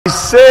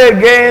say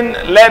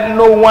again, let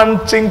no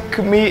one think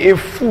me a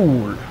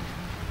fool.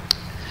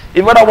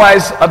 If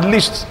otherwise, at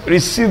least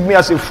receive me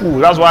as a fool.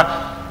 That's why,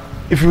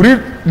 if you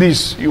read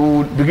this, you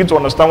will begin to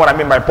understand what I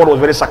mean by Paul was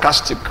very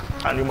sarcastic.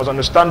 And you must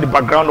understand the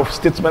background of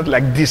statement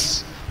like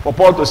this. For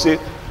Paul to say,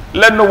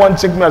 let no one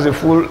take me as a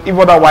fool. If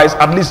otherwise,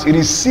 at least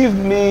receive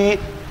me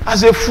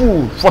as a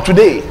fool for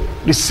today.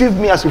 Receive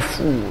me as a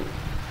fool.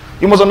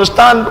 You must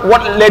understand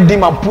what led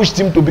him and pushed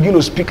him to begin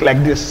to speak like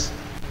this.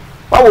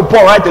 Why would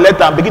Paul write a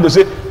letter and begin to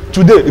say,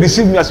 today,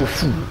 receive me as a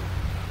fool?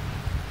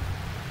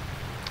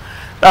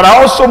 That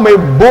I also may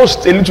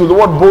boast a little. The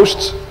word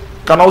boast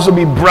can also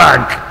be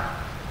brag.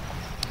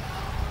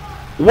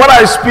 What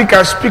I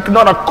speak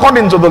not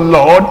according to the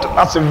Lord.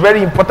 That's a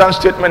very important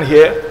statement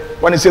here.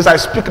 When he says, I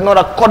speak not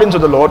according to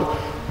the Lord.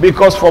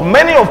 Because for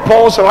many of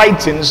Paul's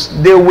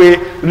writings, they were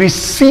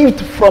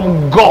received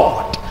from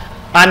God.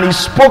 And he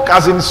spoke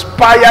as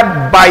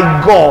inspired by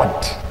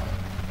God.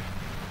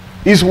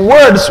 His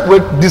words were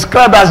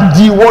described as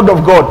the word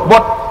of God.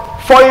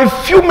 But for a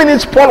few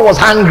minutes, Paul was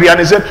angry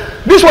and he said,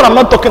 this one I'm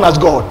not talking as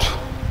God.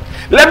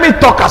 Let me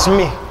talk as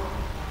me.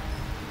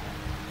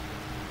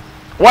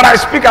 What I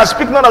speak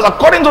not as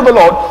according to the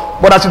Lord,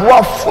 but as it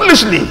were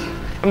foolishly,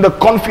 in the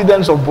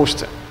confidence of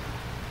boasting.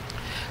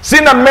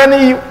 Seeing that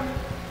many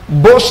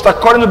boast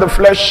according to the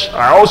flesh,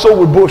 I also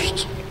will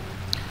boast.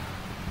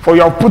 For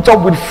you have put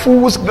up with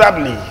fools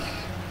gladly,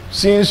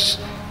 since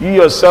you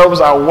yourselves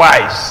are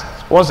wise.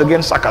 Once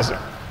again, sarcasm.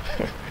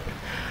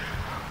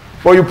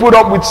 For you put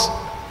up with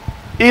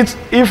it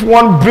if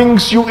one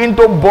brings you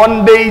into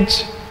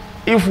bondage,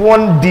 if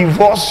one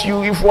divorces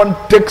you, if one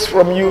takes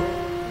from you,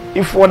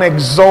 if one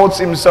exalts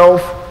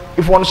himself,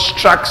 if one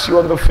strikes you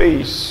on the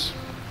face.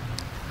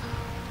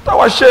 To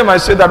our shame, I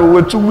say that we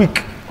were too weak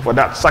for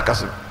that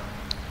sarcasm.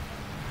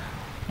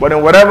 But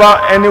in whatever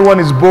anyone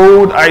is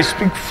bold, I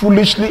speak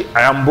foolishly,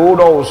 I am bold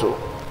also.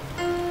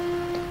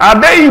 Are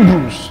they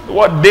Hebrews?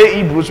 What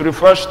they Hebrews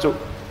refers to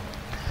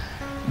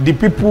the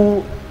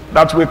people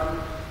that were,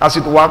 as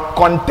it were,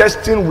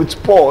 contesting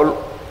with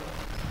Paul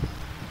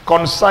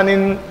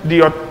concerning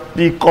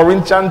the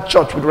Corinthian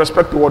church with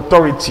respect to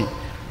authority.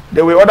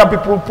 There were other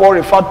people Paul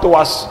referred to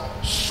as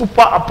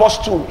super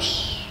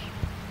apostles,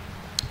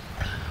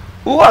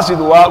 who, as it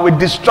were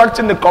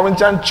distracting the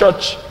Corinthian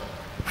church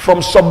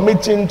from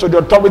submitting to the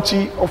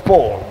authority of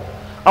Paul.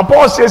 And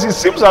Paul says it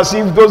seems as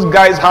if those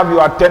guys have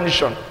your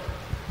attention.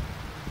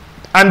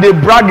 And they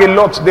brag a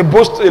lot, they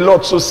boast a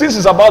lot. So since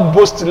it's about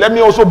boasting, let me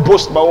also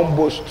boast my own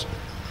boast.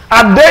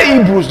 Are they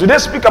Hebrews? Do they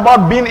speak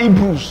about being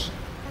Hebrews?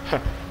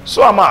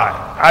 So am I.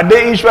 Are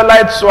they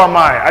Israelites? So am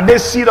I. Are they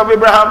seed of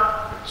Abraham?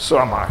 So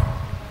am I.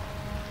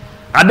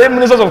 Are they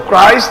ministers of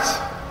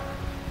Christ?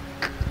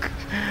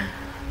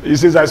 He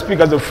says, I speak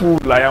as a fool,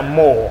 I am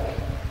more.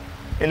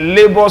 In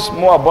labors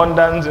more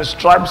abundance, in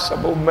stripes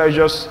above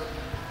measures,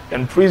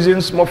 in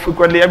prisons more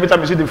frequently. Every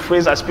time you see the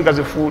phrase, I speak as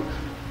a fool,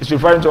 it's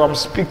referring to I'm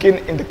speaking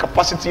in the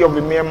capacity of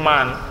a mere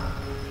man.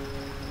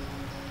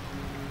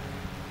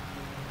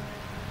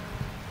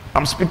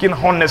 I'm speaking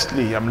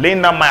honestly. I'm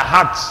laying down my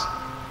heart.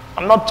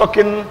 I'm not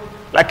talking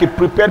like a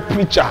prepared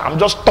preacher. I'm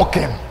just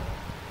talking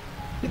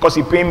because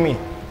he paid me.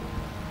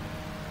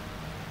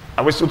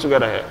 Are we still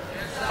together here?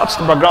 That's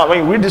the background. When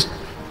you read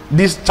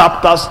these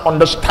chapters,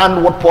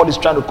 understand what Paul is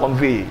trying to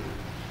convey.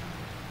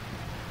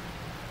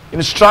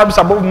 In stripes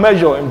above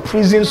measure, in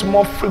prisons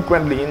more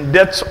frequently, in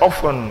deaths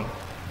often.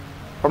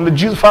 From the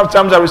Jews 5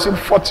 times I received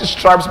 40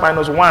 stripes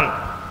minus 1.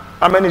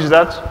 How many is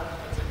that?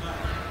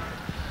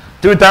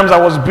 3 times I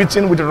was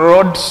beaten with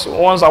rods.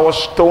 Once I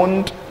was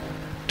stoned.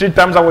 3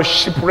 times I was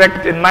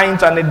shipwrecked. A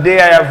night and a day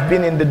I have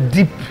been in the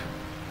deep.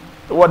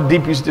 The word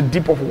deep is the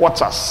deep of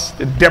waters,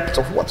 the depth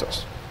of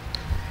waters.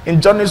 In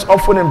journeys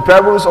often, in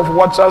perils of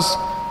waters,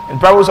 in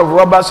perils of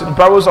robbers, in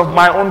perils of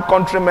my own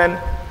countrymen,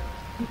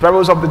 in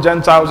perils of the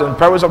Gentiles, in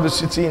perils of the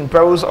city, in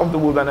perils of the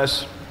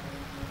wilderness,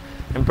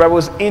 in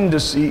perils in the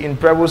sea, in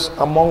perils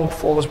among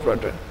false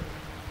brethren,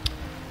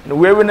 in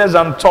weariness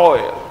and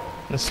toil,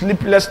 in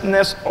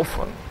sleeplessness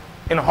often,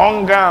 in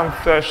hunger and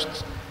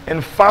thirst, in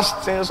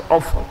fastings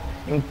often,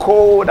 in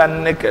cold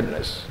and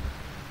nakedness,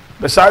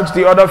 besides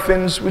the other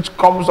things which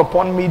comes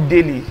upon me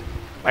daily,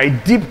 my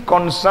deep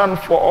concern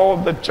for all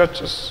the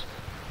churches.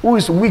 Who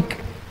is weak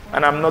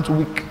and I'm not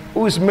weak?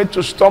 Who is made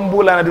to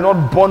stumble and I do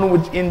not burn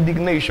with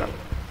indignation?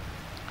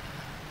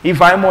 If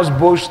I must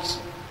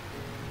boast,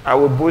 I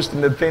will boast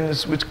in the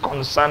things which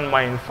concern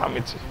my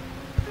infirmity.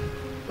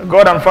 The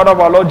God and Father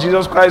of our Lord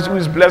Jesus Christ, who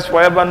is blessed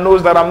forever,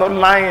 knows that I'm not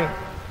lying.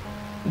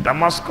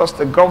 Damascus,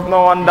 the governor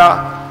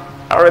under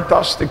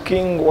Aretas the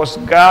king, was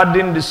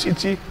guarding the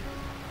city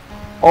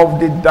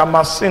of the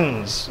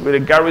Damascenes with a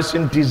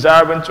garrison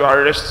desiring to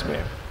arrest me.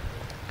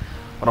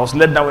 But I was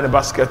let down in a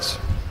basket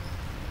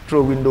through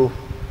a window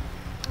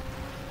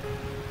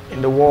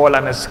in the wall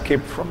and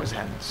escaped from his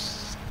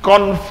hands.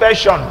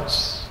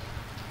 Confessions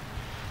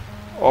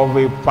of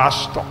a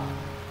pastor.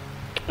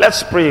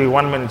 Let's pray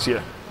 1 minute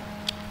here.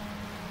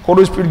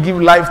 Holy Spirit,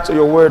 give life to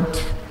your word.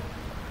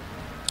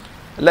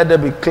 Let there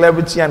be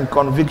clarity and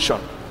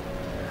conviction.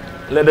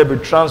 Let there be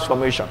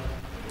transformation.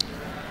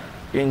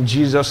 In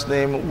Jesus'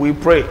 name we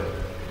pray.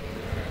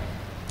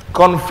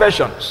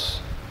 Confessions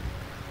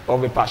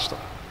of a pastor.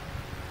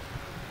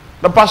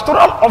 The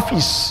pastoral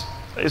office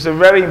is a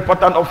very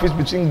important office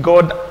between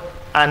God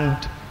and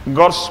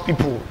God's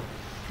people.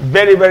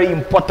 Very, very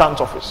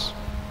important office.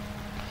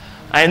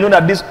 I know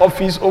that this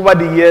office over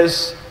the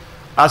years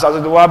has, as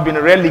it were, been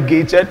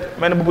relegated.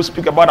 Many people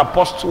speak about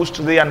apostles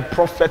today and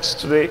prophets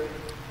today.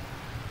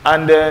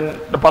 And then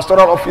the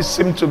pastoral office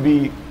seems to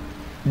be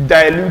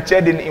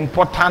diluted in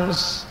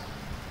importance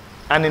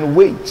and in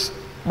weight.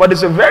 But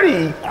it's a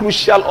very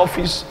crucial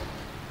office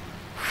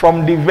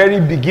from the very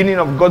beginning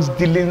of God's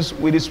dealings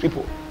with his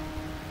people.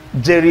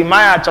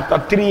 Jeremiah chapter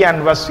 3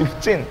 and verse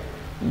 15.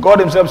 God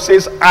himself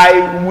says,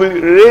 I will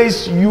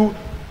raise you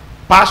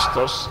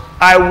pastors.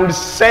 I will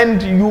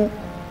send you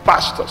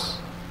pastors.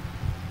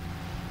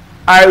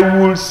 I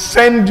will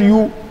send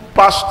you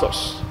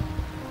pastors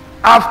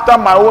after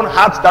my own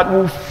heart that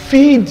will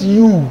feed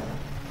you,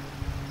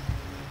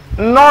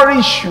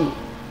 nourish you.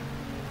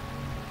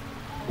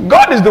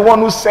 God is the one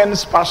who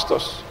sends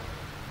pastors.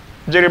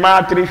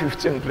 Jeremiah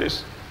 3:15,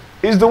 please.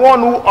 He's the one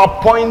who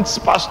appoints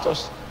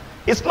pastors.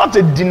 It's not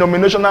a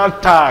denominational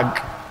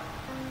tag.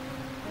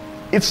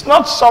 It's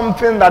not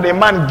something that a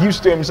man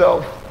gives to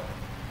himself.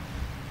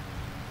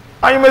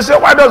 And you may say,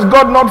 why does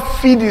God not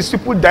feed his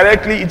people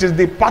directly? It is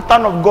the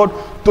pattern of God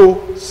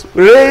to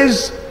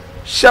raise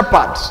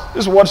shepherds.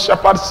 This word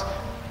shepherds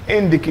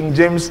in the King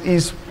James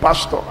is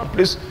pastor. And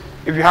please,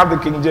 if you have the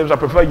King James, I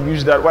prefer you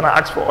use that. When I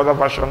ask for other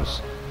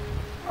versions,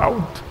 I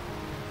would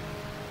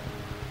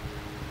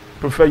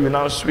prefer you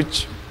now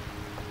switch.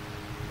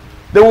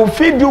 They will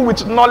feed you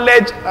with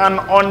knowledge and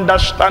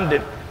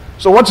understanding.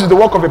 So what is the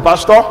work of a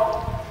pastor?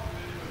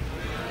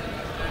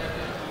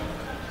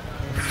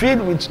 Feed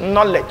with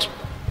knowledge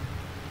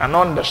and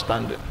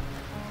understanding.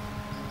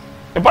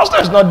 A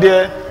pastor is not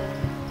there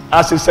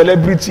as a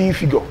celebrity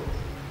figure.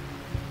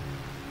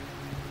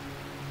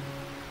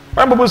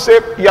 When people say,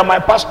 you are my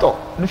pastor,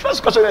 the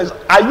first question is,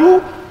 are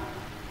you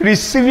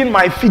receiving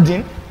my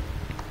feeding?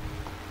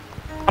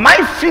 Am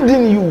I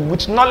feeding you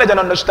with knowledge and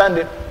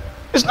understanding?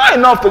 It's not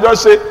enough to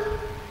just say,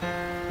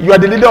 you are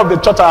the leader of the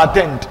church I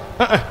attend.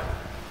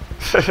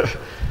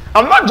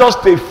 I'm not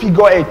just a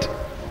figurehead.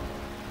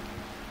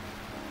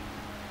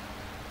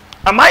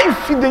 Am I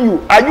feeding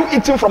you? Are you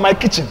eating from my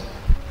kitchen?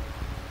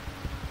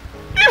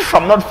 If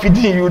I'm not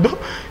feeding you,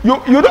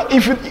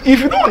 if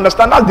you don't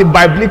understand, that's the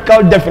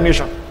biblical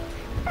definition.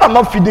 I'm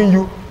not feeding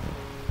you.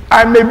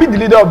 I may be the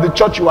leader of the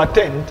church you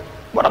attend,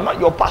 but I'm not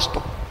your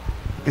pastor.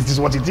 This is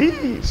what it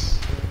is.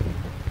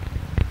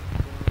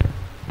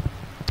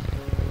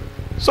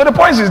 So the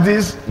point is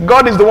this: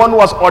 God is the one who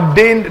has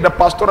ordained the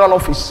pastoral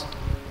office,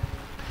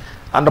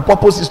 and the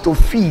purpose is to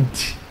feed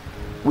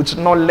with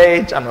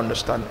knowledge and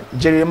understanding.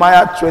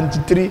 Jeremiah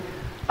 23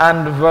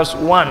 and verse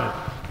 1.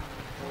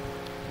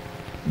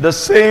 The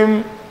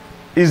same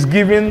is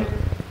given,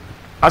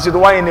 as it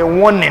were, in a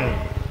warning.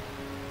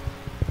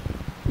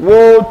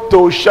 Woe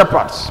to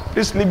shepherds.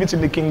 Please leave it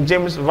in the King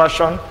James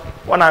Version.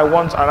 When I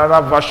want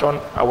another version,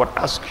 I would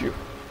ask you.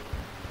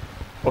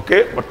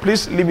 Okay? But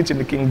please leave it in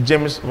the King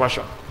James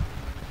Version.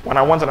 When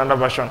I want another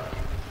version,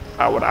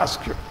 I would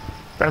ask you.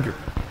 Thank you.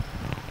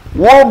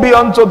 Woe be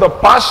unto the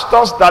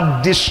pastors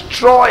that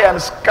destroy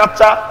and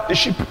scatter the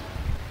sheep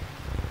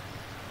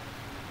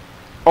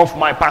of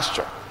my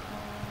pasture,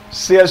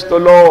 says the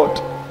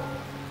Lord.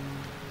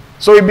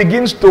 So he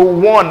begins to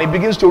warn, he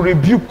begins to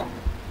rebuke.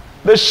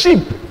 The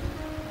sheep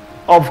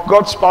of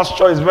God's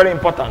pasture is very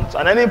important.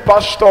 And any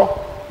pastor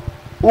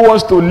who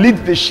wants to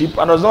lead the sheep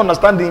and does not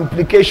understand the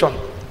implication,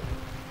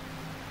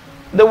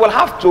 they will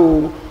have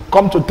to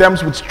come to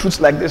terms with truths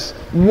like this.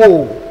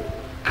 Woe,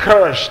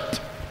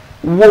 cursed,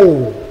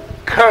 woe,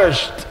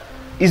 cursed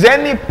is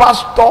any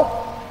pastor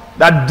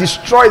that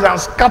destroys and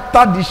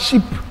scatters the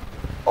sheep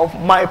of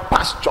my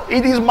pasture.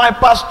 It is my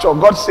pasture,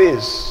 God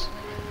says.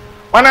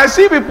 When I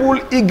see people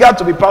eager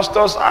to be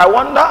pastors, I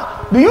wonder,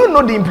 do you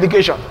know the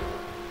implication?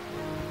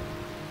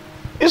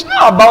 It's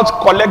not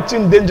about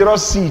collecting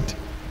dangerous seed,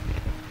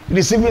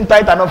 receiving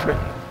tithe and offering.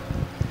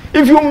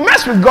 If you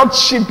mess with God's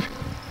sheep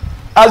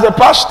as a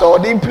pastor,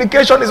 the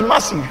implication is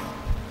massive.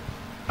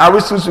 Are we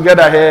still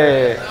together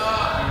here?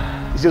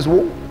 He says,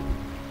 whoa.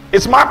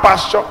 It's my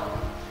pasture.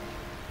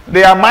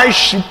 They are my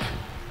sheep.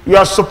 You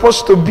are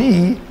supposed to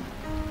be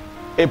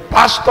a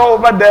pastor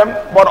over them,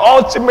 but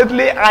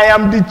ultimately I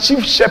am the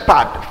chief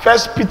shepherd. 1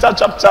 Peter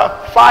chapter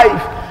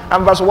 5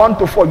 and verse 1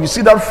 to 4. You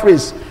see that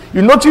phrase.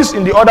 You notice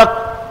in the other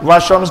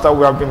versions that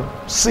we have been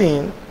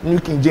seeing, New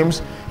King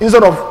James,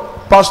 instead of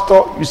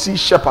pastor, you see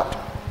shepherd.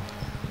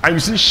 And you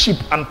see sheep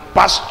and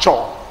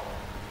pasture.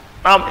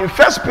 In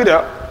 1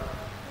 Peter,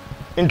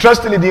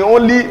 interestingly, the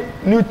only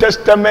New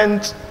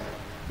Testament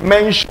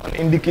mention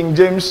in the King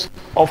James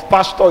of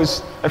pastor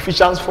is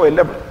Ephesians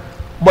 4:11.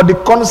 But the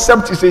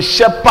concept is a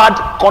shepherd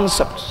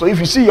concept. So if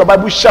you see your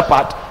Bible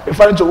shepherd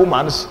referring to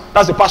women,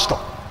 that's a pastor.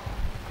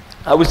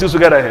 Are we still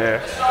together here?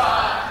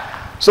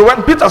 So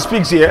when Peter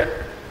speaks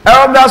here,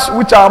 elders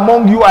which are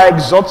among you I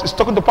exhort, is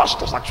talking to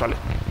pastors actually.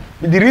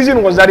 The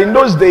reason was that in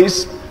those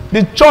days,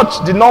 The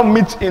church did not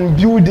meet in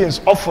buildings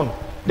often.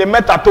 They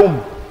met at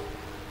home.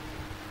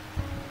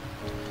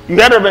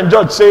 You heard Reverend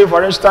George say,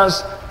 for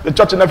instance, the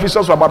church in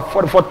Ephesus were about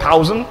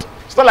 44,000.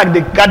 It's not like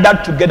they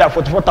gathered together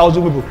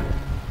 44,000 people.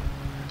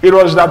 It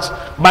was that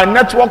by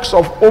networks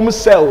of home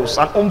cells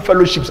and home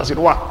fellowships, as it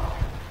were,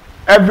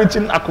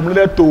 everything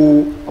accumulated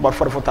to about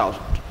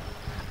 44,000.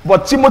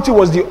 But Timothy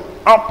was the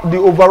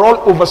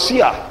overall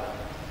overseer.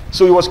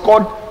 So he was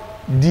called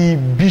the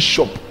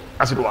bishop,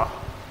 as it were,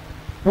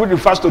 which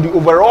refers to the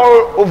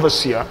overall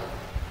overseer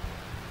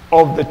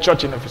of the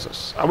church in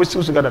Ephesus. Are we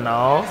still together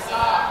now?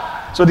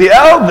 Yes, so the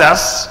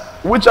elders,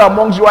 which are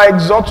amongst you, I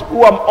exhort,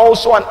 who am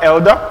also an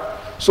elder.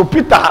 So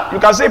Peter, you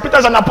can say Peter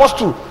is an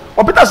apostle.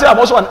 But Peter said, I'm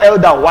also an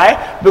elder.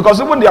 Why?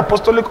 Because even the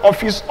apostolic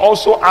office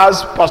also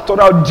has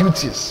pastoral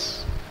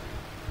duties.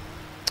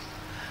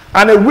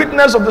 And a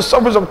witness of the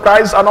sufferings of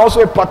Christ, and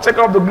also a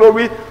partaker of the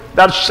glory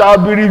that shall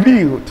be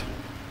revealed.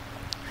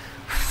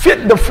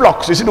 Feed the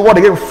flocks. You see the word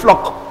again,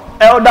 flock.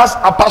 Elders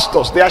are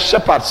pastors. They are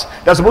shepherds.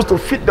 They are supposed to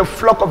feed the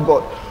flock of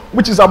God,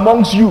 which is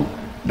amongst you.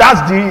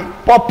 That's the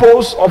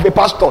purpose of a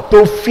pastor,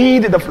 to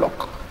feed the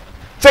flock.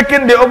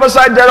 Taking the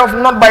oversight thereof,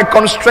 not by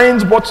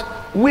constraints, but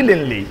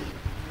willingly.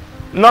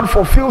 Not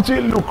for filthy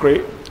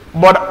lucre,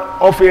 but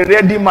of a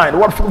ready mind.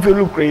 What filthy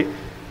lucre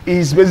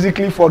is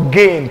basically for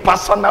gain,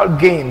 personal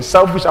gain,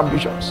 selfish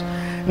ambitions.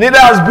 Neither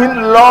has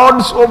been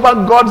lords over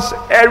God's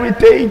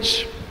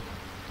heritage,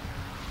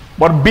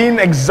 but being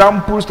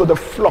examples to the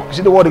flock.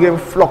 See the word again,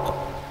 flock.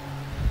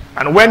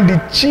 And when the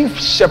chief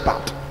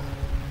shepherd,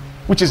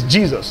 which is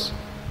Jesus,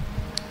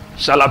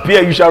 shall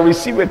appear, you shall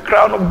receive a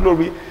crown of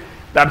glory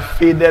that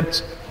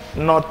fadeth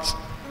not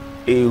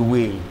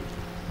away.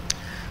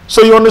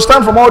 So you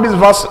understand from all these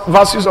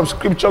verses of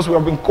scriptures we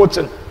have been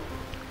quoting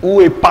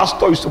who a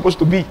pastor is supposed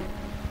to be.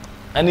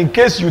 And in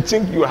case you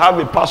think you have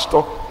a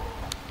pastor,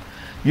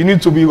 you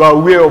need to be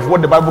aware of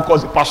what the Bible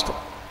calls a pastor,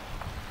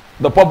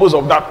 the purpose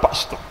of that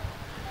pastor,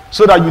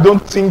 so that you don't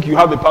think you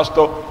have a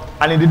pastor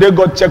and in the day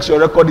God checks your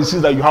record, he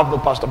sees that you have no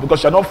pastor,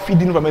 because you're not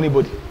feeding from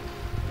anybody.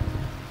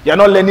 You're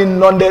not learning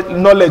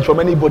knowledge from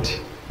anybody.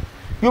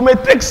 You may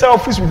take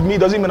selfies with me,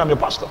 doesn't mean I'm your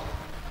pastor.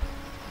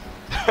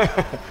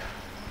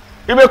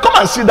 You may come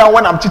and sit down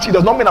when I'm teaching,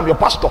 does not mean I'm your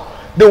pastor.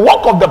 The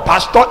work of the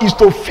pastor is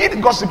to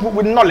feed God's people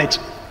with knowledge.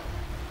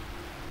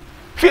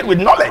 Feed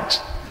with knowledge.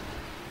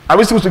 Are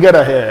we still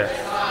together here?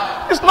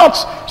 It's not.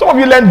 Some of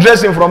you learn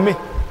dressing from me.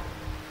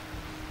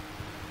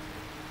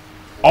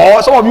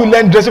 Or some of you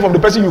learn dressing from the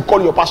person you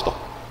call your pastor.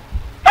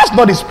 That's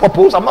not his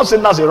purpose. I'm not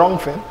saying that's a wrong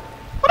thing,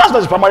 but that's not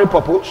his primary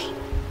purpose.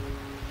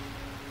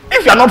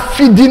 If you're not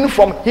feeding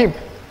from him,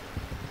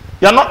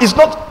 it's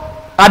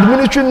not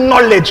administering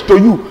knowledge to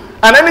you.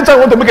 And anytime you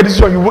want to make a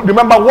decision, you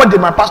remember, what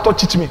did my pastor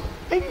teach me?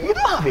 You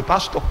don't have a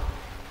pastor.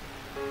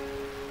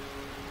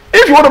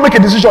 If you want to make a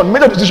decision,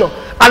 make a decision,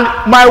 and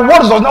my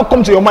words does not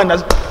come to your mind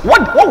as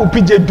what will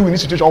PJ do in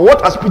this situation?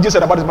 What has PJ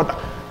said about this matter?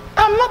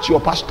 I'm not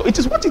your pastor. It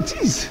is what it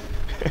is.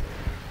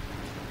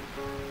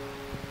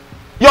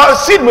 Your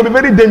seed may be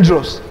very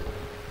dangerous.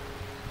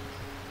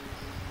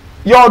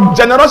 Your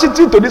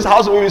generosity to this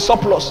house will be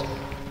surplus.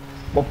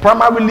 But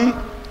primarily,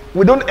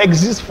 we don't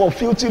exist for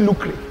filthy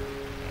lucre.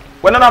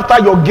 We're not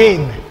after your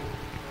gain.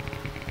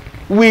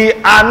 We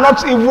are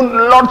not even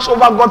lords over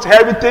God's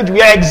heritage.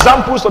 We are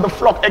examples of the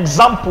flock.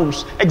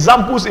 Examples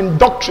in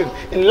doctrine,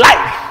 in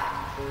life,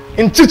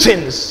 in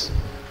teachings.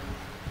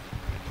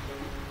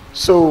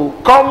 So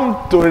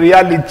come to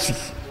reality.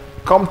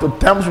 Come to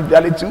terms with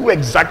reality. Who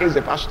exactly is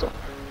a pastor?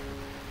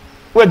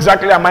 Who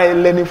exactly am I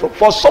learning from?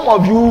 For some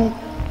of you,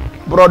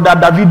 Brother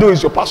Davido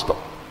is your pastor.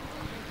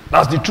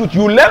 That's the truth.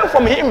 You learn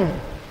from him.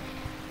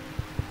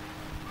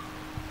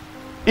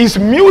 His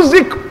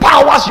music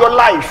powers your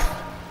life.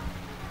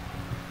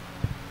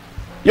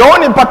 Your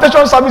own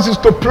impartation service is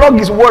to plug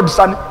his words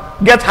and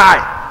get high.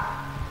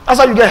 That's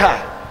how you get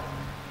high.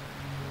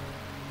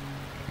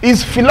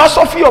 His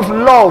philosophy of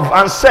love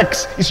and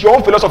sex is your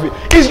own philosophy.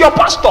 He's your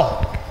pastor.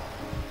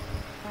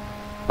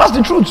 That's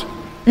the truth.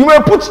 You may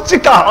put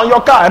sticker on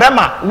your car,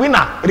 Rema,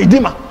 winner,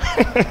 redeemer.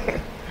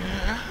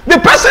 The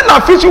person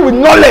that feeds you with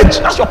knowledge,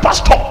 that's your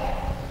pastor.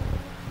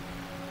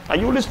 Are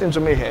you listening to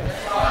me here?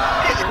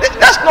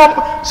 Let's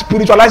not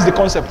spiritualize the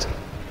concept.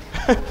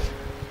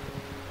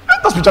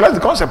 Let's not spiritualize the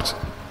concept.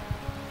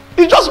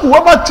 It's just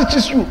whoever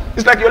teaches you.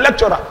 It's like your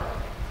lecturer.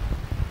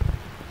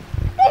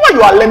 Whoever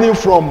you are learning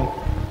from,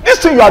 this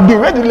thing you are doing,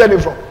 where did you learn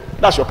it from?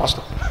 That's your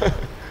pastor.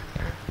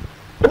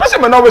 The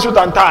person may not wear suit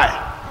and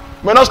tie,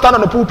 may not stand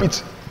on the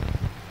pulpit.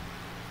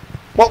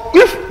 But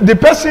if the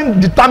person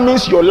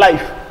determines your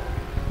life,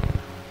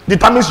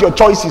 determines your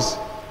choices,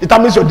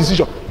 determines your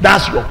decision,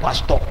 that's your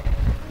pastor.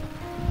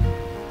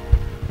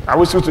 Are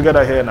we still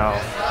together here now?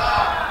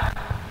 Yes,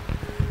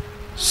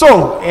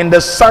 so, in the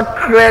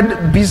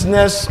sacred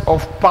business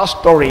of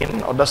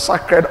pastoring, or the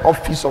sacred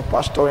office of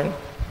pastoring,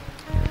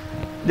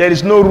 there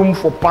is no room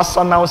for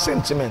personal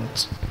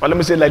sentiment. But let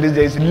me say it like this,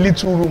 there is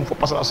little room for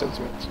personal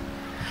sentiment.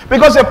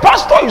 Because a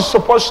pastor is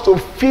supposed to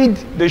feed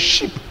the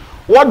sheep.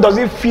 What does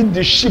he feed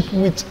the sheep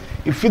with?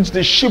 He feeds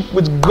the sheep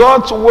with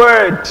God's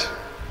word.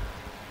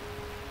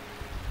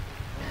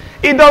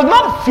 He does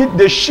not feed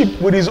the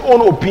sheep with his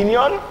own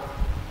opinion.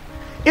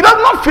 He does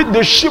not feed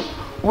the sheep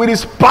with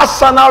his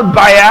personal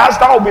bias.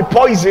 That will be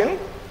poison.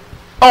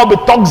 That will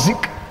be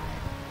toxic.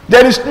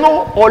 There is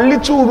no or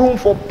little room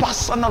for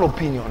personal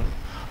opinion.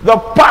 The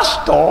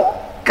pastor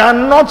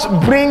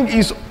cannot bring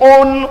his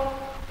own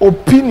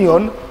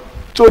opinion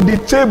to the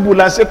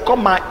table and say,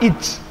 come and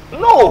eat.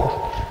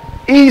 No.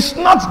 He is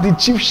not the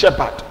chief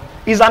shepherd.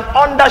 He's an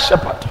under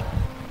shepherd.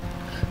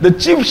 The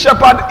chief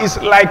shepherd is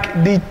like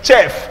the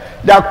chef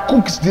that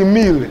cooks the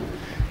meal.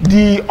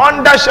 The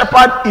under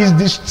shepherd is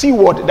the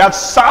steward that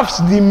serves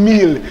the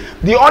meal.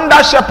 The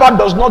under shepherd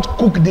does not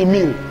cook the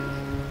meal.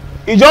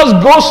 He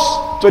just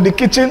goes to the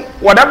kitchen.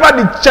 Whatever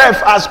the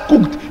chef has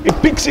cooked, he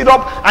picks it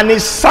up and he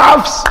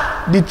serves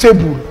the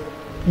table.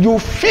 You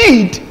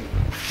feed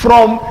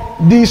from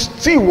the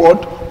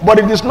steward, but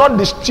it is not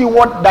the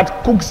steward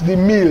that cooks the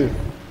meal.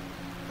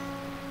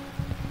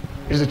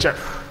 It's the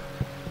chef.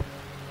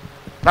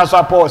 That's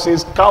why Paul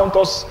says, count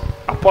us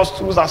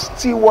apostles as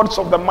stewards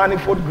of the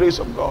manifold grace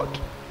of God.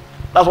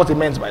 That's what he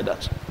meant by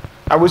that.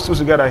 Are we still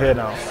together here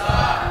now?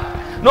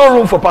 Yes, no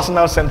room for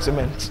personal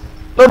sentiment.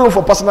 No room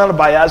for personal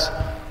bias.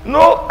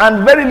 No,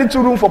 and very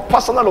little room for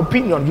personal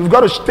opinion. You've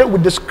got to stay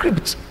with the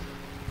script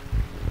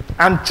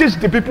and teach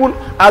the people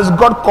as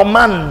God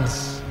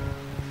commands.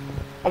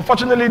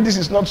 Unfortunately, this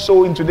is not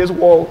so in today's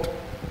world.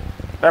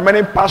 There are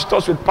many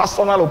pastors with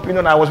personal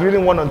opinion. I was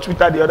reading one on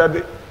Twitter the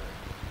other day,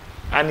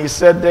 and he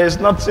said there is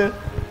nothing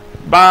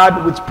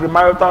bad with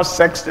premarital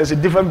sex. There's a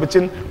difference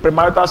between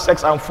premarital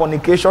sex and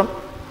fornication.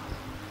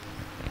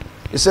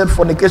 He said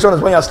fornication is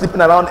when you're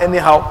sleeping around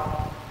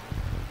anyhow,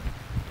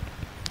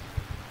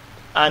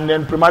 and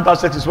then premarital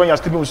sex is when you're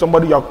sleeping with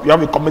somebody you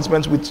have a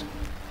commitment with.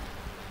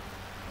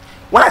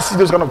 When I see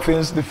those kind of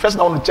things, the first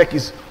thing I want to check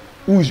is,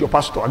 who is your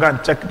pastor? I go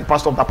and check the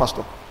pastor of that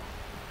pastor.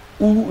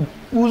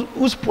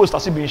 Whose post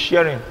has he been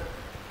sharing?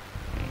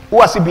 Who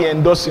has he been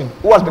endorsing?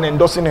 Who has been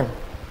endorsing him?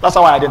 That's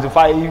how I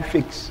identify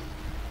fakes.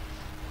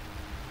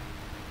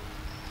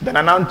 Then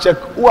I now check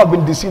who have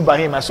been deceived by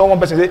him. I saw one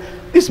person say,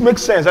 this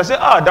makes sense. I said,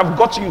 they've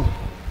got you.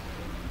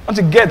 Want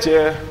to get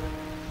here?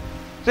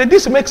 Say,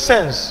 this makes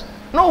sense.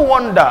 No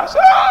wonder.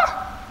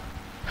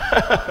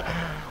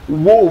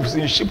 Wolves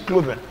in sheep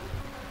clothing.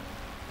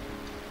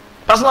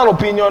 Personal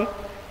opinion,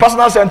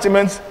 personal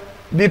sentiments.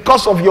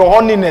 Because of your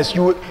horniness,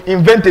 you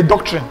invent a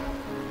doctrine.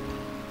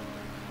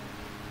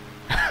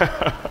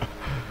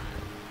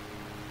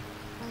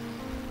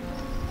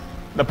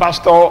 The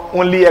pastor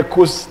only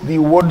echoes the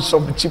words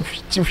of the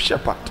chief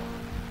shepherd.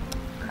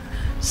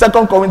 2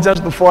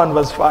 Corinthians 4 and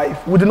verse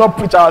 5. We do not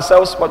preach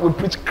ourselves, but we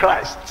preach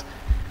Christ.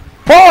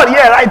 Paul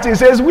here writing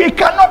says we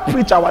cannot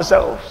preach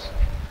ourselves.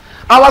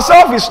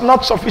 Ourselves is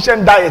not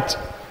sufficient diet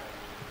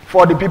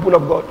for the people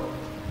of God.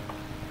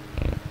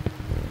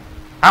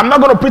 I'm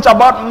not going to preach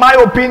about my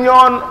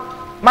opinion,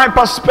 my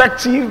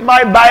perspective,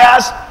 my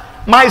bias,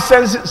 my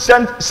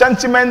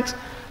sentiment.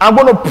 I'm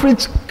going to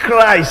preach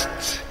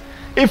Christ.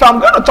 If I'm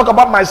going to talk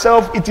about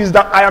myself, it is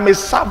that I am a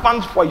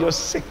servant for your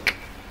sake.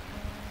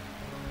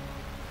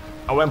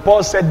 And when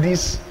Paul said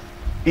this,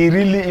 he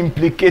really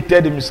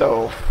implicated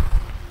himself.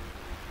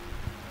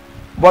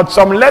 But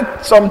some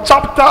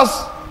chapters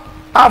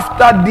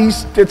after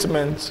this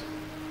statement,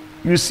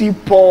 you see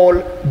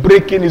Paul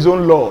breaking his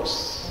own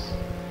laws.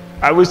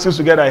 Are we still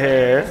together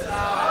here?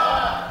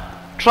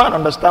 Try and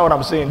understand what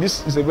I'm saying.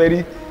 This is a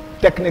very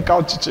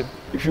technical teaching.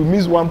 If you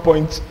miss one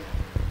point,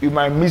 you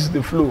might miss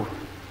the flow.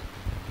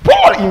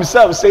 Paul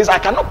himself says, I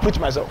cannot preach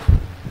myself.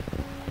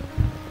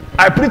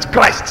 I preach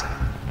Christ.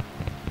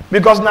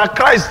 Because now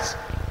Christ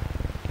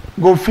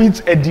go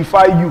fit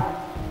edify you.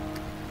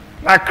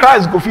 Now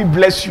Christ go fit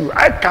bless you.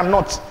 I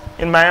cannot,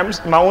 in my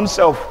own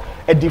self,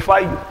 edify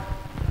you.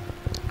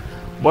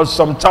 But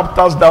some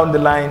chapters down the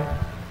line,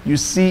 you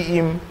see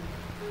him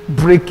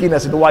breaking,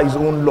 as it were, his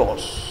own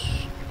laws.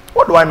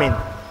 What do I mean?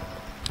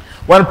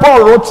 When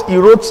Paul wrote, he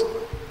wrote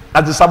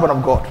as the servant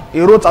of God. He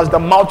wrote as the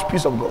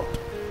mouthpiece of God.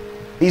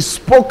 He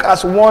spoke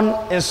as one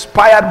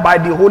inspired by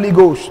the Holy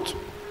Ghost.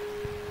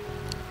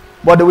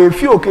 But there were a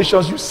few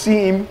occasions you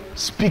see him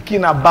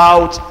speaking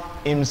about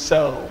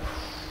himself.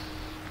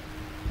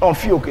 On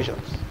few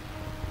occasions.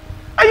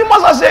 And you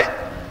must,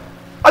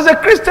 as a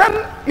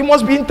Christian, you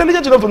must be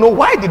intelligent enough to know,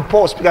 why did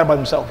Paul speak about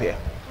himself here?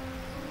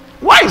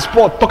 Why is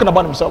Paul talking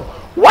about himself?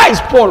 Why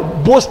is Paul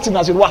boasting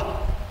as it were?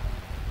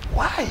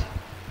 Why?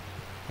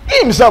 He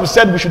himself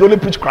said we should only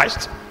preach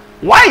Christ.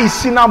 Why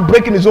is he now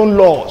breaking his own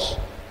laws?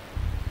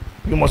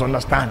 You must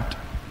understand.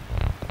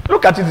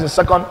 Look at it in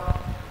 2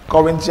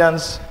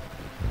 Corinthians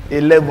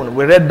 11.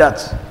 We read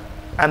that.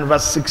 And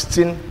verse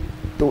 16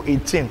 to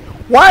 18.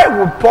 Why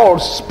would Paul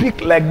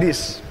speak like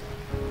this?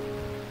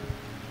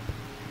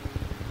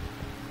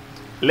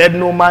 Let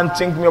no man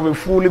think me of a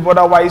fool, if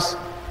otherwise,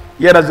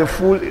 yet as a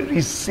fool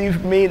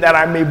receive me, that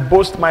I may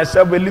boast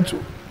myself a little.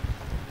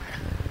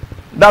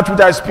 That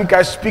which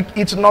I speak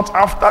it not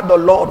after the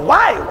Lord.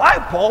 Why? Why,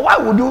 Paul? Why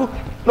would you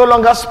no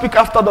longer speak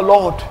after the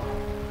Lord?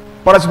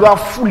 But as well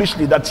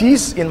foolishly, that he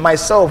is in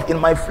myself, in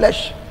my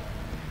flesh,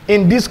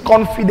 in this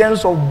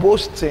confidence of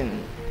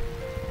boasting.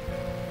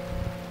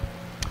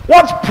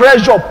 What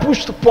pressure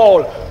pushed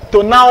Paul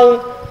to now,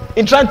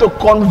 in trying to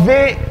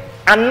convey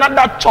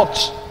another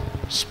thought,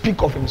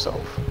 speak of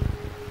himself?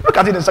 Look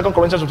at it in 2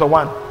 Corinthians chapter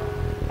 1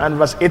 and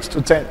verse 8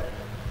 to 10.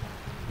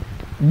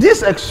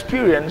 This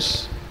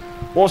experience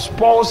was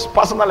Paul's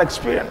personal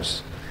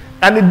experience,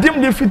 and he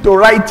deemed it fit to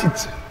write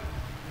it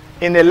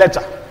in a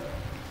letter.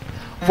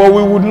 For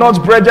we would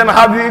not, brethren,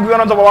 have you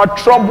ignorant of our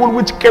trouble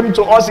which came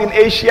to us in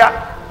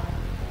Asia.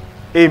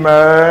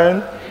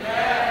 Amen.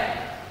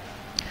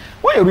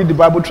 When you read the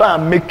Bible, try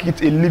and make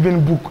it a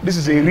living book. This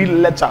is a real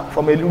letter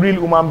from a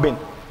real human being.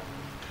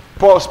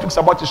 Paul speaks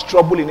about his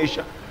trouble in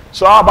Asia.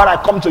 So how about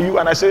I come to you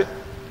and I say,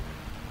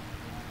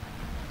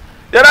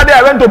 the other day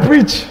I went to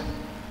preach.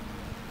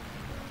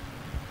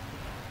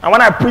 And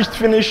when I preached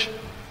finish,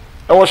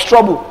 there was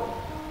trouble.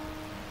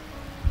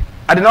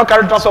 I did not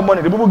carry transfer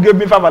money. The people gave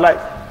me 5 alive.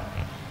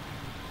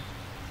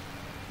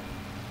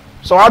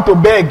 So I had to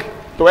beg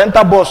to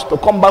enter bus to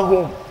come back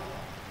home.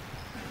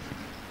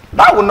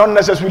 That will not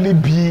necessarily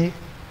be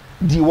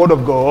the word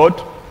of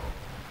God.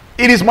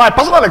 It is my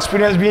personal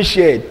experience being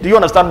shared. Do you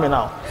understand me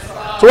now?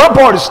 Yes, so when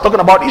Paul is talking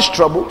about his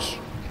troubles,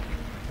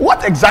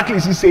 what exactly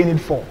is he saying it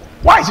for?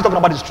 Why is he talking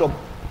about his trouble?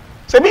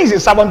 So he's a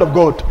servant of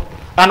God.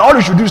 And all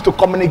you should do is to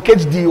communicate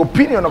the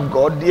opinion of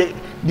God,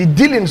 the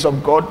dealings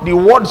of God, the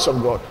words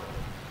of God.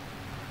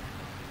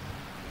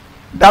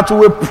 That we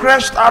were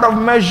pressed out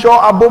of measure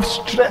above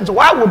strength.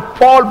 Why would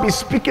Paul be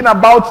speaking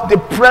about the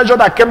pressure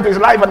that came to his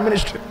life and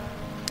ministry?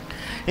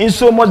 In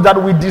so much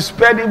that we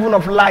despaired even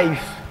of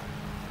life.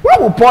 Why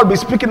would Paul be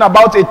speaking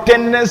about a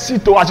tendency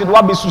to, as it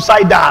were, be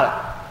suicidal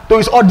to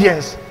his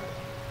audience?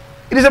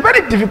 It is a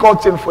very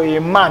difficult thing for a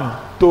man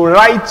to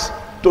write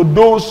to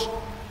those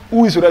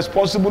who is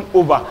responsible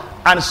over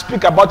and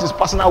speak about his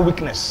personal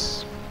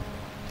weakness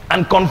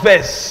and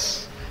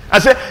confess. I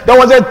said, there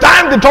was a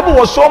time the trouble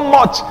was so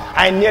much,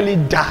 I nearly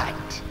died.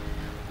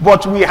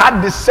 But we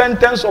had the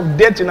sentence of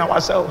death in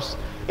ourselves.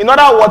 In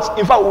other words,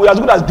 in fact, we were as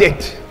good as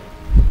dead.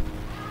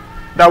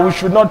 That we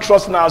should not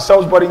trust in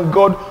ourselves, but in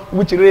God,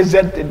 which raised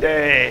the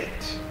dead.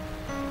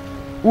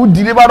 Who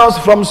delivered us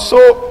from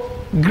so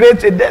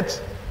great a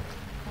death.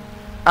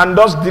 And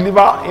thus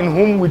deliver, in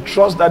whom we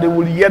trust that they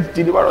will yet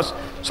deliver us.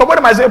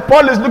 Somebody might say,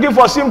 Paul is looking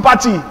for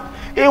sympathy.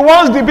 He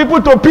wants the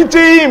people to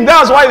pity him.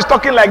 That's why he's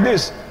talking like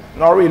this.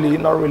 Not really,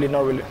 not really,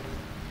 not really.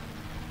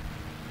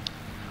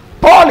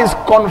 Paul is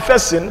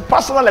confessing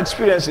personal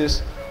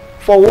experiences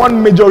for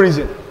one major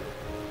reason.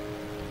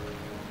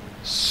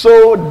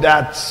 So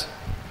that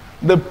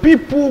the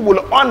people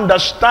will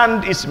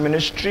understand his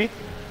ministry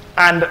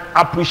and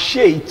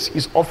appreciate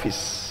his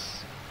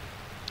office.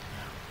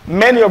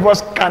 Many of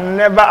us can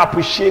never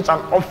appreciate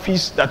an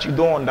office that you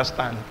don't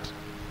understand.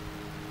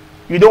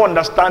 You don't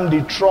understand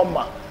the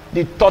trauma,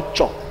 the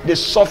torture, the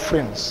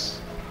sufferings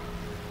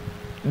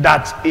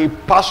that a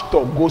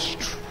pastor goes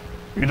through.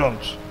 You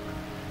don't.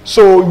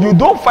 So you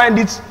don't find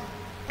it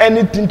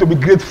anything to be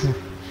grateful.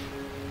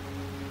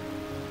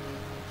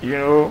 You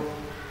know,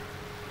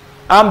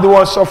 I'm the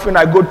one suffering.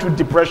 I go through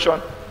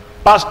depression.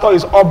 Pastor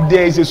is up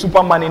there. He's a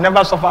superman. He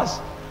never suffers.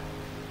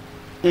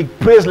 He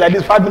prays like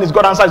this. 5 minutes,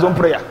 God answers his own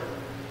prayer.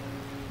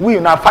 We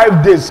in our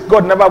 5 days,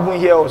 God never even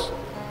hear us.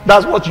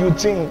 That's what you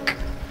think.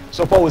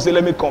 So Paul will say,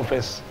 let me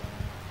confess.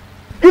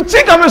 You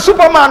think I'm a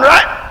superman,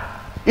 right?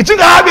 You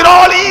think I have it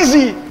all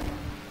easy.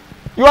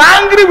 You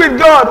are angry with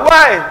God.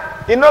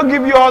 Why? He not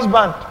give you a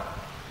husband.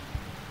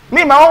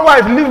 Me, my own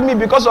wife leave me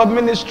because of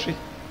ministry.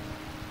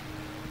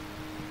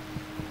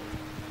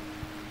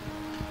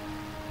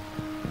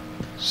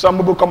 Some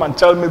people come and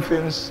tell me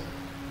things,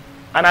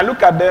 and I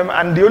look at them,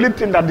 and the only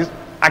thing that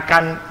I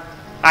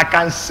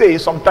can say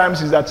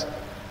sometimes is that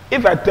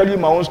if I tell you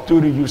my own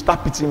story, you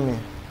start pitying me.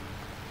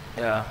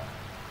 Yeah.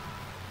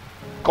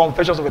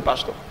 Confessions of a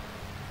pastor.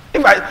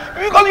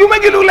 Because you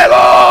make it look like,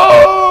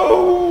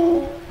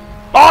 oh,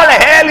 all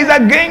hell is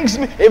against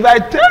me. If I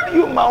tell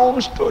you my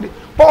own story,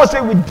 Paul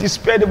said we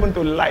despaired even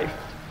to life.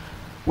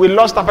 We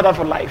lost appetite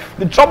for life.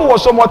 The trouble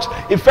was so much,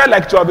 it felt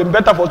like to have been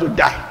better for us to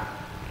die.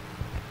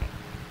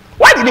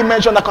 Why did he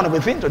mention that kind of a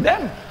thing to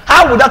them?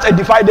 How would that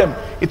edify them?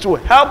 It will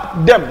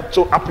help them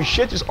to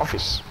appreciate his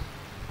office.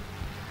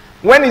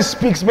 When he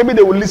speaks, maybe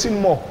they will listen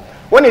more.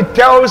 When he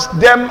tells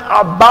them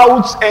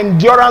about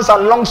endurance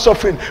and long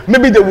suffering,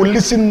 maybe they will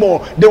listen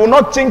more. They will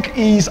not think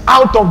he is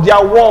out of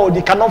their world.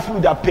 They cannot feel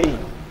their pain.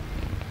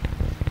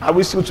 Are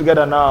we still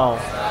together now?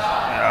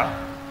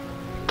 Yeah.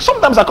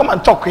 Sometimes I come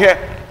and talk here,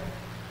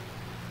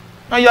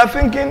 and you are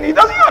thinking, he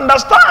doesn't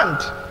understand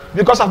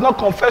because I've not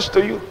confessed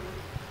to you.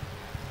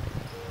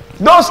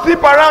 Don't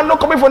sleep around, no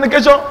commit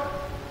fornication.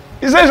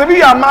 He says, if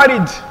you are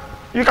married,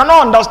 you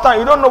cannot understand.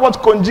 You don't know what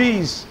conji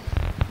is.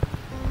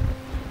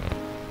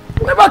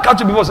 You never catch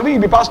you before. So you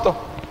be pastor.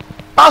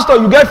 Pastor,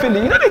 you get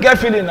feeling. You know they get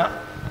feeling now.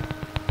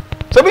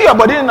 So be your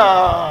body in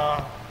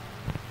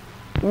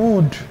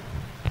wood.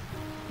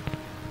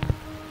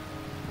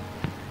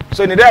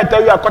 So in the day I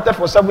tell you I courted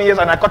for 7 years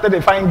and I courted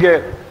a fine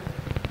girl.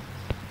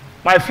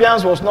 My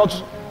fiance was not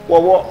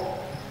what.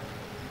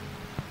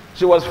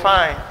 She was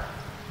fine.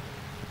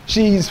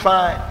 She is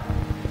fine.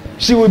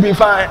 She will be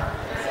fine.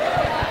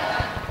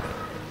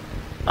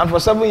 And for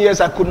 7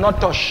 years, I could not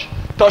touch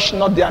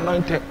not the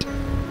anointed.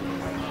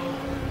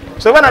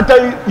 So when I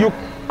tell you,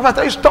 if I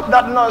tell you stop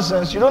that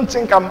nonsense, you don't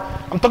think I'm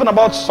talking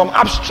about some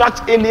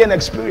abstract alien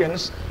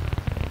experience.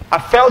 I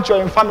felt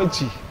your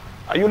infirmity.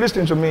 Are you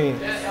listening to me?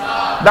 Yes,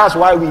 sir. That's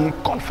why we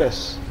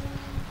confess.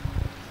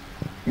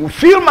 You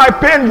feel my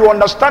pain, you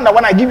understand that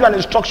when I give you an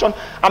instruction,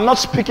 I'm not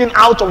speaking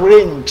out of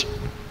range.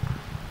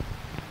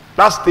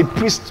 That's the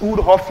priesthood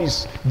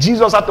office.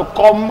 Jesus had to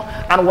come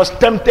and was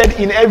tempted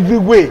in every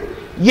way,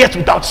 yet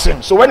without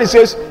sin. So when he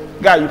says,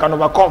 guy, you can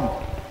overcome,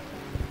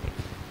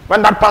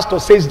 when that pastor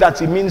says that,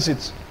 he means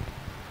it.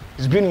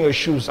 He's been in your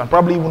shoes and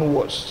probably even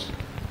worse.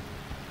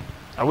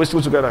 Are we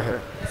still together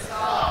here? Yes,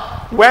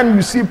 sir. When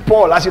you see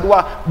Paul, as it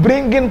were,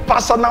 bringing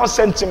personal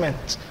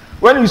sentiment,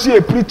 when you see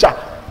a preacher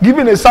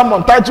giving a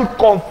sermon titled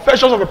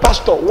Confessions of a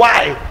Pastor,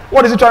 why?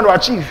 What is he trying to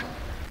achieve?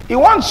 He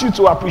wants you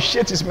to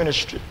appreciate his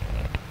ministry.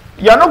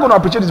 You are not going to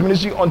appreciate his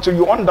ministry until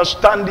you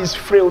understand his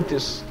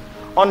frailties,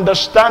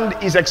 understand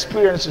his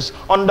experiences,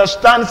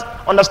 understand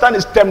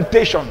his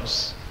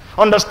temptations,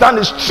 understand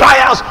his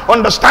trials,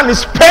 understand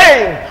his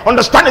pain,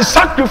 understand his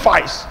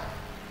sacrifice.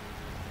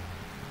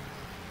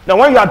 Now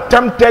when you are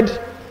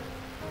tempted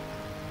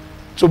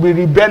to be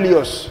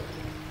rebellious,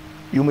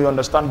 you may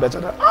understand better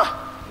that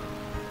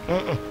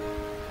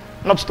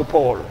not to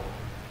Paul,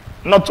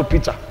 not to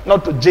Peter,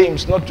 not to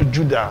James, not to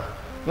Judah,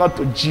 not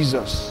to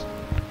Jesus.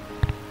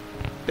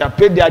 They have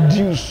paid their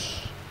dues.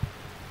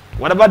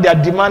 Whatever they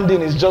are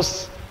demanding is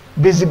just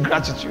basic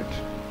gratitude.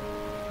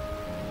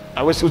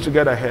 Are we still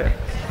together here?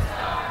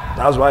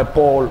 That's why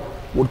Paul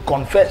would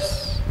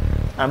confess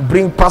and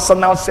bring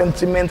personal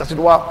sentiment, as it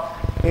were,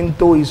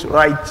 into his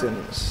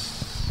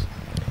writings.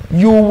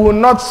 You will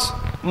not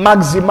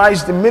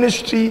maximize the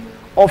ministry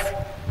of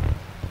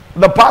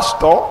the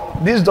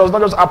pastor. This does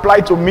not just apply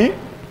to me.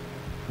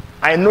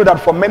 I know that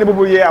for many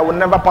people here, I will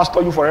never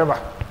pastor you forever.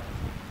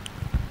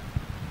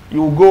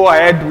 You will go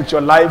ahead with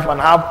your life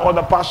and have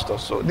other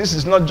pastors. So this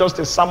is not just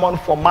a sermon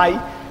for my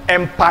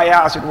empire,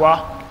 as it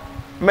were.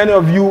 Many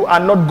of you are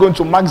not going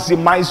to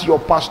maximize your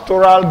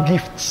pastoral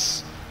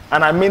gifts.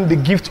 And I mean the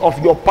gift of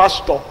your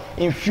pastor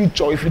in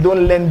future if you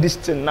don't learn this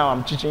thing now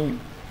I'm teaching you.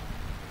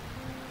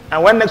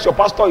 And when next your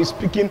pastor is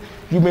speaking,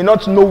 you may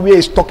not know where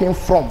he's talking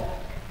from.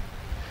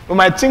 You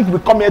might think we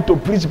come here to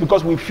preach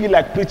because we feel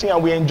like preaching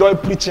and we enjoy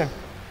preaching.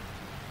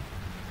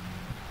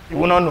 You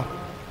will not know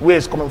where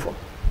it's coming from.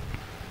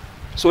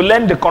 So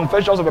learn the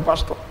confessions of a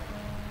pastor.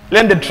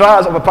 Learn the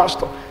trials of a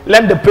pastor.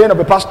 Learn the pain of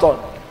a pastor.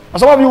 And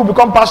some of you will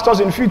become pastors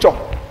in future.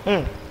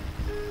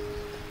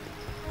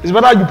 It's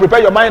better you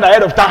prepare your mind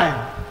ahead of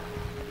time,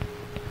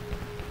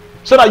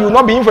 so that you will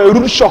not be in for a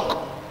rude shock.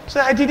 Say,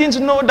 I didn't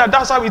know that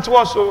that's how it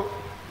was. So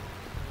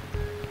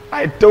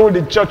I told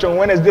the church on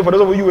Wednesday, for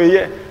those of you who were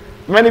here,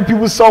 many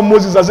people saw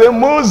Moses and said,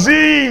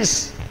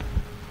 Moses,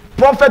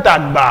 Prophet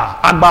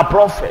Agba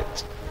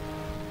prophet.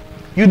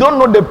 You don't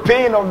know the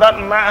pain of that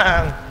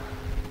man.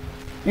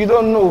 You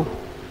don't know.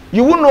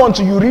 You won't know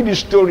until you read the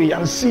story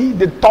and see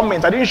the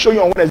torment. I didn't show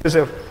you on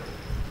Wednesday.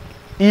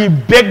 He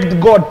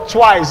begged God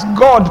twice.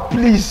 God,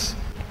 please,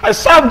 I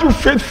served you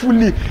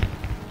faithfully.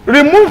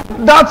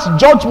 Remove that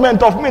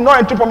judgment of me not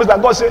entering promise. That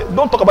God said,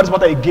 don't talk about this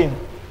matter again.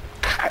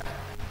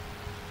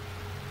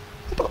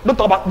 Don't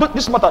talk about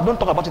this matter. Don't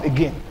talk about it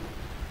again.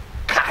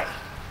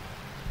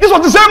 This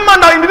was the same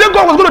man that in the day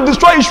God was going to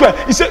destroy Israel.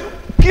 He said,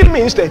 kill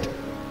me instead.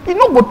 You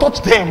know, go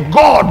touch them.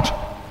 God.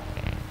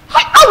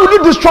 How will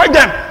you destroy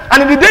them?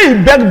 And in the day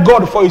he begged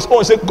God for his own,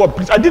 he said, God,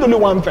 please, I did only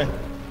one thing.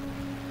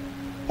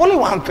 Only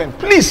one thing,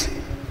 please.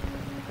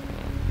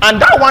 And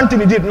that one thing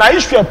he did, now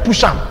Israel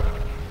push him.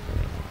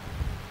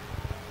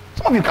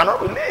 Some of you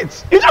cannot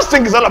relate. You just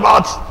think it's all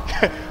about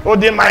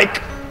the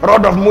mic,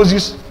 rod of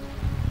Moses,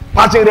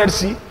 parting Red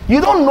Sea.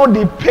 You don't know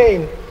the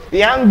pain,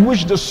 the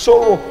anguish, the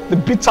sorrow, the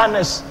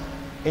bitterness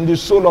in the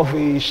soul of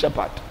a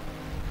shepherd.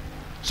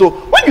 So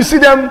when you see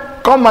them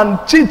come and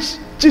cheat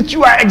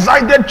you, are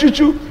excited, cheat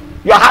you,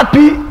 you are happy,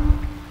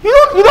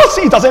 you don't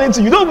see it as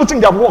anything. You don't even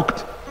think they have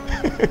worked.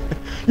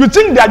 You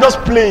think they are just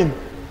playing.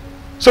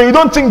 So you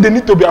don't think they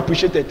need to be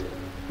appreciated.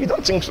 You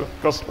don't think so.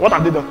 Because what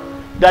have they done?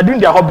 They are doing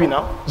their hobby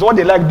now. It's what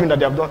they like doing that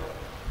they have done.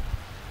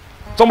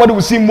 Somebody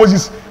will see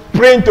Moses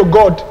praying to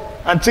God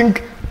and think,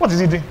 what is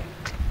he doing?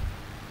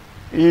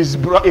 He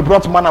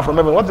brought manna from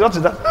heaven. What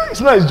is that?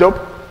 It's not his job.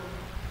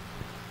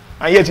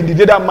 And yet in the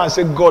day that man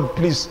said, God,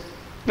 please,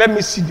 let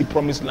me see the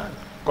promised land.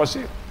 God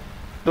said,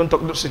 don't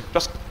talk,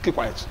 just keep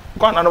quiet.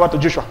 Go and hand over to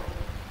Joshua.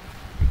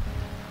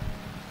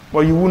 But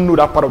you wouldn't know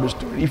that part of the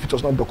story if it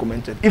was not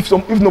documented. If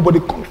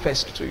nobody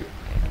confessed to you.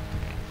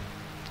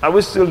 Are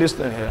we still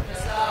listening here?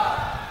 Yes,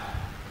 sir.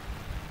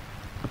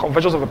 The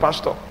confessions of a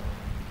pastor.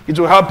 It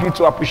will help you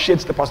to appreciate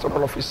the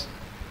pastoral office.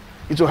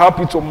 It will help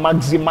you to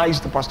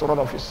maximize the pastoral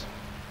office.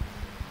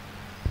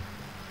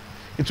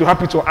 It will help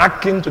you to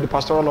hearken to the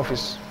pastoral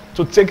office,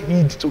 to take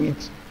heed to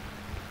it,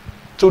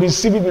 to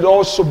receive it with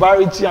all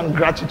sobriety and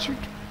gratitude.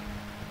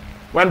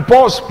 When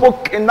Paul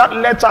spoke in that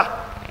letter,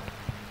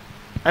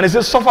 and he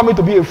says, suffer me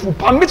to be a fool,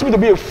 permit me to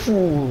be a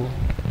fool.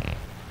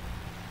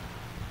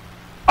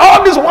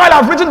 All this while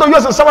I've written to you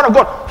as a servant of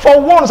God,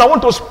 for once I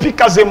want to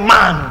speak as a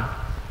man.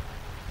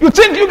 You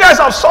think you guys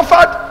have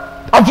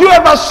suffered? Have you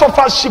ever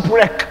suffered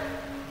shipwreck?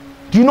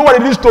 Do you know what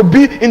it is to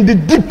be in the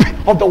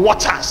deep of the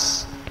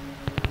waters?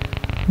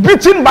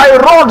 Beaten by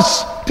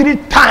rods 3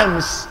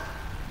 times,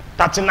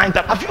 39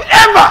 times. Have you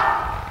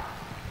ever?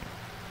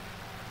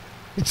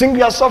 You think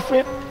you are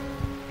suffering?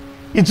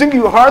 You think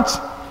you hurt?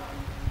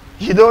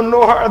 You don't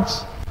know hurt.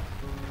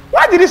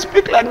 Why did he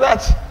speak like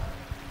that?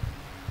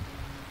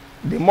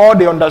 The more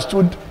they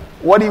understood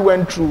what he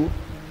went through,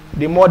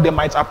 the more they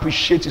might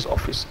appreciate his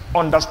office,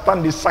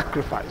 understand his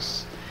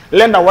sacrifice,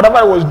 learn that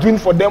whatever he was doing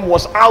for them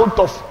was out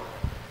of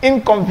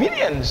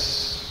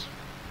inconvenience.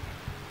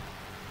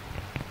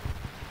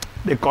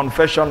 The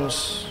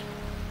confessions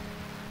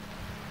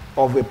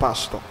of a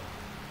pastor.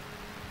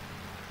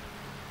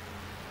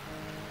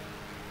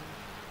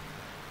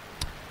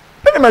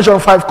 Let me mention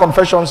 5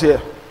 confessions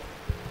here.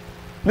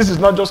 This is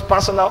not just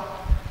personal,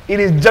 it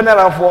is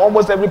general for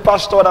almost every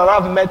pastor that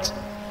I've met,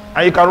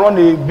 and you can run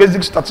the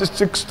basic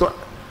statistics to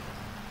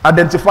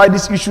identify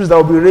these issues that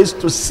will be raised,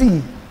 to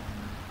see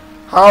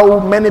how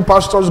many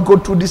pastors go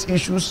through these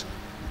issues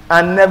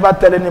and never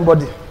tell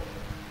anybody.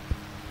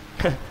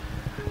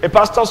 A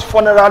pastor's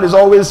funeral is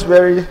always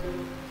very,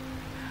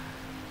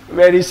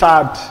 very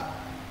sad,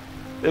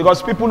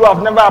 because people who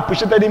have never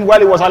appreciated him while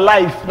he was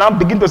alive now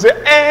begin to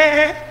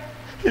say,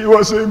 he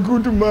was a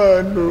good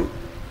man. No.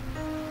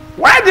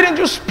 Why didn't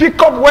you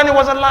speak up when he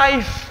was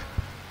alive?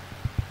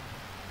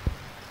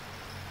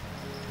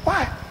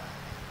 Why?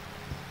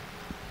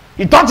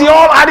 He thought he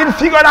all had it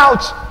figured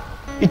out.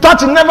 He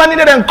thought he never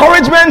needed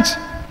encouragement.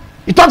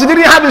 He thought he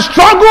didn't have his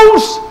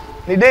struggles.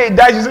 The day he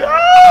dies, he says,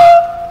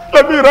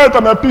 let me write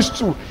an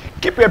epistle.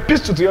 Keep your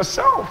epistle to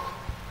yourself.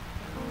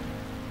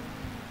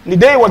 The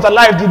day he was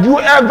alive, did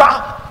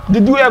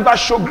you ever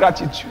show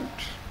gratitude?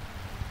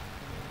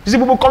 You see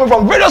people coming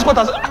from various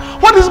quarters,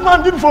 what this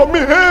man did for me,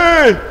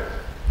 hey!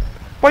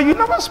 But you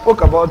never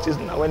spoke about it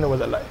when he was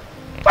alive.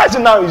 Why is it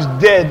now he's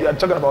dead, you are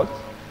talking about it?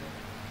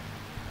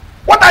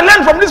 What I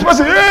learned from this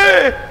person,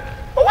 hey!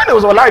 But when he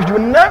was alive, you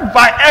never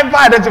ever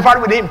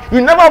identified with him.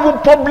 You never even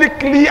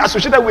publicly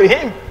associated with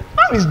him.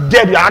 Now he's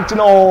dead, you're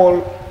acting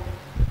all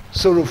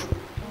sorrowful.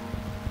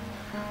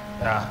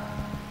 Yeah.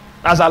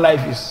 That's how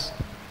life is.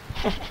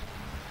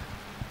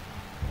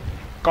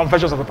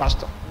 Confessions of a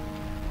pastor.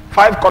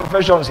 5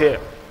 confessions here.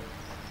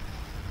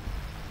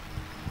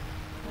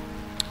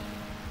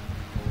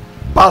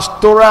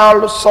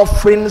 Pastoral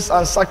sufferings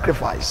and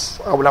sacrifice.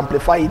 I will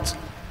amplify it,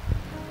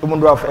 even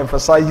though I've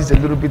emphasized this a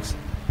little bit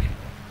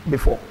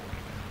before.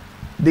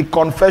 The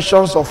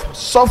confessions of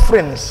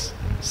sufferings,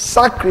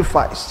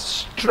 sacrifice,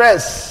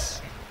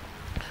 stress.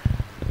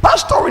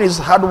 Pastoring is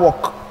hard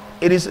work.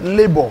 It is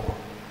labor.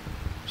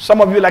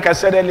 Some of you, like I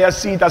said earlier,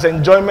 see it as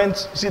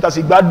enjoyment, see it as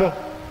igbadun.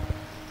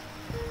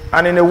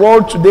 And in a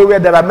world today where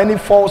there are many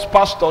false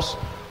pastors,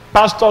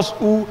 pastors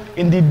who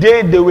in the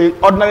day they were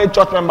ordinary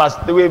church members,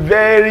 they were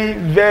very,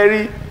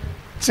 very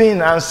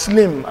thin and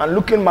slim and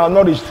looking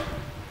malnourished.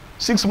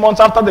 6 months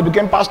after they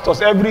became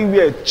pastors,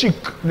 everywhere, cheek,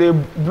 they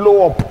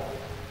blow up.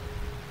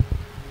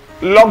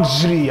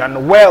 Luxury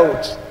and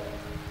wealth.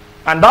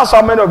 And that's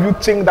how many of you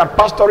think that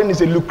pastoring is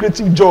a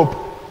lucrative job.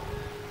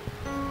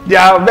 There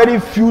are very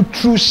few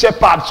true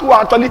shepherds who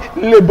are actually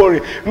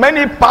laboring.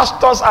 Many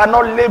pastors are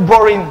not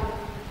laboring.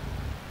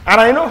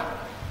 And I know,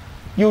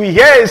 you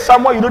hear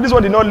someone, you know this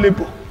one did not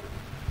labor.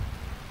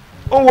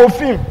 Oh, wolf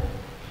him.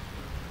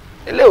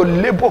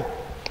 Labor.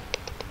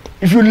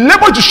 If you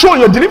labor to show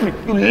your delivery,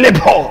 you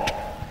labor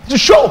to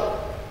show.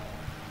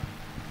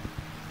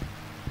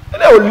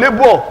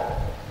 Labor.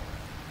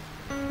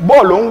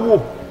 Ball on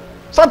wo.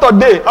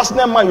 Saturday,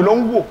 Arsenal man, you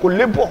don't wo,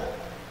 labor.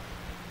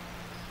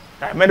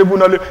 Many people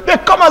know. They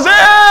come and say,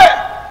 hey!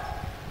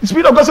 The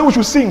Spirit of God said we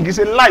should sing. It's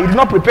a lie. You did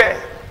not prepare.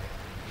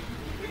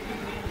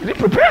 You didn't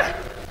prepare.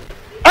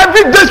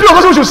 Every day, Spirit of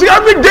God said we should sing.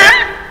 Every day.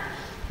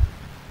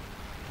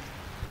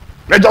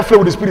 Let's just play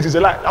with the Spirit. It's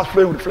a lie. That's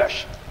playing with the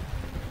flesh.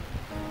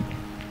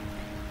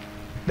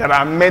 There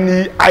are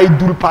many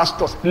idle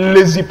pastors,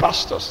 lazy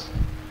pastors.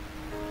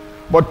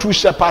 But true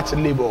shepherds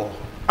labor.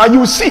 And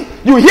you see,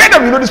 you hear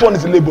them, you know this one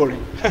is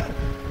laboring.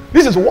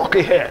 This is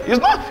working here. It's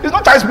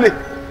not child's play.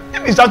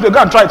 If it's child's play, go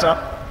and try it,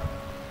 huh?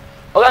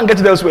 Or go and get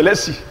it elsewhere.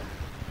 Let's see.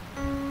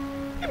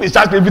 If it's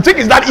child's play, if you think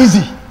it's that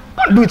easy,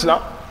 don't do it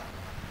now.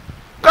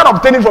 Go and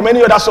obtain it from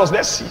any other source.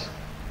 Let's see.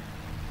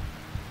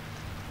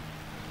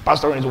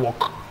 Pastoring is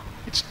work.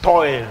 It's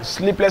toil,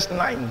 sleepless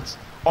nights,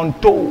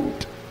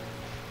 untold.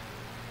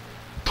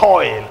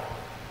 Toil,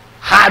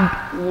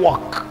 hard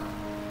work.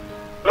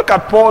 Look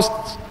at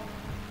Paul's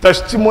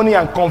testimony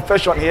and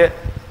confession here.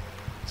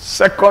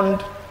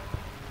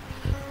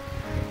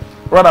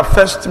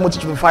 First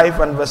Timothy 5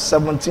 and verse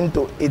 17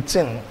 to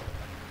 18.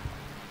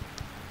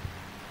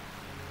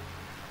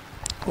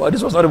 Well,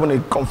 this was not even a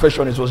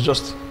confession, it was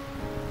just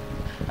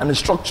an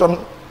instruction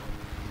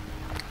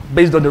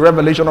based on the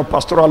revelation of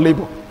pastoral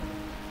labor.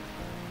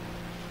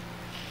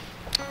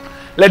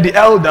 Let the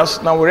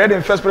elders, now we read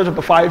in 1 Peter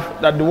chapter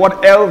 5 that the word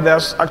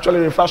elders actually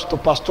refers to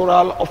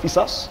pastoral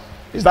officers.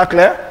 Is that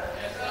clear?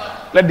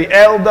 Yes, let the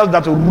elders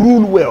that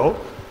rule well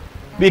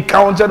be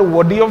counted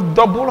worthy of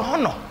double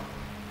honor,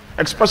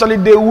 especially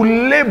they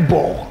who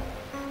labor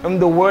in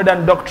the word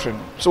and doctrine.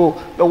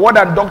 So the word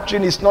and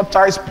doctrine is not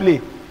child's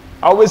play.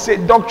 I always say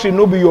doctrine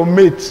will be your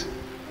mate.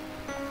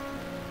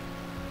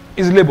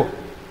 It's labor.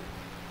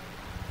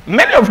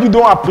 Many of you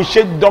don't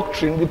appreciate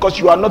doctrine because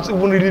you are not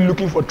even really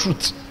looking for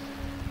truth.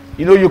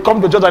 You know, you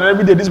come to church and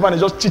every day this man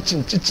is just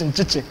teaching.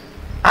 This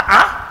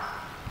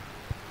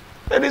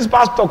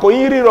pastor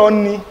Koiri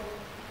Ronnie.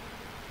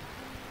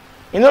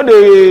 You know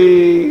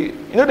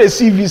the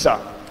C visa.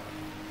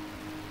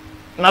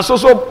 And so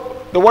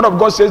the word of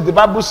God says, the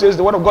Bible says,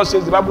 the word of God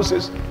says, the Bible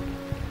says.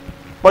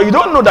 But you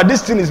don't know that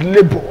this thing is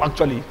labor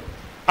actually.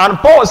 And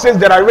Paul says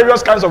there are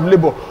various kinds of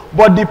labor.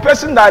 But the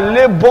person that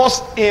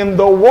labors in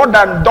the word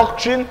and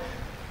doctrine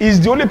is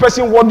the only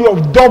person worthy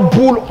of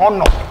double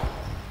honor.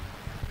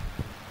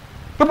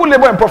 People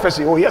labor in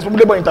prophecy, oh yes. People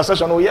labor in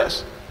intercession, oh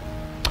yes.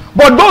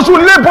 But those who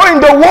labor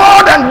in the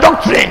word and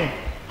doctrine,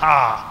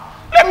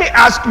 let me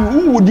ask you,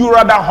 who would you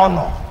rather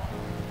honor?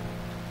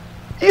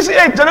 You see,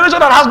 a generation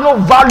that has no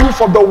value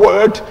for the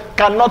word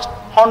cannot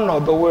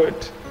honor the word.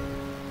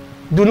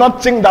 Do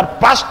not think that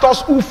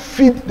pastors who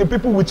feed the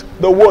people with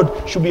the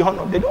word should be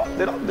honored. They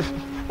don't.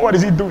 What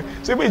is he doing?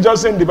 Simply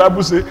just saying the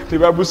Bible say, the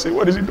Bible say.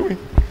 What is he doing?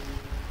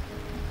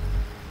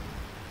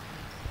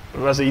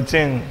 Verse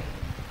 18.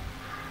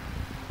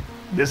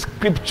 The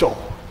scripture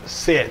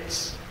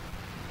says,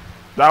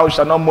 thou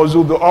shalt not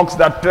muzzle the ox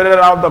that treadeth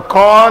out the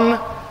corn,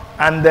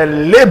 and the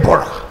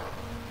laborer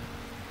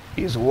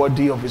is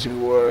worthy of his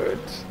reward.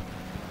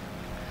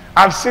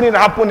 I've seen it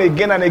happen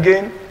again and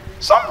again.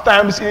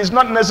 Sometimes it is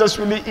not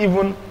necessarily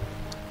even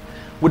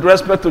with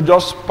respect to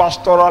just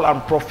pastoral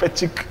and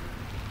prophetic,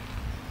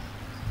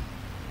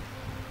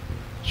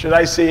 should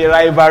I say,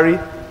 rivalry.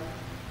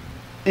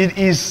 It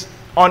is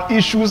on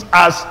issues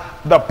as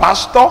the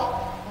pastor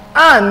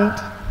and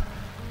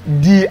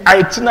the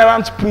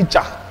itinerant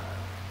preacher.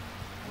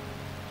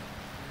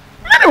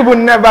 Many people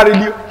never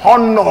really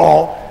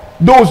honor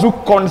those who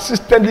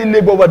consistently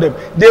labor over them.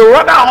 They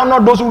rather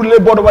honor those who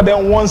labor over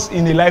them once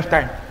in a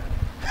lifetime.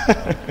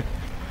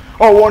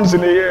 Or once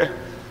in a year.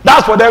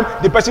 That's for them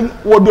the person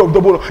worthy of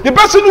double. The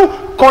person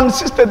who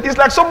consistent is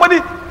like somebody,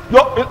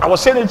 I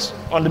was saying it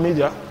on the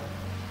media.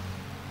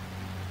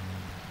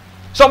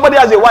 Somebody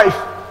has a wife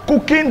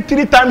cooking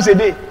 3 times a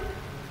day,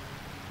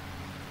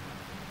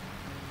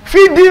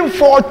 feeding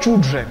 4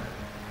 children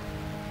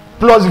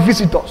plus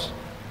visitors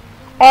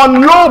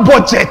on low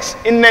budget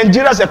in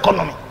Nigeria's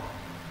economy.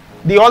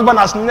 The husband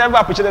has never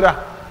appreciated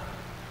her.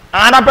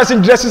 Another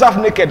person dresses half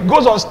naked,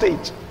 goes on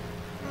stage,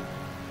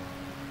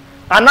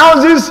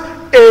 announces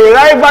a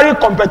rivalry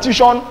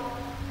competition,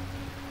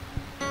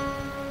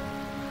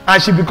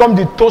 and she becomes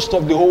the toast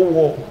of the whole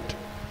world.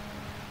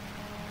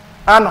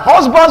 And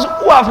husbands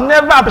who have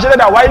never appreciated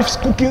their wife's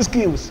cooking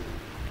skills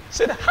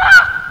said,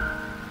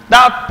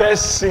 that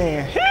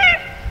person,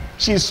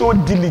 she's so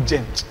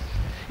diligent.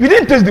 You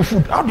didn't taste the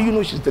food. How do you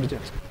know she's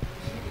diligent?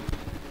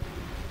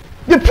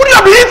 The food you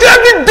have been eating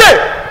every day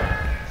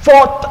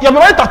for, you have been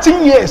married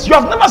 13 years. You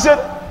have never said,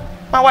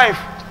 my wife,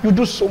 you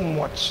do so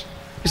much.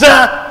 You say,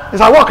 is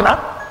that work now?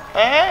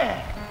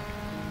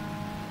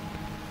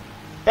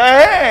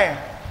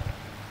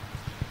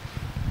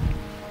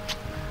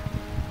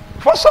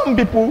 For some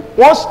people,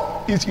 once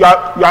you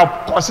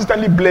are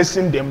consistently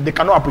blessing them, they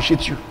cannot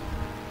appreciate you.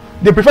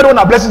 They prefer the one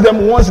that blesses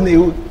them once in a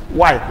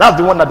while. That's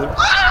the one that they...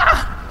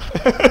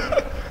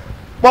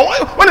 But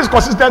when it's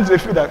consistent, they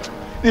feel that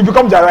it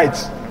becomes their right.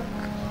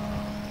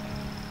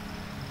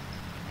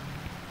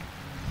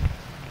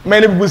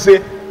 Many people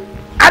say,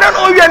 I don't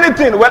owe you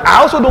anything. Well,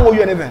 I also don't owe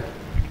you anything.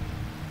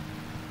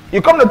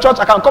 You come to church,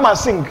 I can come and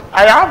sing.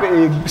 I have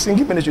a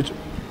singing ministry too.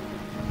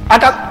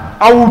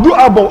 I will do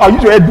album. I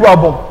usually do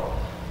album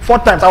 4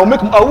 times. I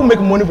will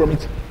make money from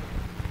it.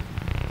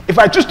 If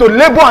I choose to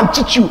labor and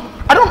teach you,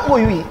 I don't owe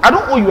you. I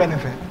don't owe you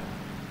anything.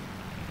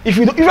 If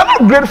you're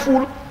not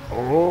grateful,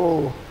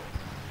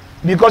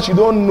 because you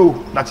don't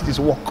know that it is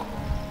work.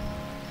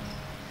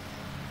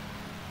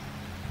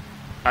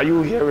 Are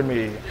you hearing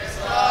me? Yes,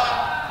 sir.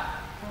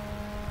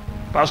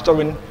 Pastor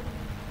Win,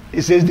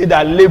 he says they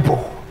that labor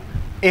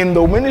in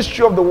the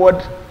ministry of the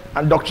word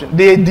and doctrine,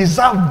 they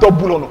deserve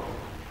double honor.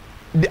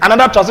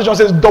 Another translation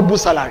says double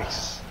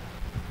salaries.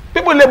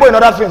 People labor in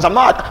other things. I'm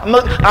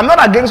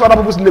not against other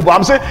people's labor.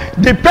 I'm saying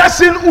the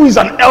person who is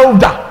an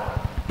elder,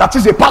 that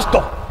is a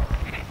pastor,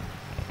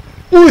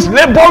 who is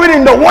laboring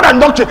in the word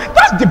and doctrine,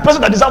 that's the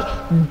person that deserves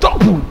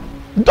double.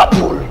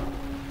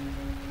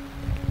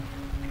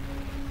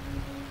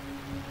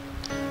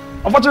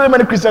 Unfortunately,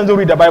 many Christians don't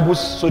read the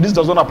Bibles, so this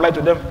does not apply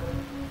to them.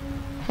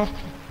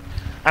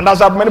 And that's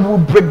how many people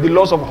break the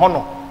laws of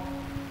honor.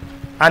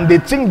 And they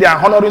think they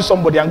are honoring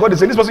somebody, and God is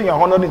saying, this person you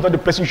are honoring is not the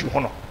person you should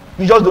honor.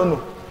 You just don't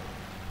know.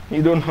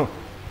 You don't know.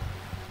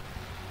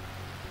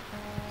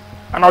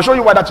 And I'll show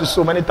you why that is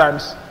so many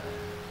times.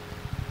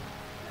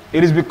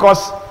 It is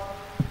because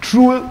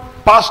true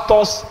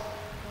pastors,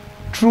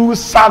 true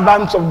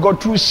servants of God,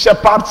 true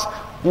shepherds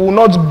will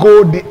not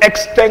go the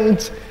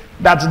extent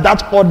that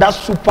other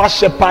super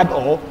shepherd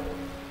or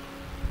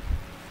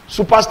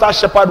superstar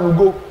shepherd will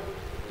go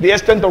the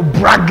extent of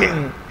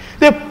bragging.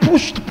 They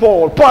pushed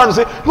Paul. Paul had to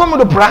say, you want me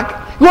to brag?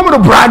 You want me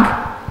to brag?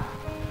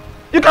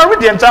 You can read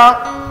the entire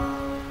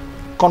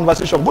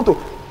conversation. Go to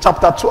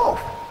chapter 12.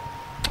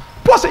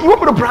 Paul said, you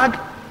want me to brag?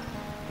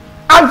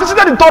 I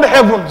visited the third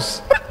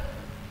heavens.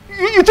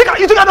 You think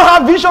I don't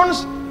have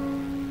visions?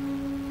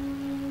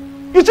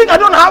 You think I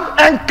don't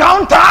have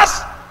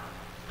encounters?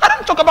 I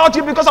don't talk about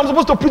it because I'm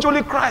supposed to preach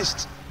only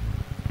Christ.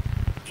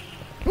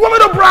 You want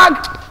me to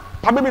brag?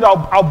 Maybe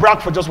I'll brag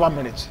for just 1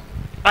 minute.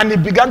 And he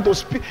began to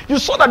speak. You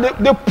saw that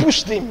they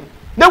pushed him.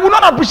 They would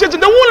not appreciate him.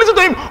 They won't listen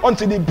to him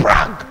until he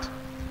bragged.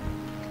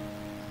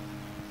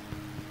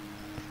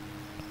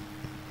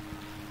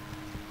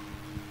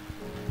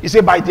 He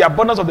said, by the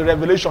abundance of the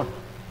revelation,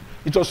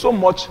 it was so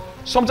much,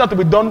 something had to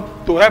be done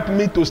to help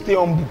me to stay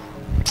humble.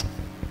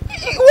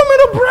 You want me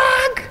to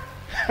brag?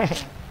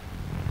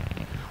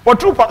 But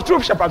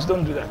true shepherds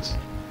don't do that.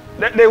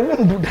 They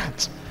won't do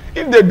that.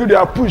 If they do, they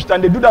are pushed,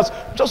 and they do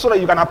that just so that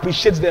you can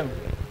appreciate them.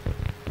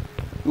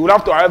 You will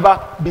have to,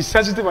 however, be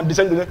sensitive and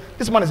discerning.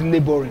 This man is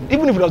laboring.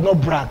 Even if he does not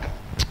brag,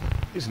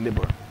 he's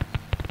laboring.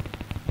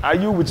 Are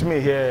you with me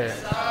here?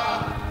 Yes,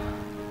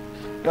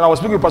 I was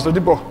speaking with Pastor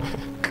Dipo.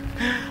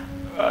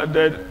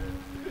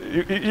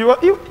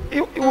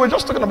 You were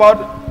just talking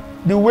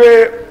about the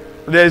way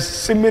there's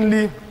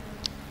seemingly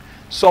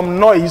some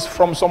noise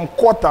from some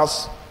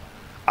quarters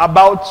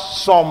about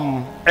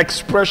some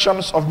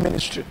expressions of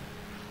ministry.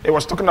 He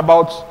was talking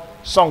about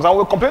songs, and we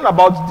were complaining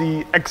about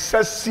the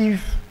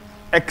excessive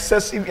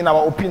in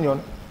our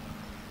opinion,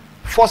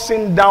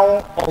 forcing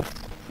down of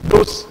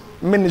those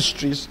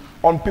ministries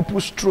on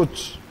people's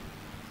throats.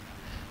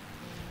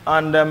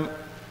 And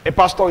a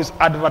pastor is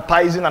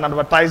advertising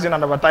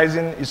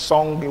his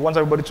song. He wants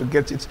everybody to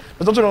get it.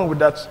 There's nothing wrong with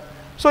that.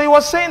 So he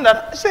was saying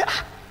that, I said,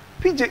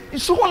 PJ,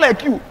 it's someone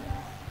like you.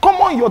 Come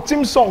on your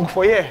team song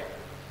for here.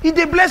 He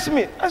did bless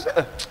me. I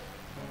said,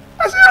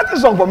 that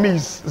song for me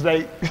is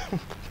like,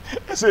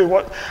 I said,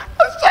 what?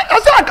 I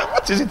said,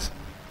 what is it?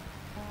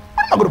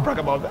 I'm not going to brag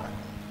about that.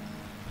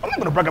 I'm not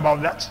going to brag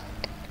about that.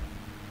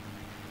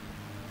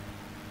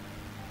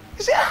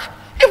 He said,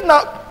 if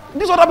now,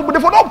 these other people, they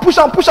for not push.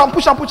 I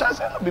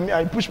said, not be me,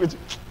 I push with it.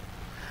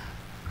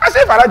 I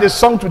said, if I write a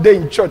song today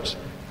in church,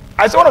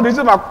 I said, one of the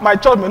reasons my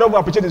church may not even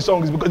appreciate the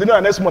song is because they know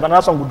the next month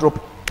another song will drop.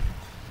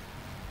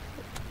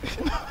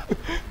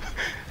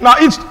 Now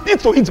it's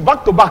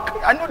back to back.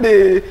 I know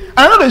they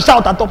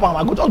shout at top.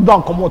 I go just do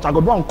and come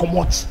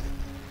out.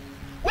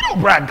 We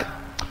don't brag,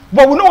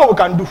 but we know what we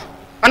can do.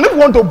 And if we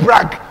want to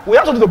brag, we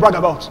have something to brag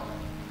about.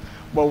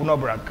 But we will not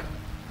brag.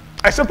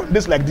 Except on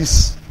this like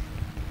this,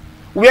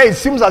 where it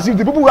seems as if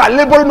the people who are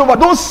laboring over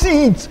don't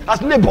see it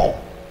as labor.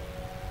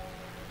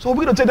 So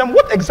we're going to tell them,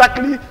 what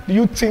exactly do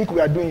you think we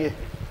are doing here?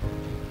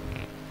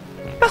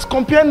 Let's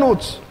compare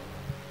notes.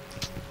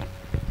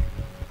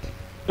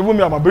 Even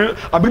me, I'm beginning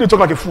to talk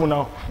like a fool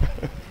now.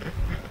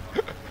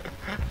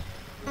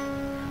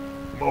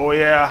 Oh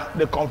yeah,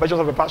 the confessions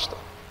of a pastor.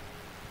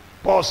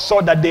 Paul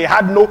saw that they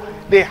had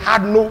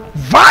no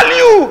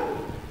value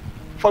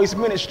for his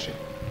ministry.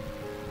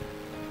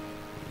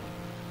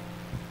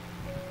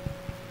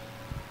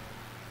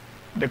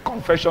 The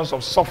confessions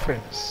of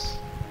sufferings,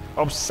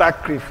 of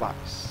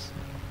sacrifice.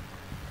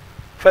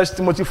 1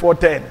 Timothy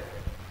 4:10.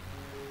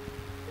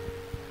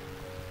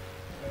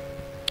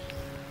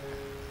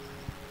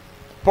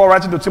 Paul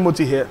writing to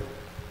Timothy here.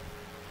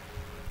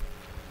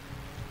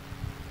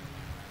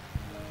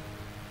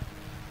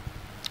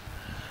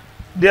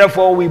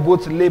 Therefore, we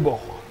both labor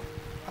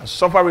and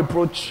suffer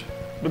reproach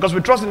because we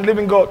trust in the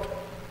living God,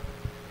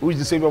 who is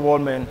the Savior of all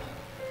men,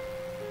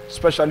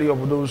 especially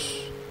of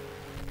those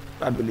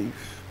that believe.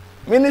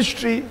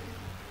 Ministry,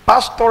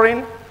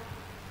 pastoring,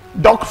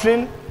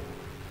 doctrine,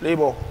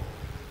 labor.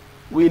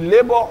 We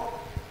labor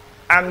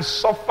and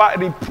suffer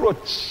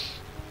reproach.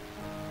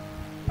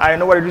 I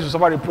know what it is to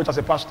suffer reproach as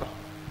a pastor.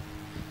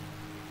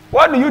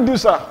 What do you do,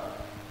 sir?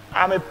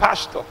 I'm a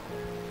pastor.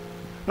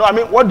 No, I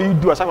mean, what do you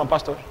do aside from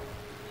pastor?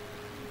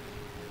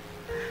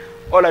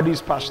 All I do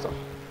is pastor.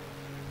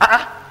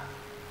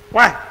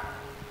 Why?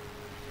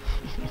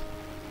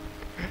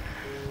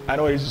 I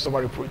know what it is to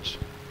suffer reproach.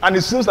 And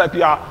it seems like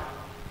you are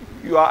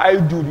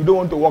idle, you don't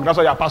want to work, that's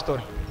why you are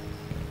pastoring.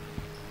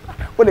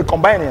 When they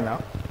combine it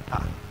now,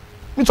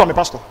 me too, I'm a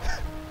pastor.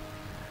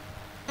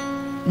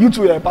 You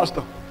too are a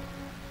pastor.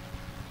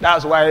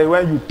 That's why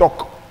when you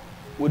talk,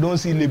 we don't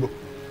see labor.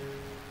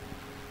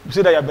 You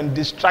see that you have been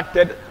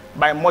distracted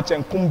by much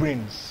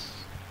encumbrance.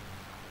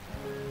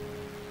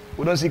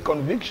 We don't see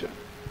conviction.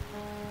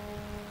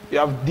 You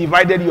have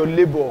divided your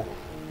labor.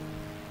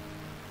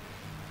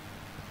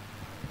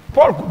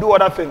 Paul could do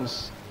other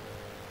things.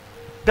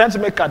 Tent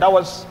maker, that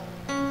was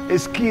a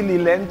skill he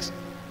learned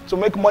to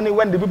make money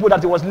when the people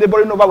that he was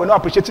laboring over were not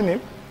appreciating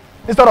him.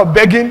 Instead of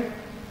begging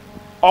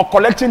or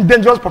collecting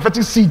dangerous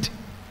prophetic seed,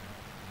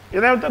 he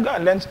never go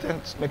and learn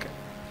tent making.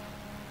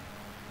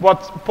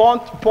 But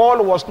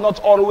Paul was not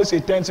always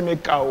a tent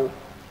maker.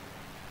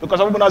 Because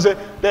some people now say,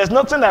 there's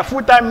nothing like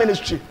full-time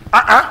ministry.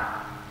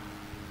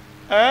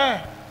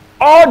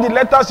 All the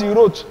letters he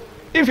wrote,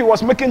 if he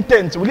was making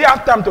tents, will he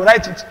have time to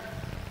write it?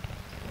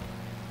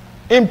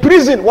 In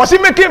prison, was he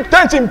making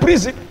tents in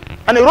prison?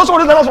 And he wrote all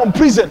these letters from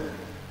prison.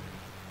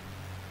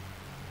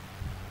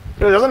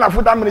 He doesn't have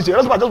full-time ministry.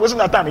 Those people are just wasting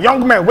their time.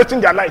 Young men wasting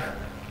their life.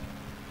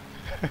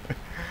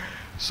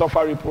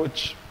 Suffer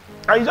reproach.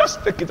 And you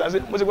just take it and say,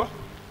 what's it go?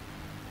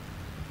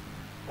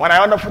 When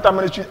I under full-time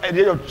ministry at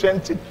the age of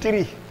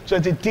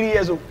 23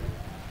 years old,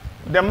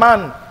 the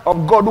man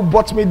of God who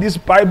bought me this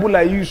Bible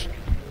I use,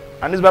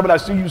 and this Bible I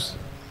still use,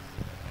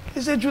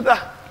 he said,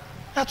 Judah,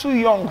 you're too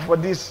young for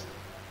this.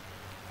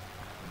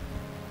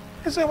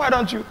 He said, why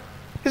don't you?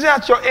 He said,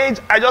 at your age,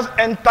 I just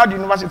entered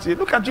university.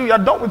 Look at you, you're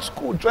done with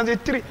school,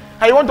 23,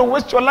 and you want to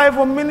waste your life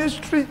on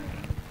ministry.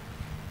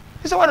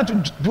 He said, why don't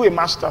you do a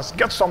master's,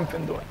 get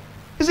something doing?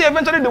 He said,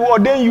 eventually they will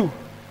ordain you.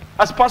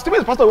 As pastor,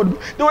 pastor would,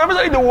 they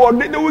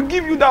will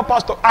give you that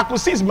pastor. I could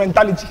see his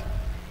mentality.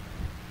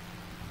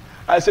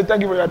 I said,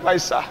 thank you for your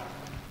advice, sir.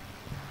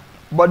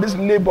 But this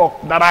labor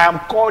that I am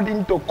called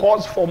into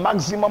calls for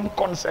maximum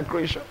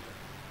consecration.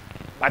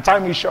 My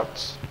time is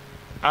short,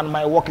 and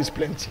my work is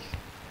plenty.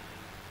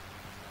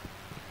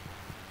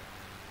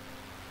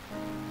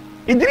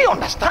 He didn't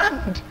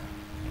understand.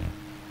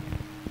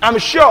 I'm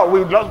sure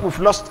we've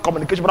lost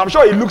communication, but I'm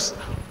sure he looks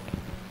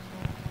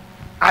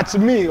at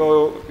me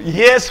or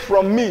hears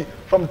from me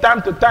from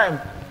time to time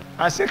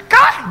and says,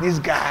 "Kai, this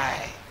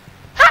guy,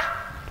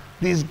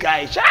 this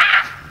guy,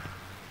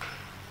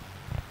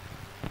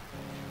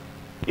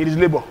 It is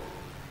labor.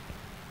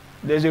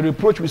 There's a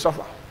reproach we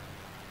suffer.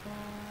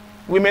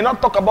 We may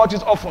not talk about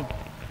it often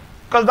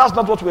because that's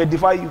not what will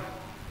edify you.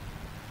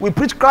 We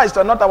preach Christ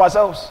and not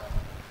ourselves.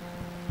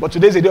 But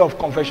today is a day of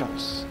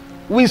confessions.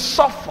 We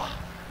suffer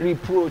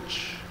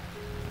reproach.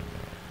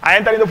 I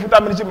entered into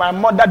full-time ministry. My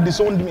mother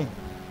disowned me.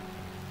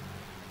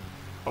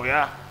 Oh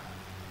yeah.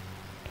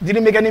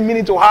 Didn't make any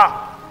meaning to her.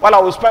 While I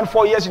will spend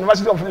 4 years in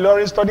University of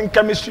Ilorin studying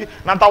chemistry,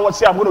 and afterwards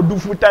say I'm going to do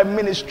full-time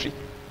ministry.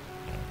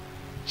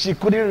 She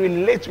couldn't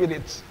relate with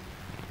it.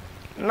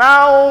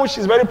 Now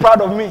she's very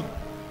proud of me.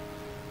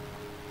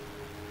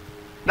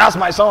 That's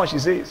my son, she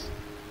says.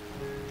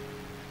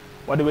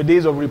 But there were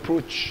days of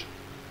reproach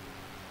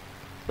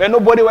where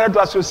nobody wanted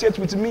to associate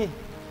with me.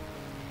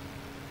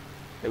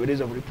 There were days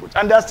of reproach.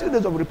 And there are still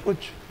days of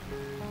reproach.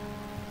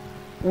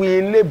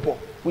 We labor,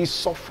 we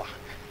suffer.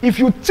 If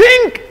you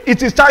think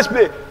it is child's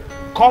play,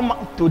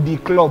 come to the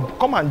club.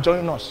 Come and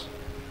join us.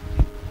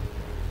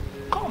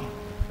 Come.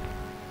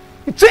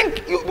 You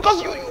think,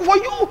 for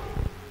you,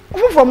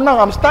 even from now,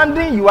 I'm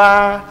standing, you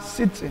are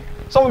sitting.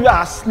 Some of you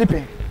are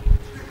sleeping.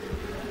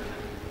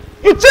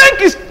 You think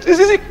it's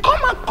easy?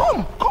 Come and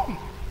come. Come.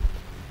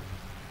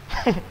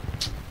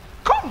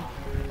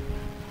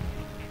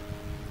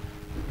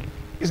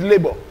 It's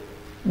labor.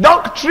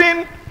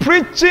 Doctrine,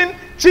 preaching,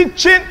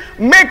 teaching,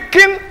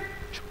 making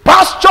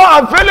pasture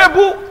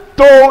available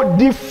to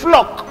the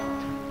flock.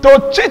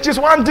 To teach is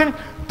one thing.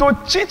 To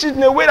teach it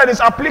in a way that is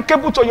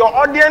applicable to your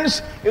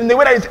audience, in a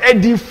way that is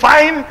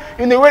edifying,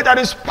 in a way that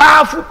is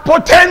powerful,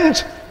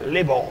 potent.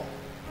 Labor.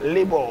 In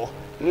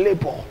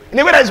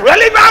a way that is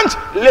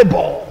relevant.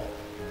 Labor.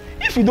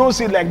 If you don't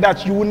see it like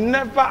that, you will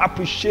never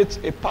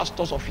appreciate a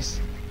pastor's office.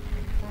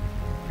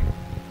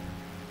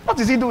 What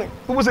is he doing?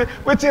 People say,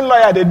 waiting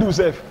lawyer they do,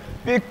 sef.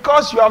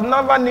 Because you have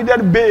never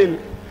needed bail.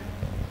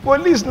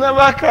 Police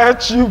never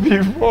catch you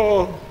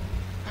before.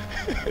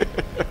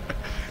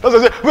 That's why I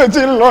say,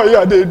 waiting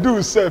lawyer they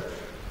do, sef.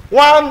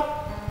 One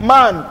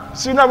man,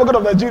 senior advocate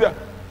of Nigeria,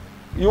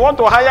 you want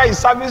to hire his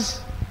service,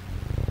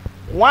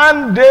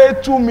 1 day,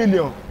 2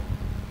 million.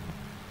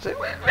 Say,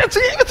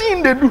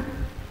 waiting they do.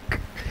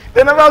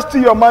 They never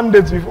steal your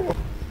mandate before.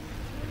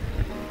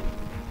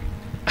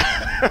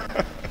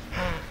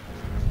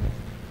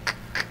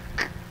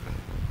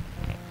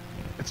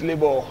 It's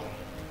labor.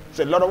 It's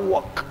a lot of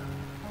work.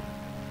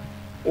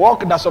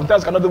 Work that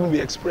sometimes cannot even be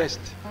expressed.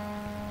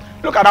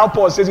 Look at how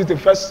Paul says it in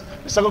 2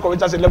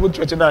 Corinthians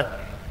 11:29.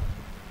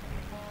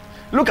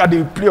 Look at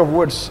the play of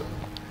words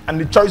and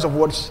the choice of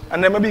words.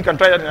 And then maybe you can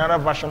try that in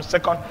another version. 2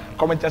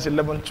 Corinthians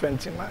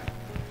 11:29.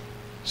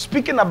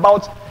 Speaking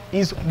about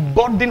his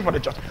burden for the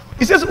church.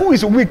 He says, who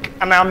is weak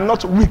and I am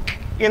not weak?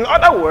 In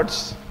other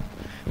words,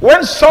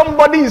 when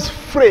somebody is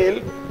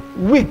frail,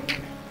 weak,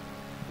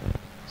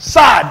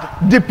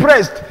 sad,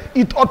 depressed,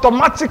 it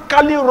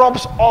automatically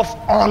rubs off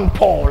on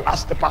Paul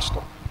as the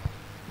pastor.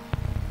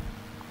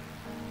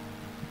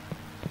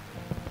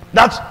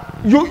 That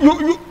you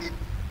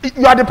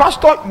are the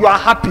pastor, you are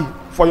happy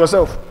for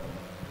yourself.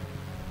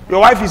 Your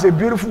wife is a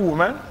beautiful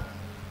woman.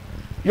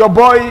 Your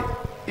boy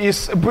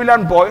is a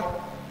brilliant boy.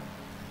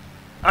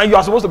 And you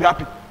are supposed to be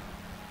happy.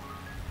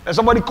 And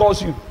somebody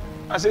calls you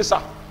and says, sir,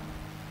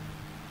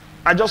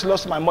 I just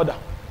lost my mother.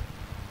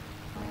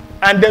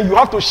 And then you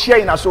have to share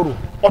in her sorrow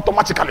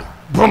automatically.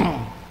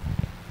 Boom.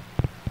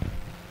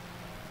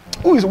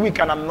 Who is weak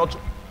and I'm not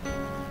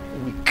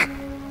weak?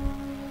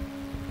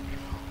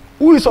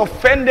 Who is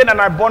offended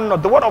and I born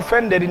not? The word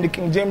offended in the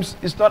King James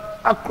is not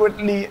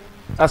accurately,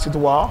 as it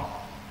were,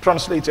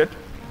 translated.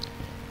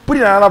 Put it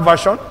in another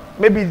version.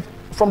 Maybe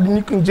from the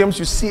New King James,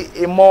 you see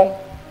a more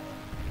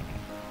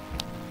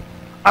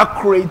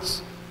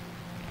accurate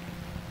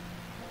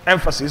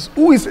emphasis.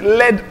 Who is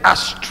led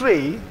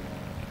astray,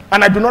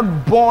 and I do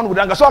not burn with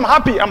anger. So I'm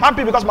happy. I'm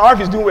happy because my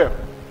wife is doing well.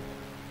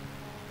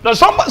 Now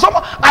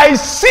I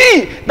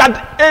see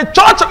that a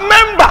church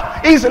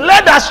member is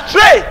led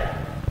astray,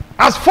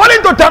 has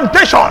fallen to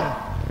temptation,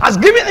 has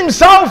given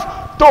himself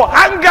to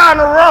anger and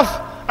wrath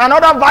and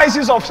other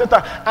vices of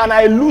Satan, and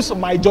I lose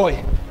my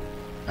joy,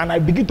 and I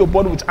begin to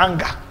burn with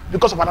anger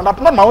because of another,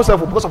 not my own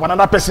self, but because of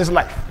another person's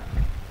life.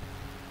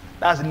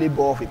 That's the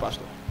labor of a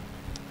pastor.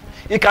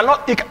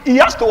 He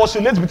has to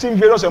oscillate between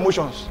various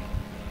emotions.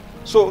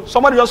 So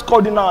somebody just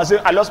called him now and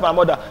said, I lost my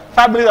mother.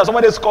 5 minutes later,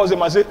 somebody else calls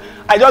him and says,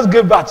 I just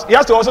gave birth. He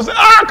has to also say,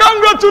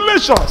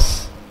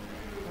 congratulations.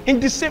 In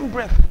the same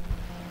breath.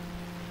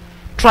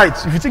 Try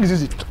it. If you think it's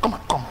easy, come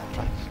on,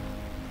 try it.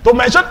 To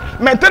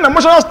maintain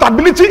emotional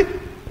stability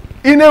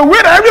in a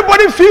way that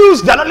everybody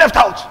feels they're not left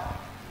out.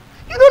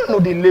 You don't know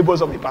the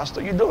labors of a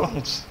pastor. You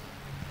don't.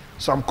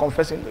 So I'm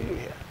confessing to you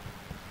here.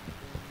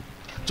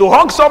 To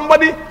hug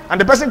somebody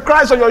and the person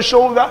cries on your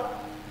shoulder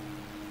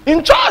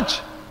in church.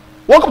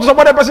 Walk up to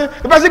somebody,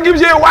 the person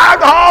gives you a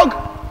wild hug,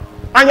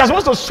 and you're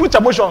supposed to switch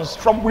emotions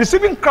from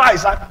receiving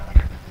Christ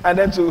and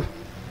then to,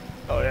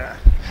 oh yeah.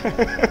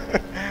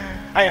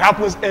 And it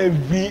happens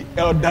every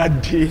other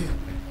day.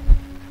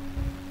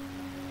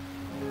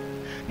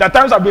 There are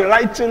times I've been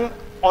writing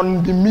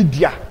on the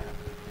media,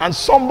 and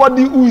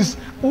somebody who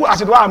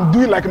as it were, I'm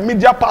doing like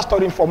media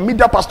pastoring for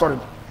media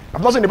pastoring.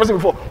 I've not seen the person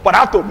before, but I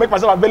have to make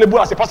myself available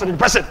as a pastor to the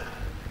person.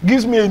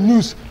 Gives me a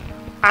news,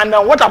 and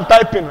what I'm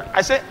typing,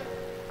 I say,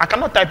 I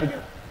cannot type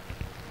again.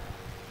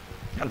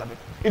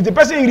 If the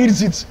person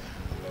reads it,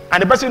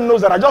 and the person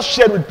knows that I just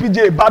shared with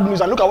PJ bad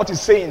news, and look at what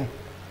he's saying.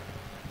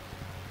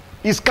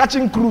 He's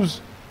catching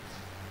crews.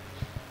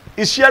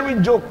 He's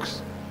sharing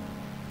jokes.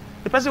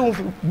 The person won't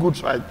feel good,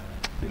 so I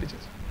delete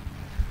it.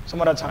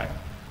 Some other time.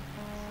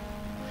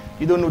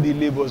 You don't know the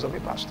labors of a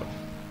pastor.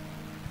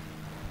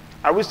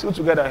 Are we still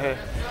together here?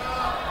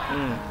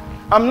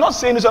 I'm not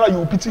saying it so that you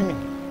will pity me.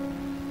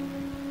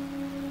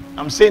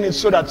 I'm saying it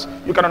so that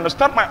you can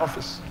understand my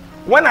office.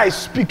 When I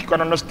speak, you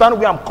can understand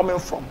where I'm coming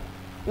from.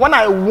 When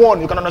I warn,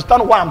 you can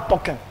understand why I'm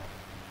talking.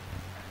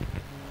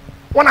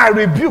 When I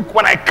rebuke,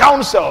 when I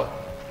counsel,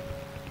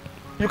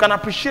 you can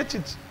appreciate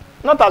it.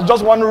 Not as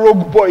just one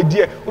rogue boy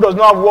there who does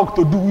not have work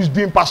to do, who is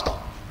being pastor.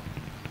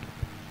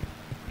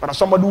 But as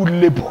somebody who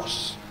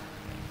labors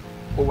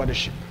over the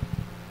sheep.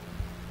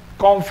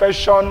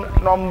 Confession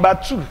number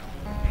 2.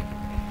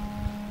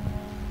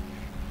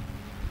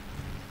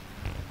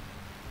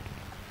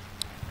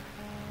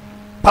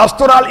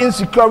 Pastoral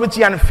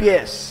insecurity and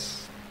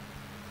fears.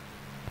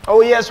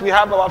 Oh yes, we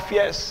have our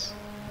fears.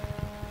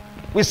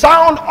 We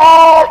sound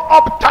all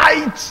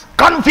uptight,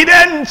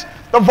 confident,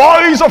 the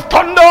voice of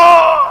thunder.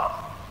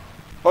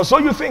 Or so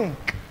you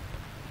think.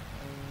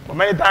 But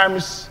many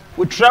times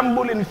we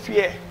tremble in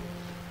fear.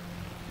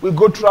 We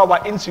go through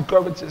our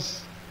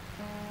insecurities.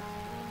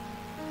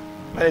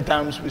 Many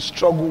times we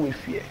struggle with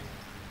fear.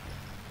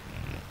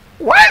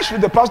 Why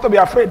should the pastor be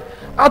afraid?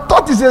 I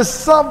thought he's a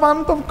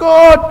servant of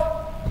God.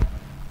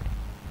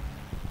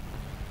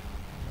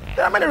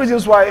 There are many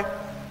reasons why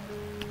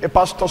a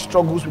pastor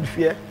struggles with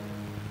fear.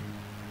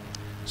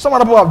 Some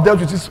other people have dealt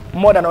with this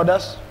more than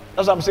others.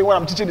 That's what I'm saying. What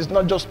I'm teaching is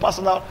not just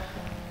personal.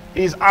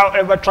 It is,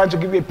 however, trying to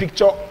give you a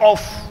picture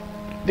of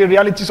the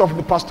realities of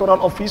the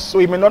pastoral office. So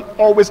it may not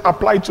always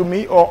apply to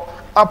me or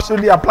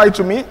absolutely apply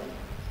to me.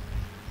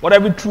 But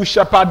every true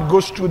shepherd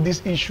goes through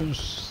these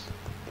issues.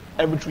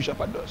 Every true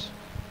shepherd does.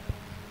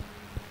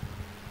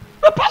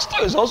 The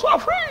pastor is also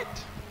afraid.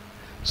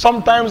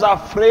 Sometimes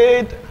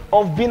afraid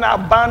of being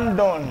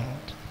abandoned.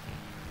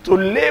 To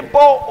labor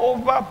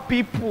over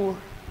people.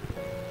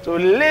 To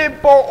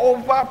labor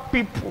over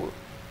people.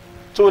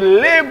 To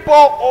labor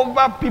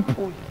over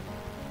people.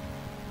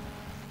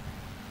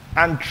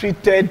 And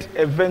treated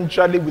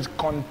eventually with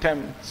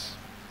contempt.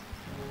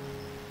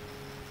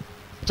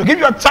 To give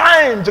your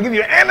time, to give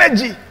your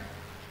energy,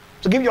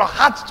 to give your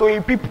heart to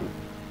a people.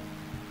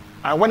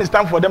 And when it's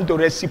time for them to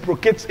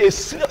reciprocate a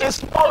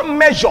small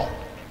measure,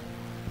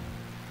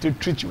 to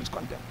treat you with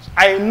contempt.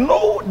 I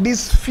know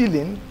this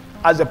feeling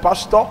as a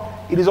pastor.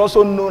 It is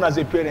also known as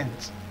a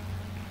parent.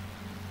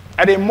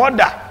 And a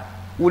mother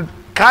will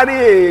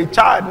carry a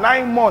child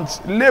 9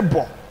 months,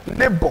 labor.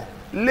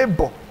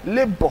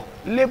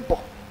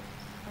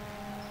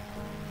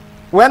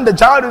 When the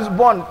child is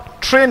born,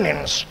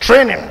 trainings.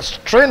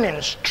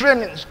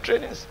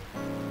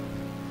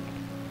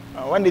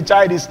 When the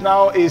child is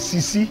now a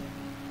CC,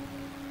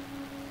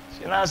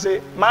 she now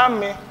say,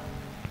 Mommy,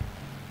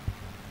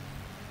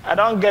 I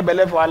don't get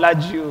belly for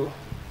allergy.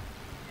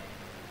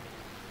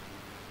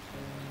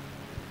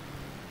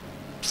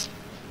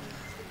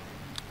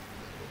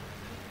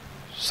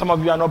 Some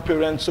of you are not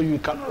parents, so you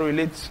cannot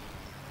relate.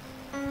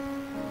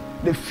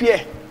 The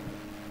fear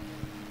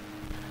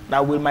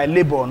that will my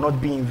labor not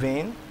be in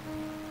vain?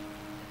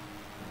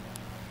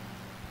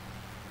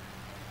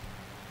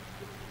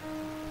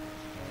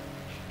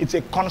 It's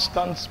a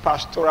constant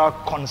pastoral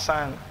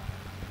concern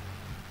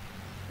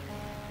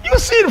You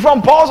see it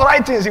from Paul's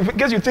writings. In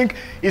case you think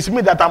it's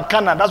me that I'm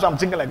carnal, that's why I'm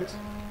thinking like this.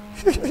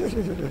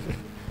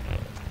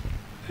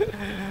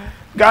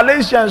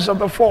 Galatians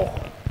chapter 4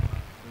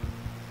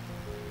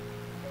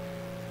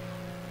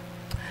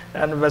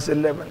 and verse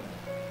 11.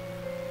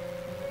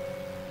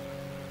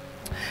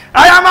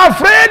 I am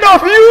afraid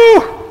of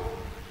you.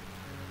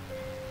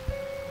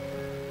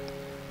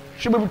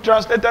 Should be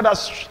translated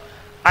as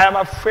I am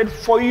afraid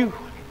for you,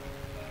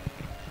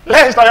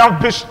 lest I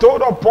have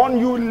bestowed upon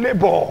you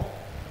labor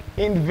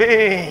in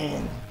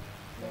vain.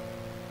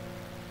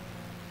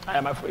 I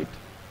am afraid.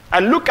 I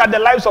look at the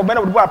lives of many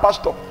of the people I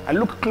pastor. I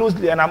look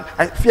closely and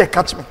I fear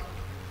catch me.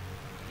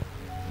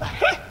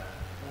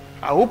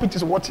 I hope it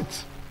is worth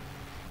it.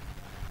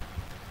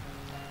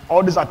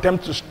 All these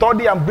attempts to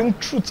study and bring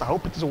truth, I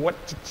hope it is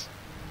worth it.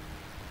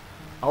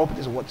 I hope it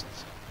is worth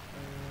it.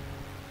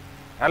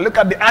 I look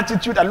at the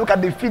attitude, I look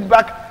at the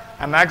feedback,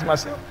 and I ask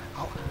myself,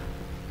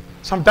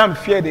 sometimes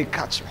fear they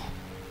catch me.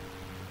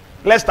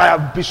 Lest I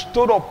have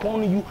bestowed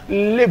upon you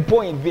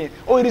labor in vain.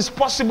 Oh, it is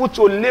possible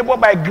to labor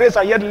by grace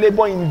and yet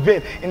labor in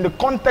vain in the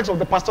context of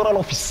the pastoral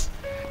office.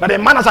 That a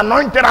man as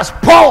anointed as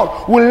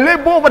Paul will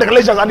labor over the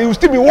Galatians and he will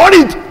still be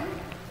worried.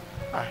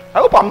 I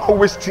hope I'm not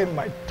wasting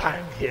my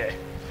time here.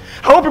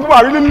 I hope people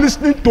are really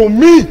listening to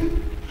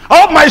me. I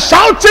hope my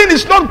shouting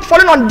is not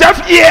falling on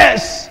deaf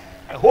ears.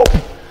 I hope.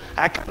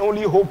 I can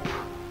only hope.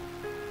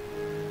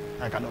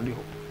 I can only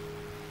hope.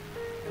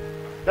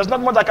 There's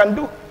not much I can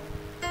do.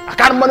 I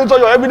can't monitor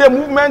your everyday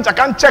movements. I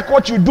can't check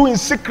what you do in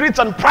secret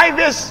and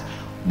private.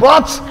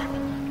 But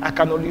I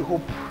can only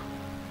hope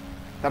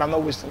that I'm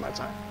not wasting my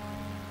time.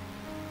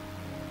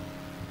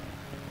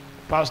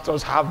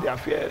 Pastors have their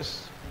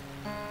fears.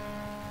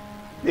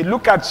 They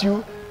look at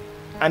you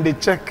and they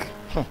check.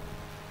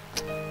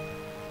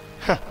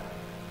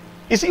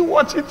 Is it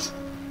worth it?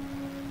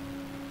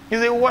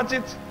 Is it worth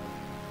it?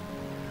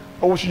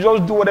 Or we should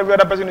just do whatever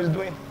other person is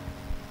doing?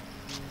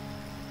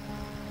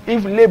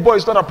 If labor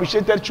is not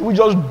appreciated, should we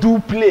just do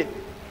play?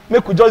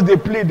 Make we just they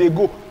play, they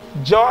go.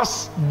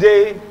 Just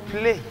they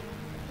play.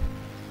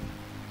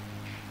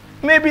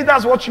 Maybe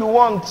that's what you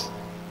want.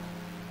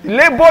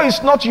 Labor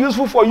is not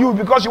useful for you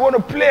because you want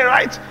to play,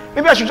 right?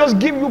 Maybe I should just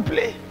give you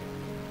play.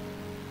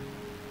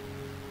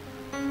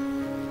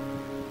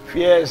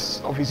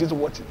 Fears of is it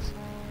worth it?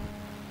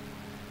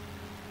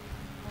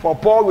 For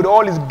Paul, with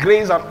all his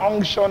grace and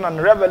unction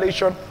and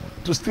revelation,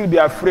 to still be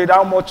afraid,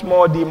 how much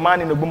more the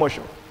man in the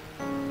Ogbomoso?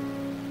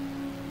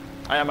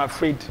 I am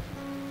afraid,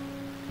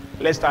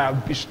 lest I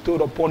have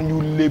bestowed upon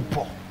you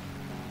labor.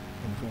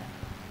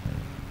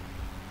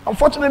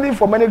 Unfortunately,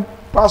 for many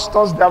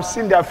pastors, they have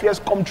seen their fears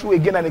come true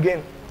again and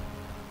again.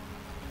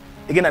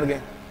 Again and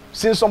again.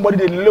 Seen somebody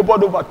they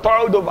labored over,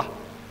 toiled over,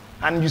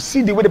 and you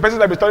see the way the person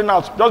that is turning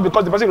out just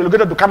because the person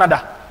relocated to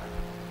Canada.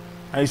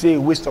 And you say, a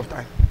waste of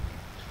time.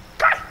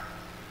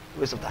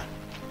 Waste of time.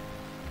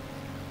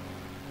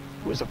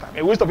 Waste of time.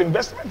 A waste of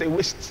investment, a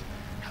waste.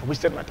 I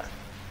wasted my time.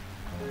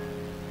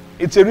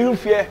 It's a real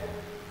fear.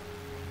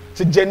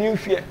 It's a genuine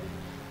fear.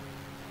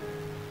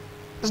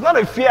 It's not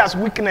a fear as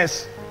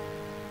weakness.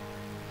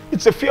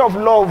 It's a fear of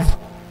love.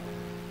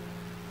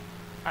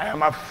 I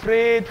am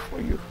afraid for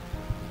you,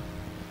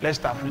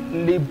 lest I've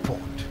labored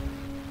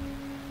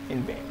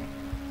in vain.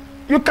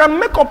 You can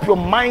make up your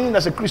mind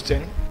as a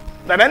Christian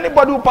that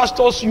anybody who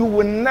pastors you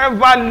will never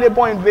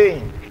labor in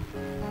vain.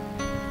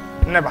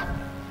 Never.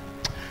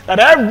 That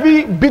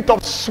every bit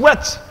of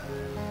sweat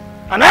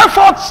and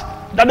effort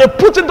that they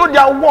put into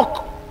their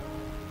work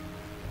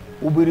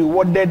will be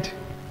rewarded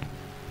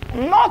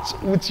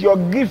not with your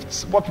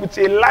gifts but with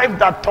a life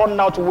that turned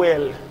out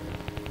well.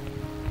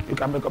 You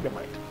can make up your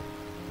mind.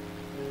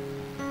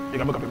 You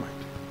can make up your mind.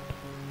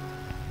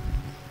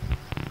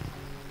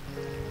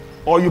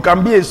 Or you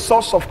can be a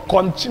source of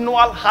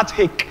continual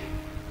heartache,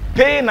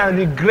 pain and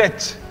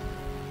regret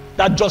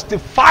that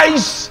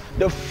justifies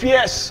the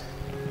fears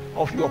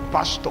of your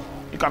pastor.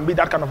 You can be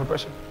that kind of a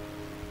person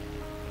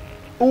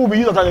who will be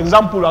used as an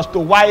example as to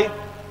why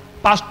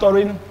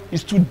pastoring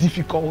is too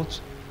difficult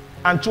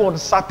and too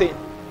uncertain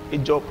a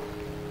job.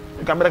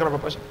 You can be that kind of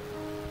a person.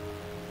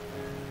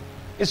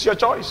 It's your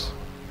choice.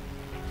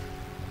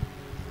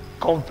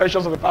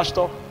 Confessions of a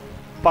pastor,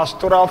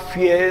 pastoral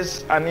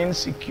fears and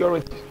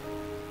insecurity.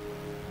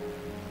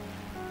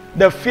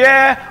 The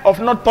fear of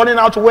not turning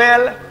out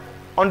well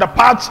on the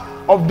part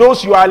of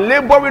those you are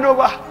laboring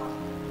over.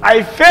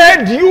 I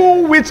fed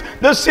you with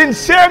the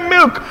sincere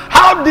milk.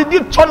 How did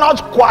it turn out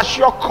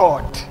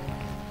kwashiorkor?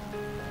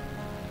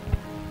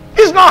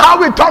 It's not how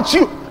we taught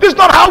you. It's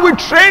not how we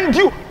trained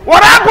you.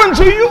 What happened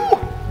to you?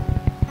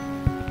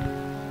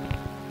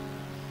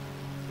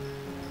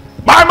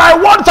 By my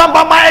words and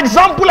by my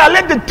example, I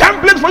laid the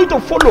template for you to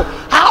follow.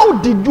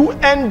 How did you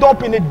end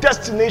up in a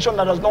destination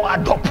that does not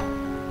add up?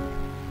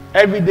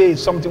 Every day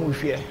is something we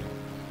fear,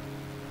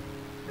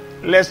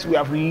 lest we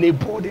have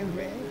labored in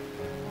vain.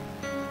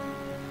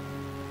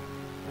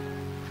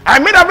 I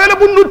made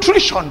available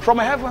nutrition from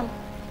heaven.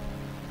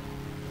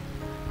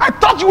 I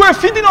thought you were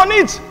feeding on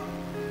it.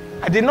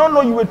 I did not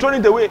know you were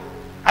throwing it away.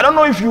 I don't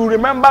know if you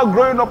remember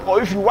growing up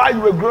or if you, while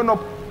you were growing up,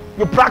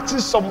 You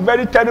practice some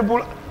very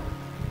terrible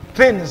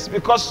things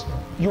because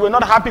you were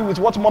not happy with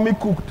what mommy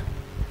cooked.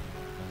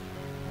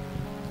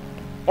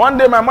 One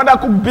day my mother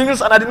cooked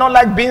beans and I did not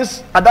like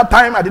beans. At that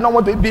time, I did not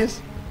want to eat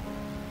beans.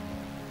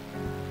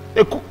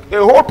 They cooked a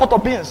whole pot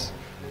of beans.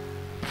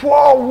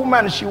 Poor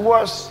woman she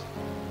was.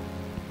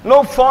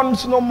 No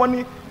funds, no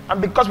money.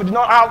 And because we did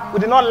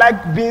not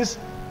like beans,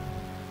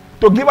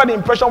 to give her the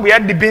impression we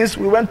had the beans,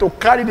 we went to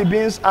carry the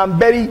beans and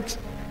bury it.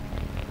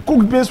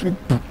 Cooked beans, we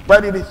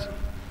buried it.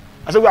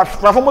 I said, we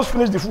have almost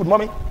finished the food,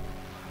 mommy.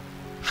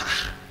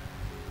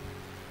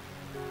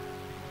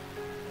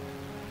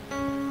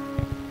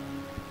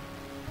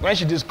 When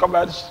she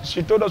discovered,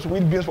 she told us we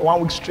eat beans for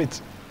 1 week straight.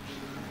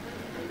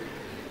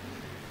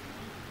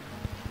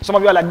 Some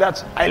of you are like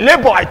that. I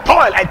labor, I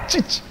toil, I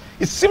teach.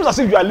 It seems as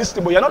if you are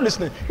listening, but you are not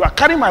listening. You are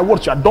carrying my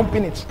words, you are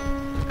dumping it,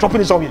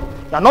 dropping it somewhere.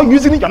 You are not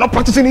using it, you are not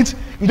practicing it.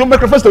 You don't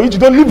make reference to it, you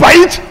don't live by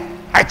it.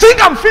 I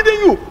think I'm feeding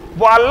you,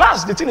 but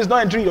alas, the thing is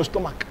not entering your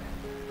stomach.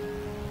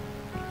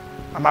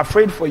 I'm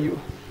afraid for you,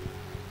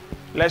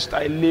 lest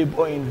I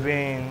labor in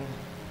vain.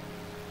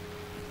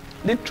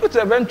 The truth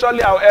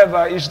eventually,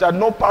 however, is that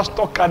no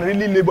pastor can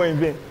really labor in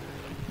vain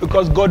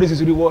because God is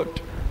his reward.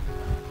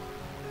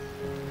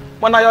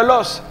 When are your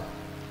loss?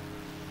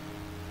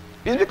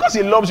 It's because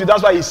he loves you.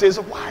 That's why he says,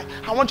 why?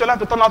 I want your life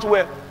to turn out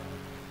well.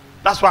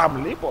 That's why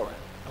I'm laboring.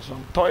 That's why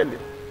I'm toiling.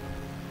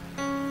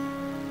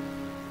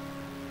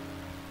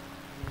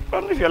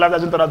 But if your life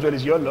doesn't turn out well,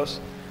 it's your loss.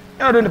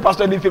 You're not doing the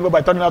pastor any favor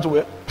by turning out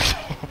well.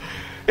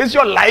 It's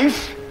your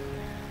life.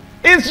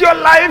 It's your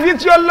life.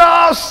 It's your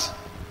loss.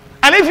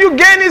 And if you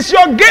gain, it's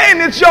your gain,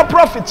 it's your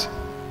profit.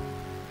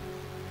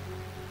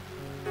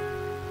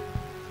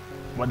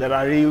 But there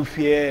are real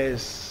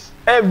fears.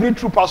 Every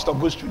true pastor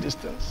goes through these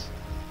things.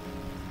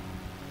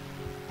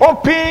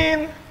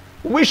 Hoping,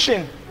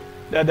 wishing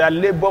that their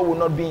labor will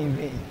not be in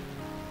vain.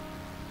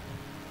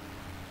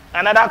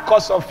 Another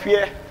cause of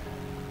fear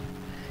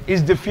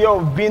is the fear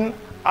of being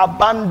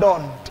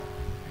abandoned.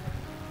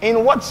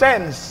 In what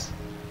sense?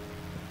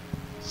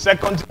 2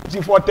 Timothy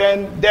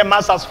 4:10,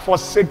 Demas has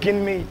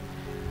forsaken me,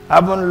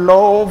 having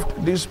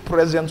loved this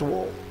present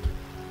world.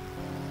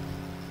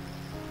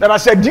 There are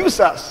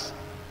seducers.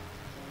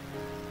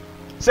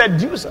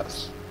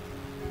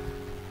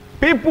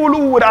 People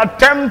who would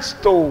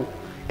attempt to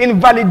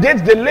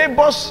invalidate the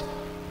labors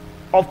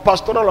of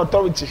pastoral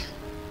authority.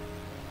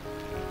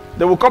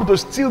 They will come to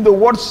steal the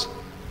words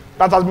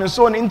that has been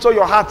sown into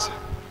your heart.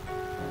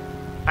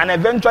 And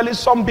eventually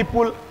some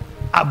people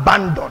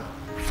abandon,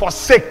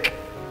 forsake.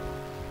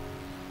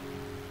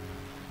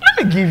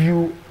 Let me give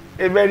you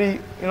a very,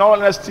 in all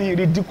honesty,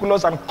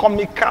 ridiculous and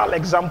comical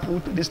example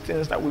to these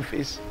things that we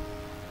face.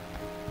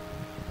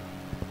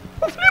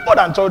 We've labored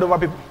and toiled over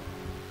people.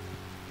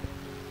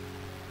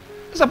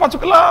 There's a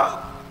particular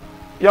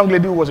young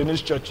lady who was in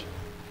this church.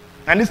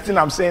 And this thing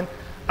I'm saying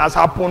has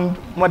happened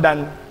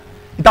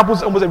it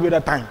happens almost every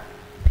other time.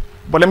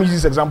 But let me use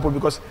this example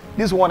because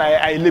this one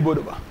I labored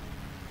over.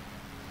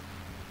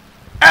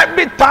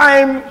 Every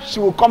time she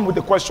will come with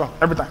a question,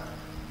 every time.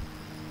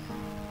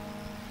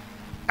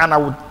 And I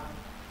would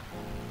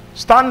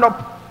stand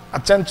up,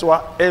 attend to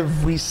her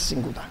every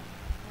single time.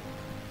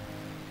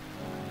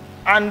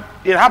 And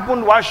it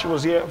happened while she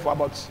was here for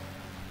about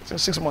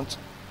 6 months.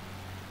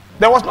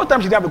 There was no time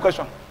she didn't have a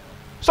question.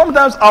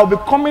 Sometimes I'll be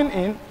coming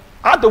in,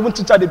 I had to even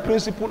teach her the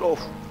principle of,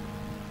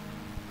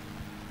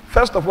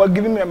 first of all,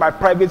 giving me my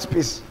private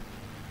space.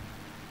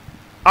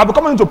 I'll be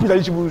coming into preach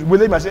and she will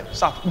let me and say,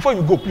 sir, before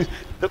you go, please,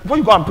 before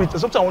you go and preach,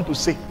 there's something I want to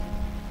say.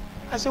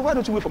 I said, why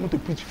don't you wait for me to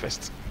preach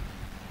first?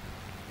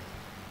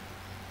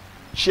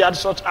 She had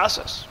such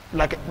access,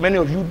 like many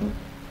of you do.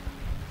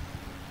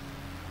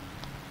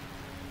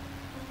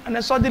 And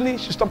then suddenly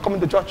she stopped coming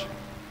to church.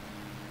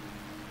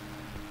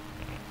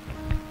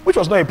 Which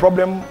was not a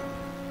problem.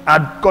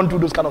 I'd gone through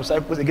those kind of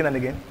cycles again and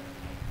again.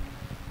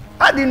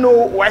 I didn't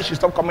know why she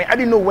stopped coming. I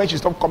didn't know when she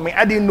stopped coming.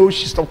 I didn't know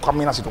she stopped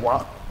coming, as it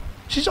were.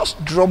 She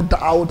just dropped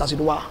out, as it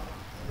were.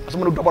 As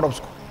someone who dropped out of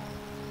school.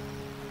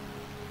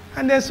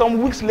 And then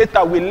some weeks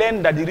later, we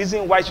learned that the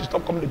reason why she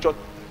stopped coming to church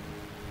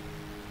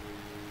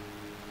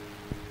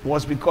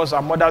was because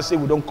her mother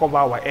said we don't cover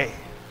our hair.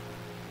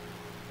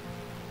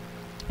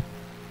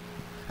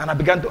 And I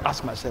began to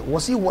ask myself,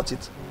 was it worth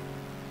it?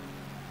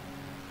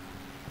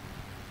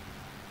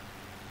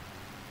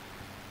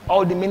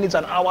 All the minutes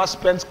and hours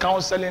spent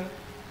counseling,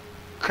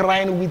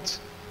 crying with,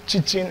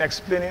 teaching,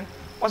 explaining,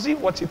 was it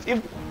worth it?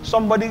 If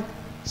somebody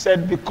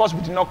said because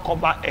we did not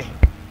cover hair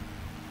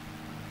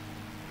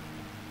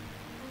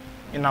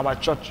in our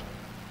church,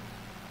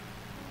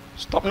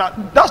 stop. Now,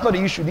 that's not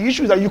the issue. The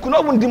issue is that you could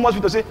not even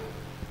demonstrate to say,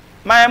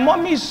 my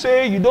mommy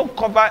say you don't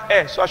cover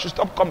hair, so I should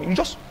stop coming. You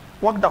just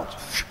walked out.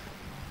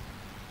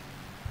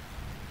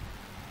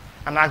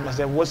 And I asked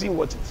myself, was it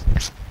worth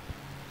it?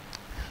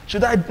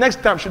 Should I,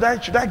 next time, should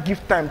I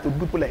give time to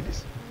people like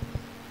this?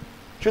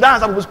 Should I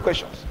answer people's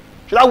questions?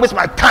 Should I waste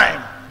my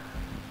time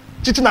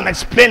teaching and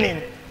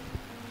explaining?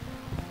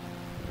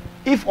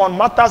 If on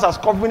matters as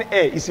covering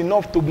hair is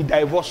enough to be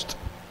divorced,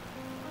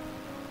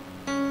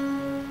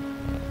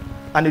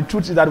 And the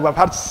truth is that we have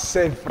had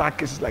several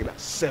cases like that.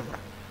 Several.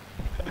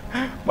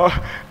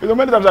 But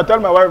many times I tell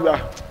my wife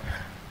that,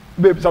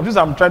 babe, sometimes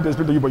I'm trying to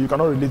explain to you, but you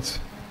cannot relate.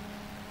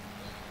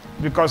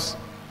 Because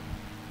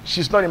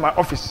she's not in my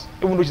office,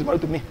 even though she's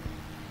married to me.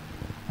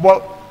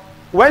 But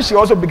when she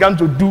also began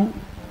to do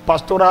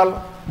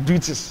pastoral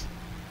duties,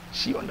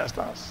 she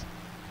understands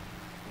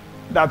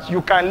that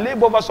you can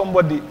labor over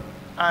somebody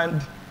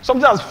and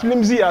something as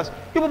flimsy as,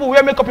 you people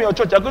wear makeup in your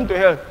church, you're going to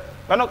hell.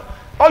 You're not,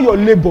 all your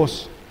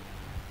labors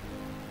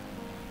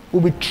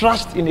will be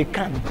trashed in a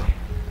can.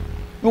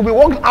 You'll be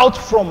walked out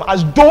from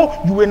as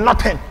though you were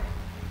nothing.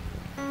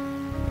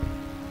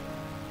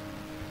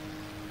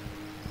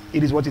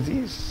 It is what it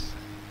is.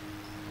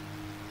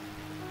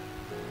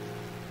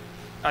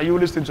 Are you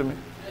listening to me?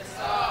 Yes,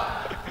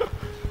 sir.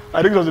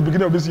 I think it was the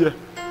beginning of this year.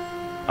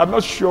 I'm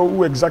not sure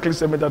who exactly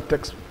sent me that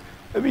text.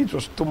 Maybe it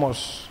was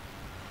Thomas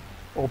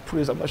or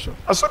Praise, I'm not sure.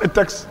 I saw the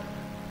text.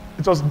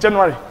 It was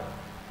January.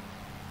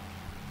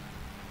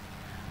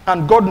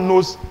 And God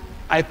knows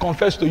I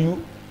confess to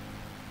you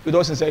with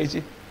all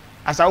sincerity.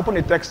 As I opened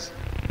the text,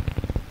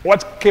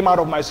 what came out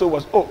of my soul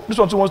was, oh, this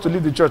one too wants to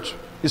leave the church.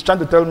 He's trying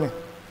to tell me.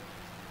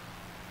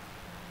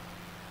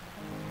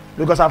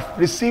 Because I've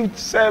received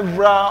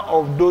several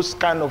of those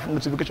kind of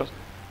notifications.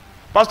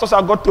 Pastor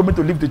said, God told me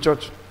to leave the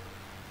church.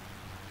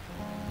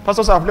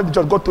 Pastor said, I've left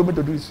the church. God told me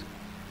to do this.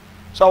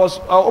 So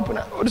I opened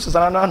it. Oh, this is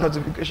another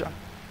notification.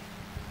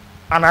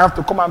 And I have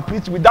to come and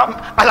preach with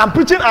that. As I'm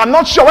preaching, I'm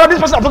not sure whether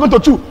this person I'm talking to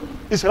too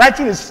is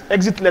writing his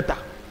exit letter.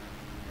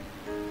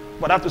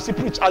 But I have to still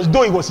preach as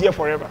though he was here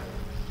forever.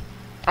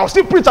 I'll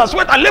still preach and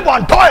sweat and labor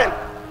and toil.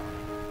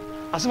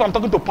 As if I'm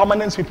talking to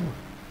permanent people.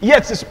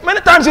 Yet,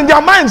 many times in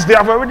their minds, they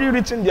have already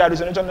written their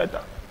resignation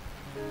letter.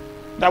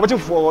 They're waiting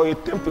for a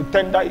time to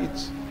tender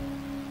it.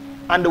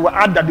 And they will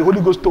add that the Holy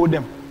Ghost told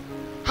them.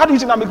 How do you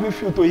think that makes me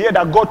feel to hear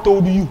that God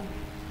told you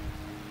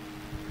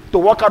to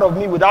walk out of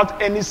me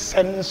without any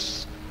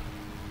sense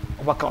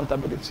of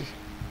accountability?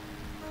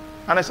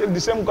 And I said,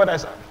 the same God I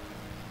serve,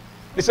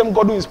 the same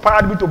God who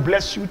inspired me to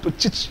bless you, to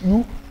teach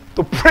you,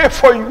 to pray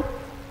for you.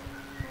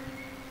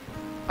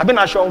 I've been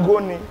a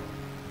Shongoni.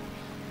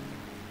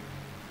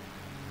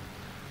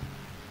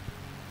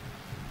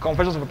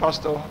 Confessions of a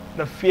pastor,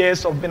 the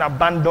fears of being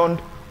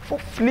abandoned for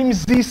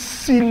flimsy,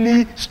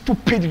 silly,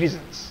 stupid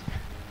reasons.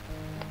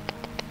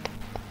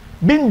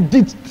 Being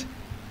ditched,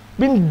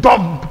 being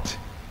dumped,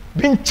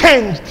 being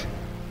changed.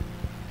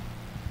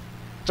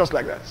 Just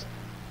like that.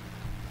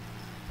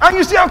 And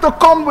you still have to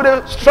come with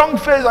a strong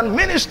face and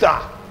minister.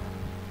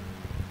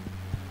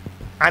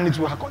 And it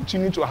will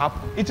continue to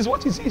happen. It is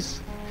what it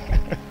is.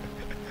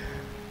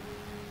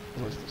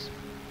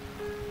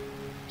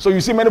 So you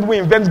see many people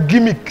invent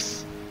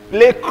gimmicks,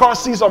 lay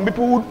curses on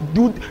people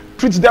who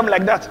treat them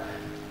like that.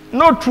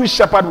 No true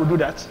shepherd will do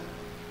that.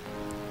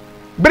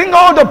 Bring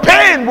all the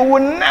pain, but will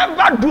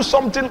never do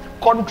something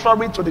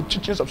contrary to the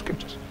teachings of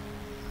scriptures.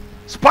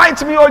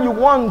 Spite me all you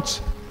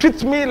want.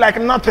 Treat me like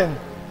nothing.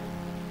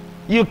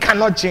 You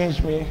cannot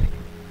change me.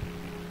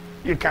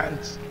 You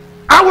can't.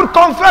 I will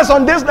confess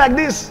on days like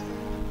this,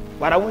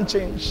 but I won't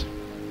change.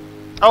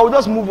 I will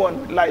just move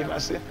on with life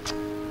and say,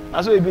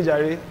 that's what it be,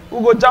 Jerry.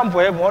 We'll go jump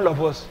for heaven, all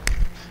of us.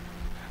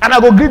 And I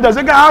go greet them,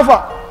 say,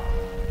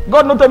 Alpha.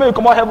 God not tell me you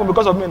come out heaven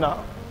because of me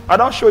now. I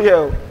don't show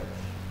you.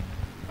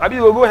 I be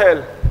will go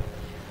hell.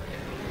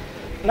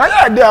 Now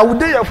you're there, I will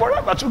be here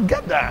forever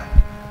together.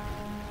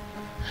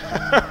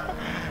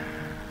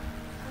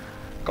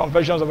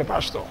 Confessions of a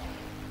pastor.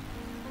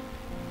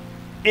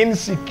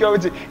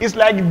 Insecurity. It's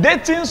like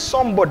dating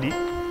somebody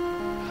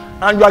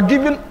and you are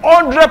giving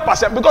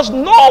 100% because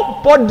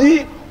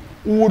nobody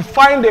would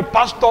find a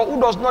pastor who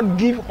does not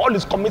give all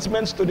his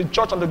commitments to the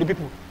church and to the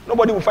people.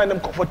 Nobody will find them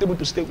comfortable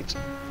to stay with.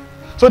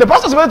 So the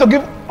pastor is ready to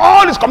give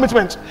all his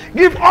commitments,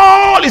 give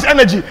all his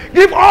energy,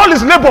 give all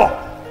his labor.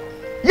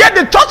 Yet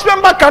the church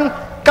member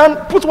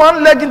can put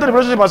one leg into the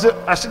relationship and say,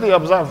 I still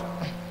observe.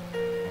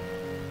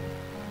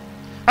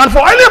 And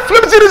for any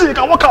flimsy reason, you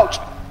can walk out.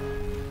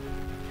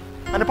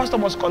 And the pastor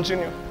must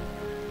continue.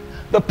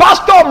 The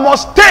pastor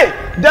must stay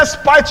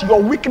despite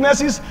your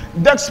weaknesses,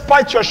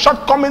 despite your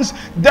shortcomings,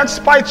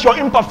 despite your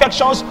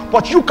imperfections,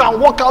 but you can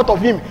walk out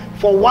of him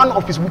for one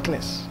of his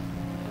weakness.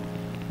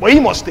 But he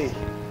must stay.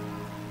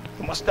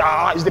 He must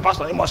stay. He's the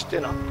pastor, he must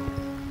stay now.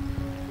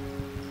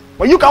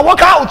 But you can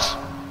walk out.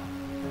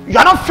 You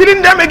are not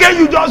feeling them again,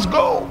 you just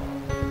go.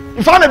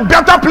 You found a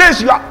better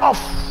place, you are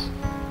off.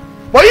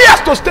 But he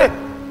has to stay.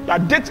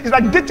 It's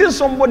like dating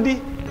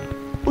somebody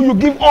who you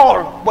give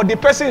all, but the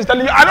person is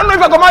telling you, I don't know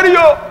if I can marry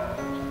you.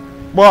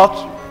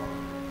 But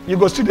you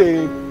go see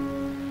the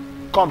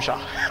comsha.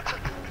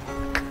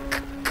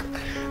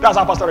 That's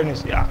how pastoring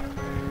is. Yeah.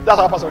 That's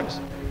how pastoring is.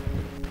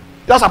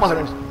 That's how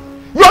pastoring is.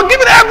 You're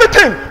giving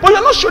everything, but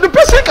you're not sure the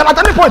person can at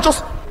any point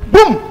just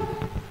boom.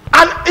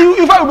 And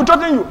if I will be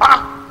threatening you,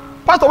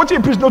 Pastor, what you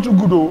preach not too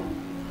good, oh.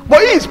 But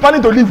he is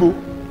planning to leave, oh.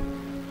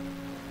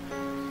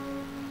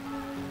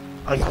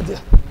 And you are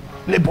there,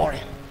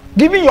 laboring,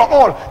 giving your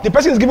all. The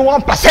person is giving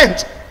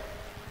 1%,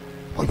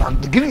 but you are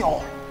giving your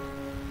all.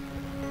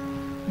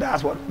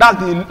 That's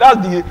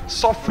the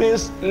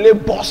sufferings,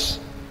 labors,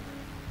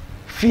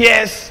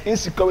 fears,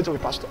 insecurity of a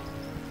pastor.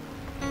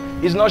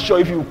 He's not sure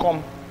if you will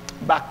come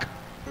back.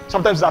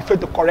 Sometimes he's afraid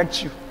to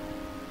correct you.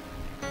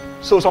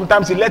 So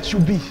sometimes he lets you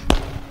be.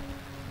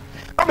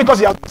 Not because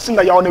he has seen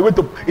that you're on the way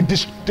to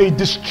a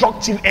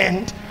destructive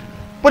end,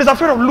 but he's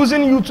afraid of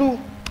losing you too.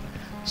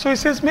 So he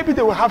says maybe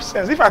they will have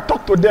sense. If I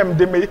talk to them,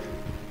 they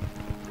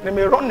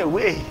may run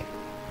away.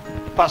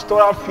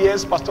 Pastoral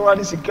fears, pastoral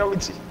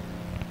insecurity.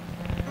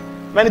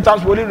 Many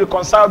times we only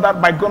reconcile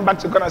that by going back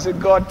to God and say,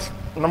 God,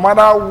 no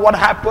matter what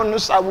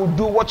happens, I will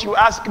do what you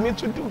ask me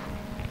to do.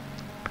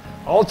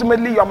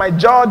 Ultimately, you are my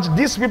judge.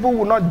 These people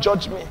will not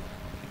judge me.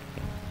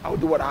 I will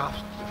do what I have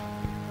to do.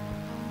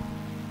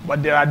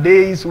 But there are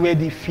days where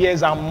the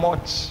fears are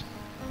much.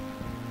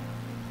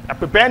 You're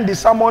preparing the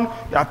sermon,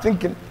 you are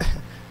thinking,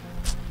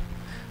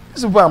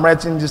 this is why I'm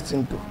writing this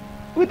thing to.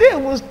 Will they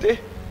even stay?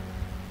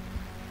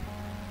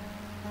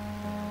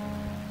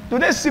 Do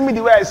they see me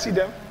the way I see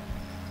them?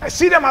 I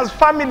see them as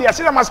family. I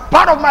see them as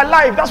part of my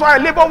life. That's why I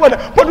labor with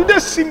them. But do they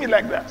see me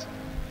like that?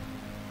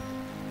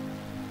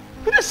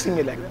 Do they see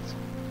me like that?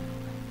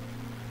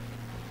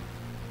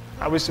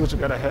 Are we still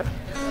together here?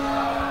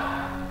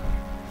 Yes,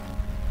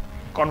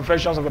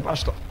 confessions of the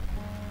pastor.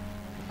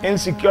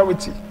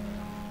 Insecurity.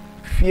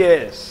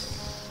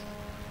 Fears.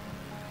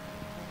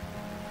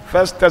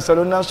 1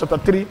 Thessalonians chapter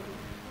 3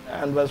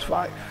 and verse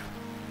 5.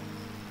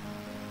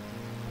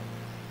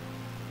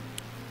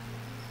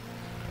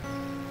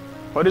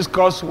 For this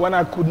cause, when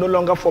I could no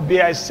longer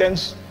forbear, I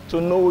sent to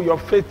know your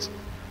faith,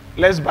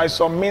 lest by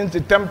some means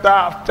the tempter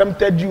have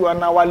tempted you,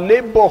 and our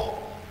labor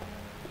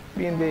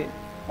be in vain.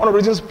 One of the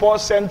reasons Paul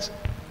sent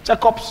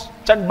checkups,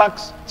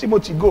 checkbacks,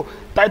 Timothy, go,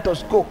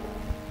 Titus, go,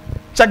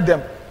 check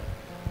them,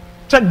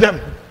 check them.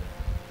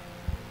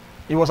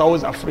 He was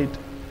always afraid.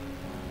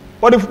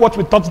 What if what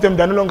we taught them,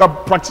 they're no longer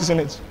practicing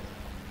it?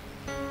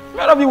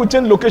 Many of you will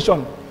change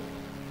location.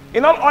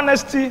 In all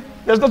honesty,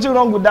 there's nothing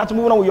wrong with that,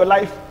 moving on with your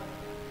life.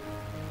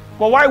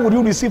 But why would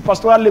you receive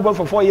pastoral labor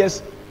for 4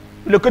 years,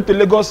 relocate to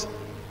Lagos,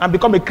 and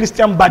become a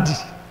Christian body?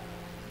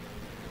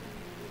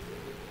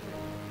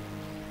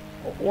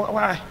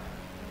 Why?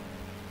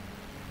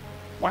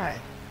 Why?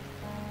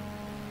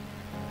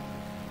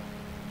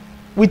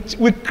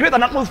 We create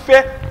an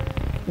atmosphere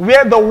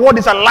where the word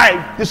is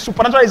alive, the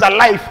supernatural is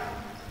alive.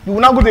 You will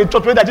now go to a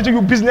church where they're teaching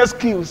you business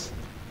skills.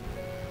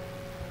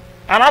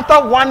 And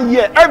after 1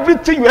 year,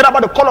 everything you heard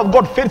about the call of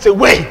God fades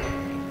away.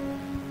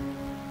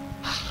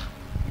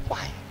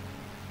 Why?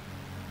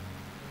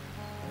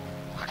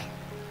 Why?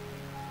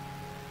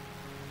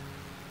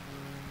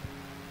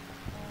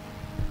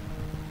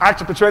 Acts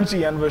chapter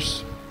 20 and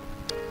verse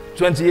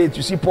 28,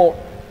 you see Paul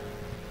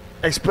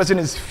expressing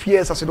his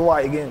fears as it were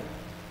again.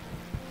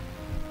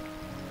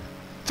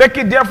 Take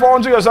it therefore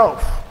unto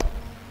yourself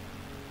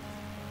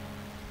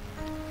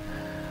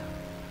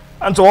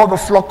and to all the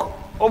flock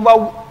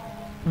over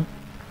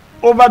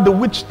the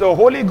which the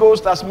Holy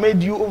Ghost has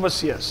made you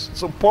overseers.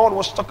 So Paul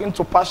was talking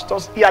to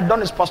pastors. He had done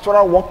his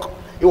pastoral work.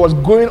 He was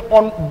going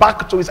on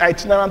back to his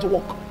itinerant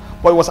work,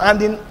 but he was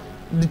handing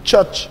the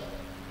church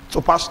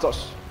to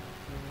pastors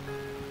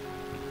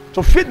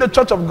to feed the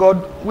church of God,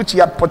 which he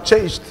had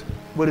purchased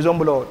with his own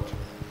blood.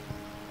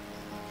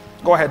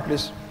 Go ahead,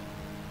 please.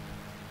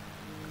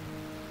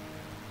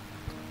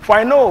 For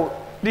I know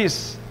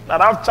this,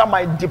 that after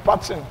my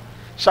departing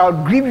shall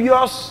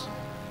grievous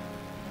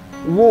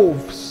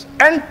wolves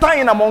enter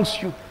in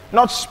amongst you,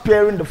 not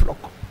sparing the flock.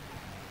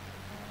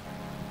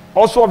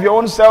 Also of your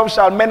own self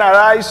shall men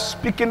arise,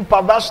 speaking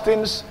perverse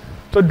things,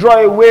 to draw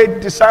away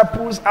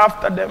disciples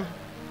after them.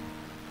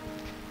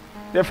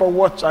 Therefore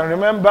watch and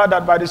remember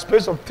that by the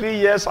space of 3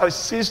 years I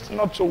ceased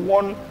not to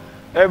warn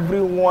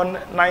everyone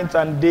night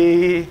and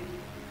day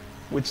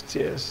with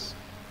tears.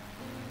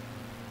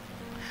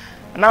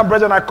 And now,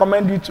 brethren, I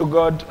commend you to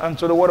God and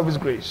to the word of his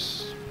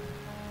grace,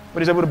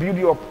 but he's able to build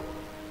you up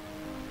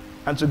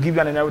and to give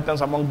you an inheritance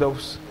among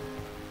those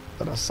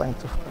that are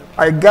sanctified.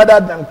 I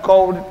gathered and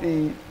called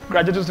the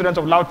graduate students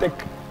of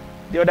Lautech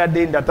the other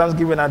day in their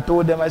Thanksgiving and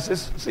told them, I said,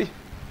 see,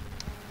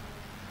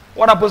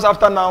 what happens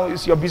after now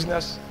is your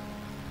business.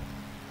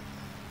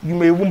 You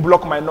may even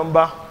block my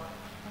number.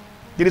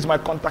 This is my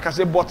contact. I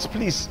said, but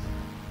please,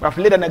 we have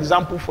laid an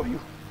example for you.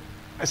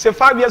 I say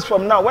 5 years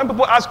from now, when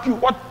people ask you,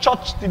 what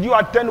church did you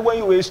attend when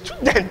you were a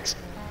student?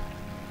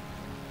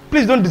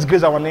 Please don't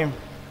disgrace our name.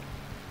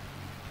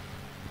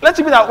 Let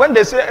it be that when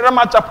they say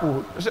Rama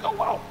Chapel, they say, oh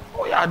wow,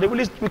 oh yeah,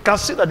 we can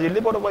see that they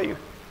labored over you.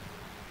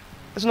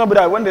 It's not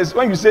that when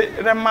you say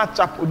Rama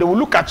Chapel, they will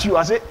look at you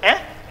and say, eh?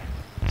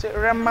 Say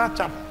Rama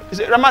Chapel. You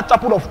say Rama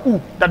Chapel of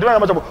who? That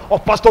Rama Chapel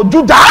of Pastor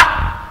Judah?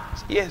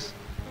 Say, yes.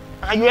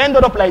 And you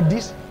ended up like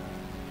this.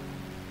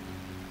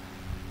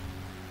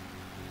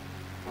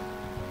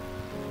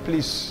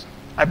 Please,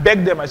 I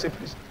beg them, I say,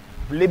 please,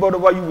 I've labored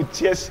over you with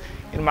tears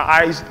in my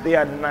eyes day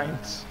and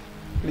night.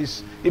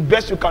 Please, the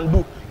best you can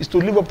do is to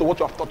live up to what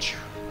you have taught you.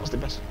 That's the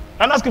best.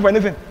 I'm not asking for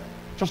anything.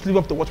 Just live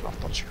up to what we have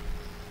taught you.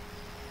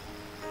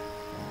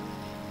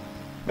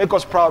 Make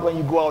us proud when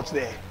you go out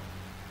there.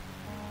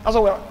 That's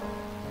what we are.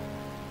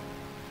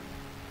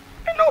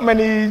 how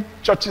many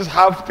churches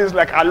have things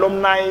like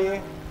alumni,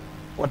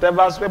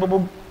 whatever, where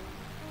people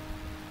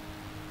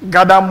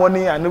gather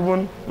money, and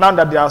even now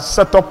that they are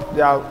set up,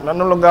 they are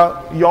no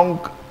longer young,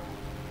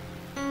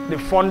 they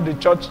fund the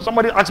church.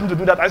 Somebody asked me to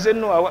do that. I said,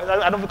 no,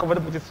 I don't feel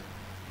comfortable with it.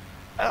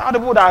 Other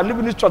people that are living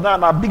in this church now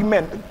and are big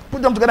men,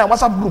 put them together in a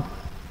WhatsApp group,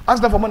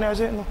 ask them for money. I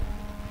said, no.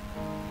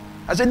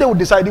 I said, they will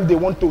decide if they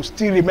want to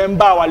still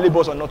remember our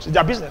labors or not. It's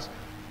their business.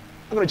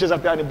 I'm not going to chase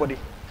after anybody.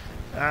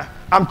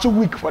 I'm too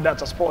weak for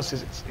that, as Paul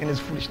says it in his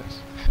foolishness.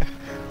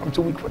 I'm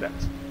too weak for that.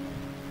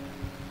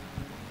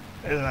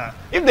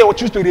 If they will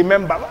choose to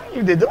remember,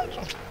 if they don't,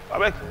 I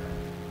beg,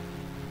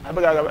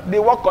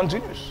 the work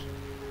continues.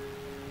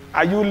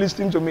 Are you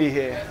listening to me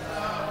here?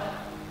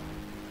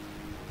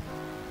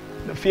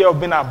 The fear of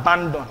being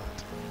abandoned,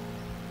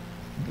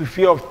 the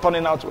fear of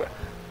turning out well.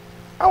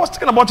 I was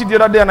thinking about it the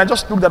other day, and I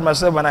just looked at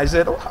myself and I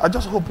said, oh, I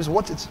just hope it's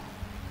worth it.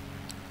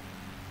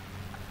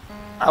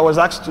 I was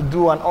asked to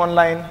do an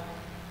online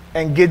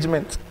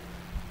engagement.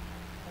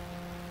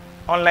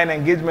 Online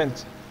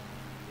engagement.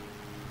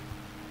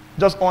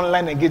 Just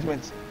online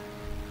engagement.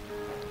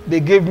 They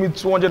gave me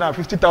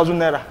 250,000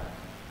 naira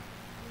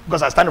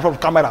because I stand in front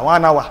of camera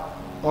 1 hour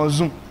on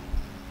Zoom.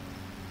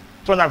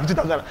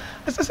 250,000 naira.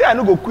 I said, I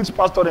no go quit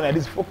pastoring like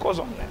this. Focus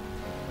on that.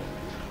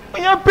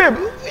 When you're paid,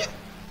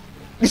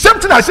 the same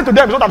thing I say to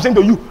them is what I'm saying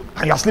to you,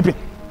 and you are sleeping.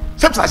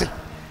 Same thing I say.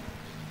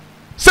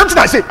 Same thing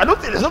I say. I don't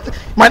think there's nothing.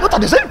 My not are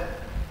the same.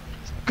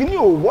 Can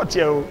you watch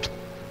your?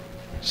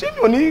 See me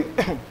only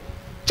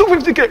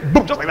 250K,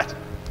 boom, just like that.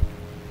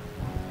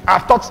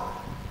 I've taught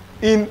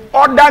in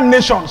other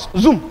nations,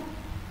 Zoom.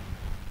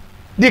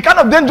 The kind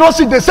of dangerous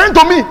shit they send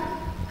to me.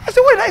 I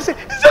said, what did I say?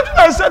 The same thing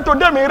I said to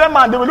them in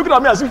Rema, they were looking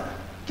at me as if,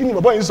 Kini,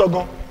 my boy is so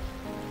gone.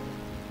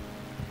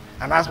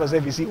 And I asked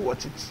myself, is he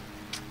worth it?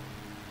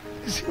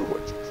 Is he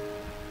worth it?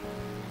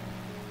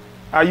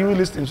 Are you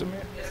listening to me?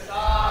 Yes,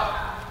 sir.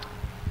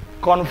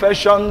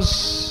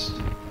 Confessions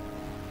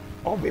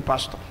of a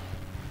pastor.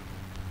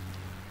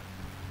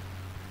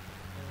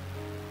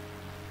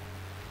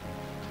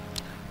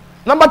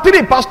 Number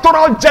 3,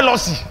 pastoral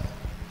jealousy.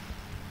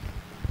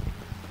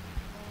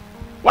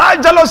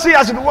 While jealousy,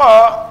 as it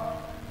were,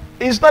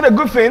 is not a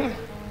good thing,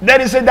 there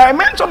is a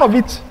dimension of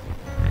it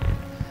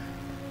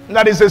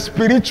that is a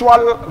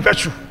spiritual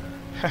virtue.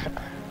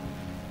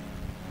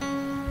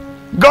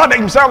 God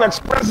himself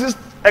expresses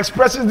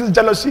this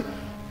jealousy,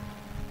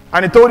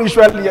 and he told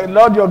Israel,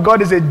 Lord your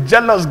God is a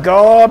jealous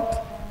God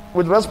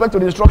with respect to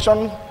the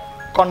instruction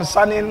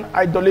concerning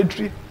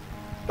idolatry.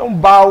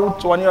 Don't bow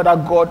to any other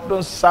God.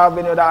 Don't serve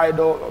any other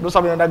idol. Don't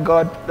serve any other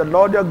God. The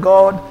Lord your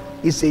God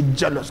is a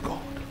jealous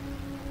God.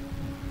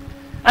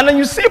 And then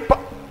you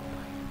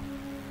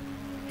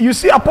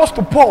see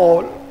Apostle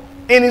Paul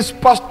in his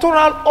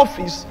pastoral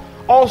office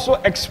also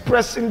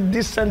expressing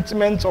this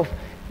sentiment of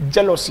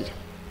jealousy.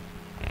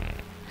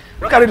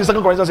 Look at it in 2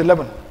 Corinthians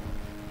 11.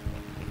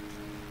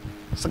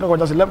 2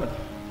 Corinthians 11.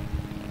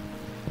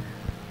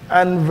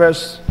 And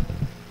verse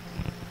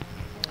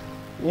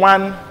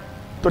 1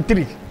 to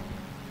 3.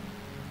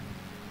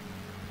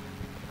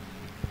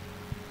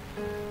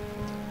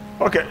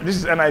 Okay, this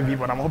is NIV,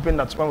 but I'm hoping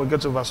that when we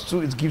get to verse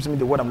 2, it gives me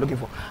the word I'm looking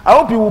for. I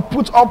hope you will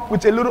put up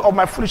with a little of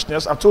my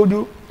foolishness. I told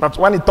you that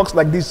when it talks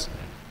like this,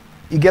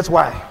 you get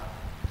why.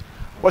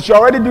 But you're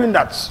already doing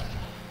that.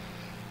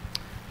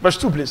 Verse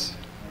 2, please.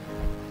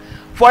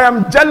 For I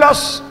am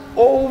jealous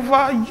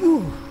over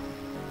you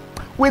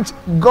with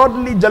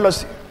godly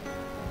jealousy.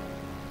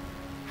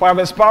 For I have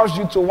espoused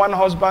you to one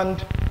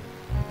husband,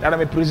 that I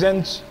may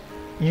present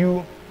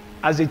you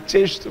as a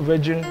chaste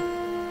virgin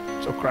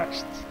to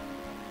Christ.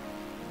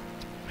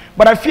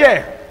 But I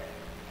fear,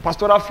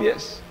 pastoral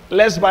fears,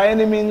 lest by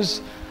any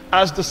means,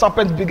 as the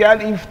serpent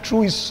began Eve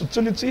through his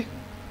subtlety,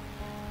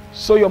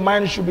 so your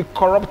mind should be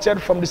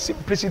corrupted from the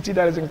simplicity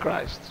that is in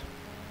Christ.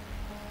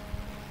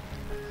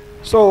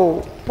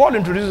 So, Paul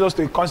introduces us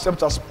to a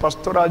concept of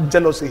pastoral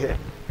jealousy here.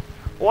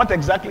 What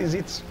exactly is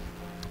it?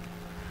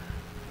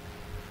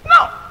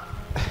 Now,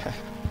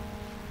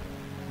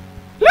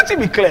 let it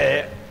be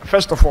clear,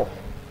 first of all,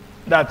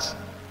 that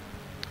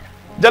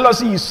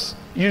jealousy is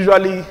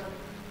usually a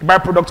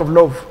byproduct of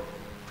love.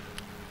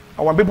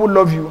 And when people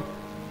love you,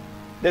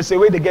 there's a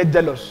way they get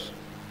jealous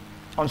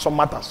on some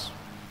matters.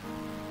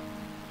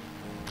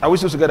 Are we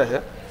still together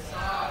here?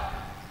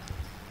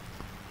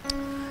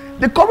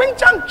 The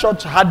Corinthian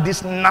church had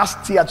this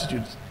nasty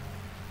attitude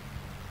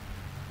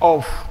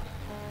of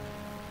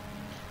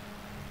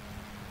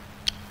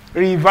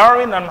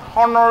revering and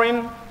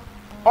honoring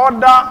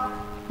other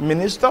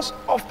ministers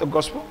of the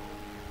gospel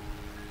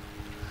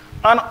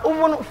and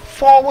even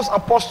false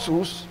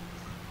apostles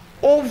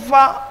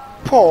over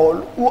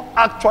Paul, who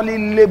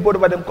actually labored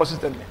over them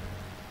consistently.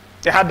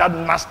 They had that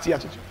nasty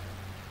attitude.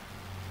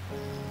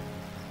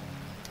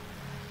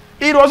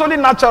 It was only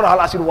natural,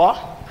 as it were,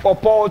 for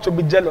Paul to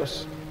be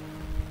jealous.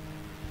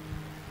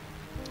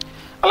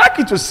 I'd like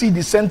you to see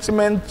the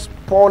sentiment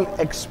Paul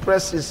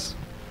expresses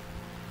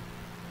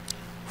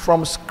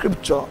from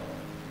scripture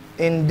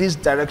in this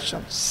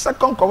direction. 2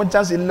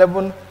 Corinthians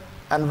 11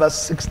 and verse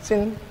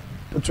 16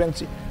 to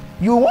 20.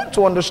 You want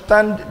to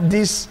understand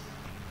this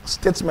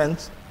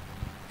statement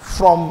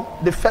from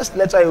the first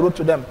letter he wrote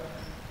to them.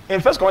 In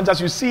 1 Corinthians,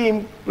 you see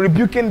him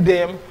rebuking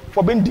them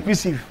for being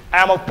divisive.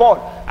 I am of Paul,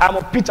 I am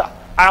of Peter,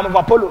 I am of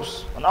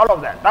Apollos, and all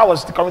of that. That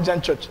was the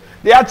Corinthian church.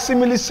 They had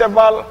seemingly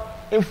several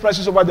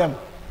influences over them.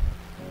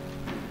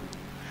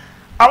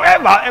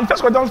 However, in 1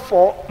 Corinthians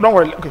 4, don't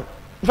worry, okay.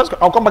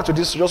 I'll come back to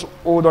this, just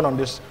hold on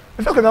this.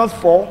 In 1 Corinthians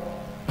 4,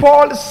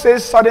 Paul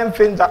says certain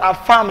things that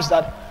affirms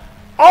that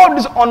all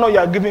this honor you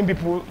are giving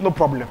people, no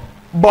problem.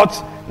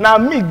 But now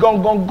me,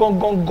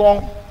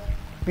 gone,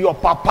 be your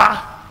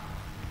papa.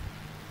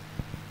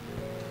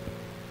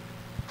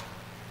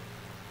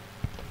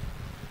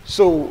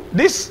 So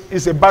this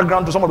is a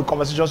background to some of the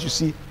conversations you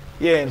see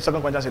here in 2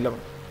 Corinthians 11.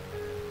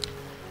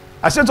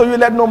 I said to you,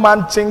 let no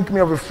man think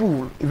me of a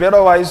fool, if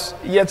otherwise,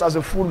 yet as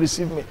a fool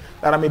receive me,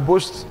 that I may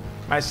boast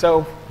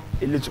myself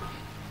a little.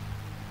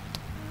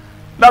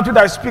 That which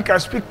I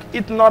speak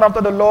it not after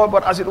the Lord,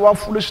 but as it were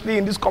foolishly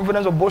in this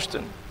confidence of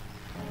boasting.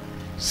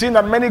 Seeing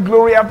that many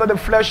glory after the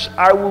flesh,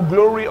 I will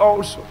glory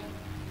also.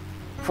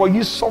 For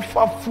ye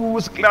suffer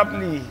fools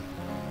gladly,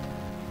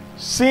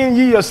 seeing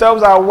ye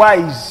yourselves are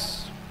wise.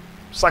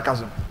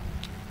 Sarcasm.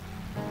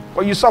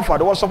 For you suffer,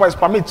 the word suffer is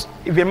permit.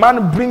 If a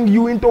man bring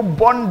you into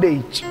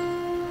bondage,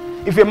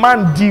 if a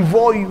man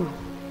devour you,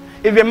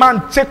 if a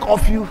man take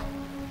off you,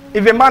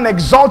 if a man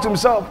exalt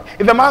himself,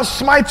 if a man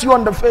smite you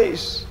on the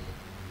face,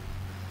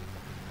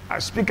 I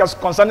speak as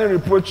concerning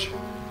reproach,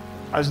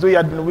 as though he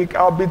had been weak,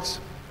 albeit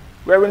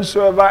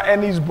wheresoever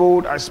any is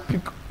bold, I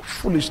speak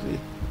foolishly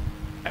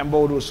and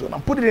bold also. Now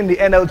put it in the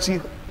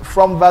NLT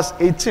from verse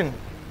 18.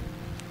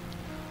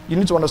 You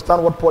need to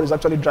understand what Paul is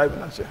actually driving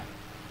at here.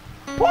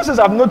 Paul says,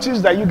 I've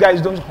noticed that you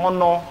guys don't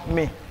honor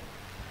me.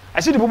 I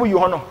see the people you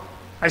honor.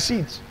 I see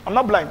it. I'm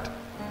not blind.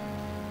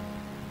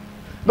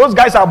 Those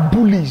guys are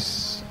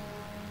bullies.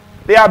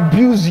 They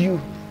abuse you.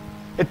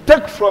 They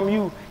take from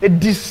you. They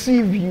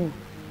deceive you.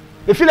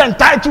 They feel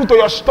entitled to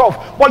your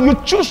stuff. But you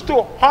choose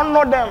to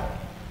honor them.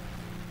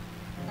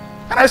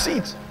 And I see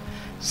it.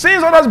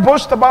 Since others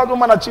boast about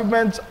human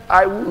achievements,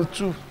 I will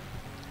too.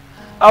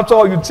 After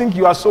all, you think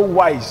you are so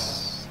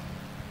wise.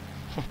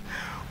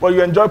 But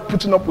you enjoy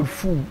putting up with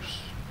fools.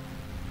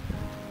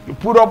 You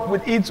put up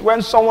with it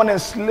when someone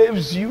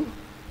enslaves you.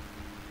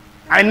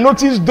 I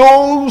notice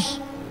those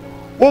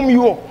whom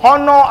you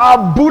honor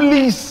are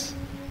bullies.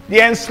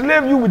 They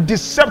enslave you with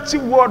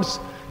deceptive words.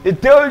 They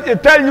tell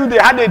you they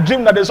had a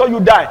dream that they saw you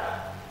die.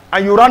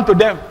 And you run to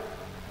them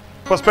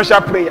for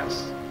special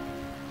prayers.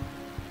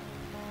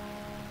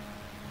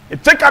 They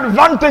take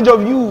advantage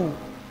of you.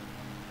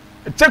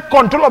 They take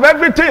control of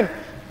everything.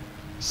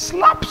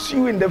 Slaps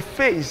you in the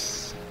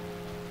face.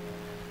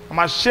 I'm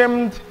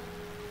ashamed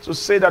to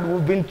say that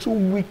we've been too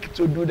weak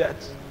to do that.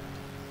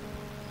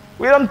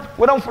 We don't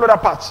follow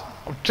that path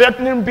of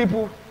threatening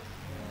people.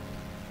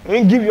 We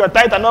won't give you a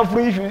tithe and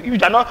offering if you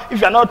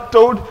are not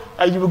told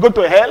that you will go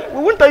to hell.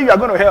 We won't tell you you are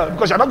going to hell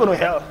because you are not going to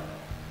hell.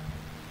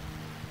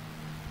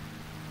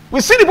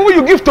 We see the people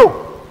you give to.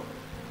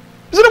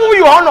 We see the people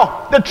you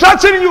honor. They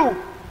threaten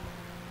you.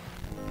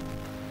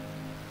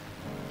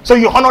 So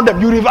you honor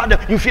them, you revere them,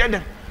 you fear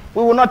them.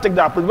 We will not take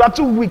that approach. We are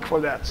too weak for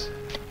that.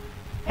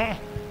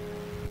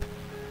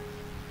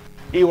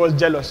 He was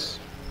jealous.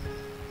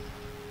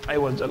 I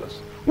was jealous.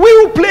 We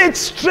who play it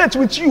straight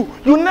with you,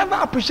 you never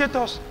appreciate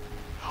us.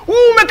 We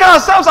who make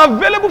ourselves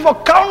available for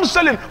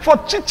counseling, for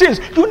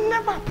teachings, you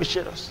never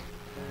appreciate us.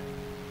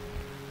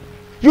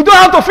 You don't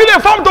have to fill a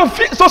form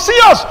to see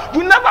us.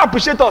 You never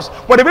appreciate us.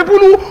 But the people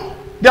who,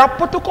 they are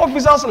protocol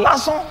officers,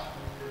 last.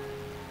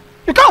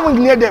 You can't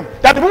even near them.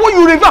 They are the people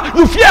you revere,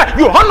 you fear,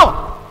 you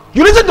honor.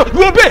 You listen to,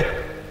 you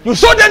obey. You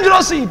sow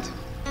dangerous seed.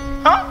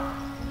 Huh?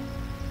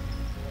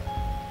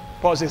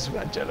 Paul says we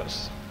are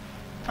jealous.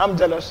 I'm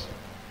jealous.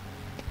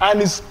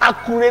 And it's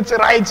accurate,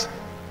 right?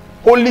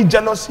 Holy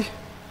jealousy.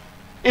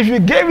 If you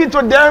gave it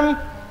to them,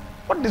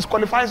 what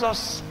disqualifies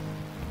us?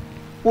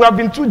 We have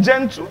been too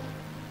gentle.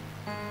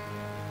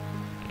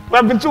 We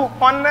have been too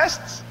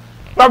honest.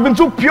 We have been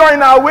too pure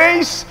in our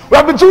ways. We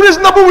have been too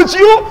reasonable with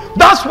you.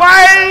 That's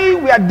why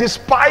we are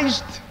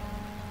despised.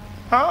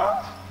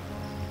 Huh?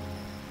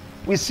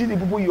 We see the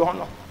people you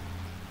honor.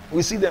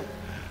 We see them.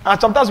 And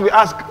sometimes we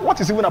ask, what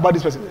is even about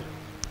this person?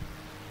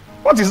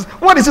 What is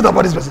it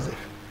about this person?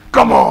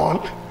 Come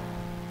on.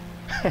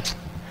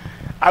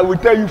 I will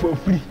tell you for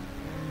free.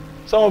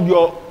 Some of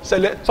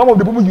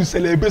the people you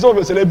celebrate, some of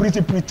your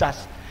celebrity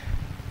preachers.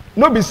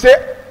 Nobody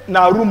say,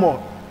 na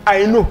rumor.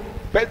 I know.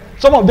 But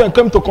some of them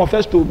come to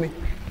confess to me.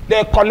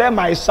 They collect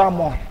my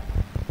sermon.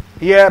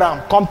 Here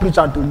and come preach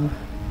unto you.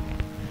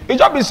 It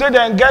just be said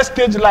they get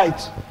stage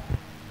light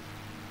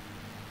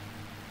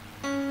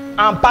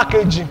and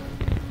packaging.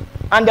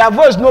 And their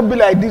voice not be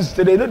like this.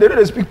 They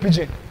don't speak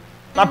pidgin.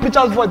 Now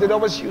preacher's voice they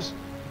always use.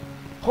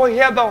 Oh,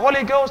 here the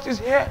Holy Ghost is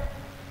here.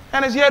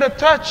 And is here to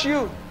touch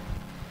you.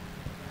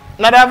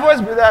 Now their voice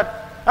be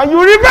that. And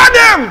you revere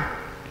them.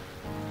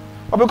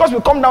 But because we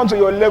come down to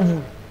your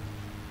level,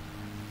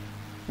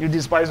 you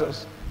despise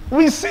us.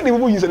 We see the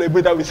people you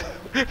celebrate that we just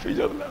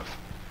laugh.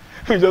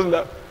 We just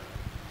laugh.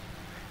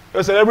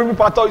 You're celebrating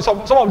pastor.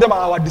 Some of them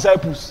are our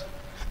disciples.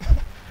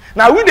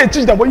 Now we they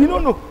teach them, but you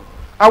don't know.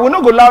 And we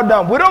not go loud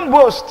down. We don't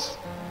boast.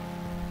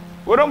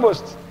 We don't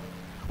boast.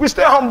 We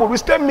stay humble. We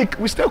stay meek.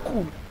 We stay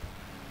cool.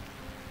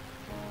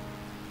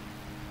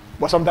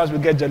 But sometimes we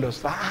get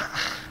jealous.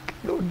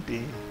 Kilo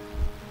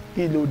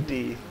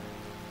day.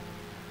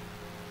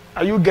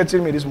 Are you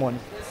getting me this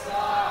morning? Yes, sir.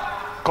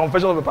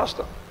 Confession of a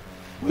pastor.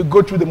 We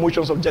go through the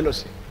motions of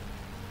jealousy.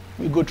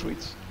 We go through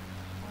it.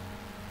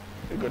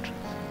 We go through it.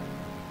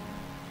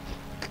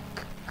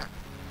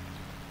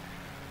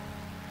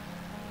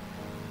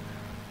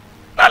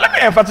 Now let me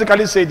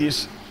emphatically say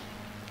this.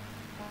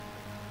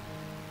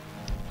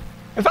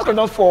 In 1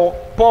 Corinthians 4,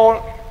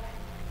 Paul,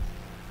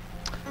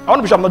 I want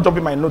to be sure I'm not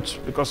jumping my notes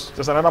because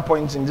there's another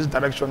point in this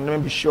direction. Let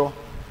me be sure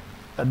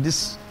that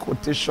this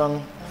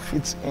quotation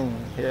fits in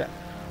here.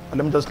 But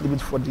let me just leave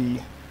it for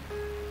the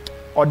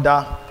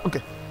other.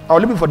 Okay, I'll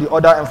leave it for the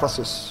other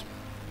emphasis.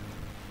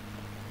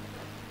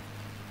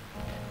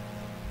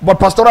 But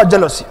pastoral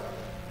jealousy.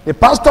 The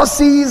pastor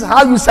sees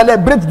how you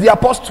celebrate the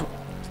apostle.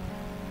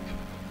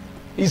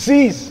 He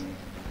sees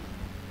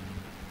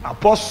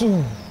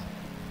apostle.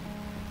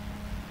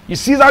 He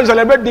sees how you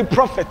celebrate the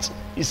prophet.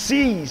 He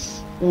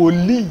sees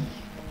Woli.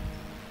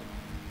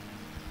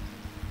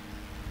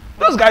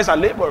 Those guys are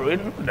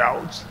laboring, no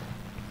doubt.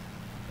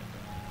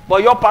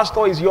 But your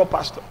pastor is your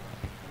pastor.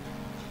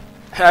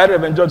 I heard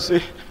Reverend George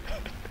say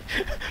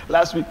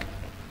last week,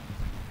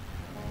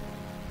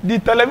 the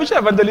television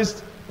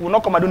evangelist will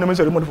not come and do naming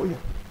ceremony for you.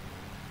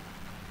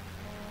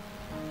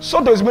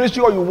 So to his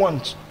ministry all you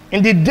want.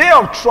 In the day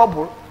of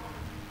trouble,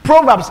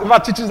 Proverbs ever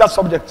teaches that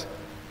subject.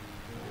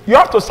 You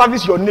have to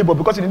service your neighbor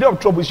because in the day of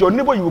trouble, it's your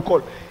neighbor you will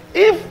call.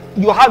 If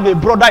you have a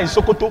brother in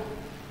Sokoto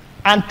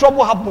and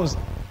trouble happens,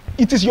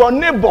 it is your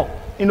neighbor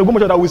in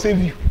Ogbomoso that will save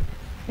you.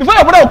 Before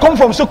your brother will come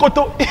from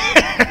Sokoto,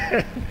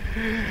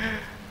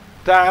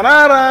 you're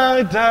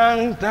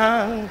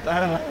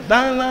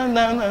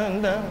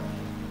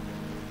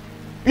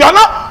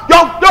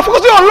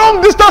focusing on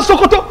long distance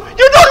Sokoto.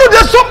 You don't know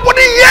there's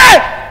somebody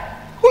here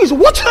who is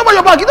watching over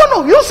your back. You don't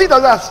know. You don't see it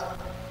as that.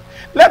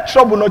 Let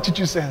trouble not teach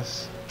you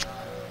sense.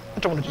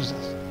 Let trouble not teach you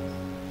sense.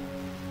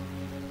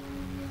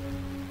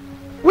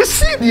 We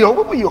see the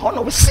people you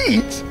honor. We see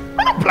it.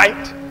 We're not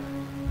blind.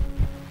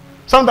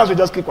 Sometimes we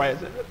just keep quiet.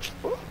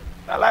 Oh,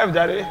 alive,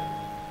 Daddy.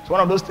 It's one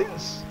of those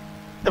things.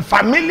 The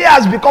family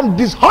has become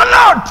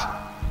dishonored.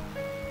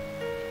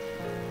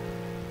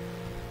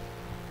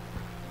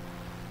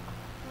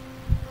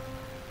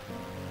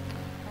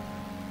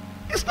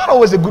 It's not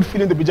always a good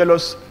feeling to be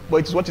jealous, but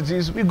it is what it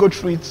is. We go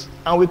through it,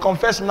 and we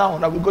confess now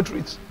that we go through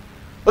it.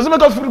 Does it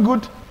make us feel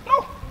good?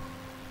 No.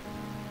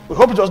 We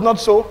hope it was not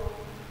so.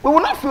 We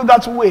will not feel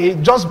that way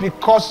just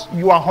because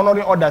you are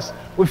honoring others.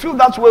 We feel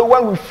that way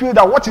when we feel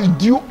that what is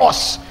due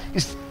us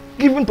is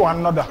given to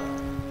another.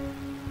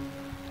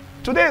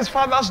 Today is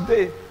Father's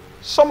Day.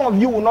 Some of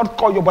you will not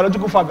call your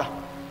biological father.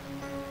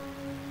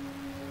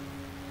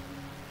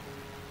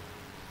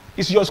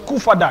 It's your school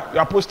father you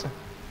are posting.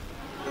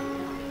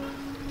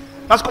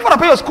 Now school father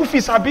pay your school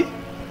fees, Abi,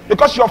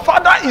 because your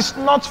father is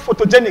not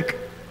photogenic.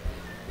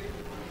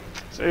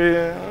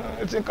 Say,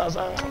 I think as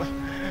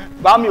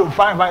Bami will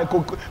find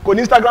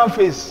Instagram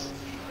face.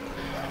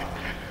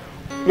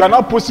 You are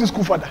now posting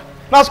school father.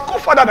 Now school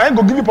father that ain't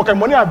go give you pocket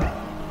money, Abi.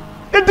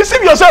 You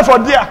deceive yourself for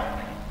there.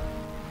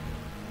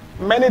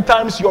 Many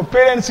times your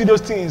parents see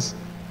those things.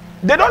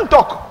 They don't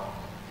talk,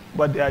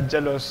 but they are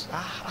jealous.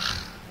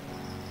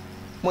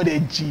 Mo de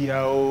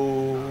jìyà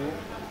o.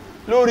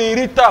 Lórí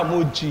Rita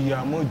mo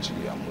jìyà.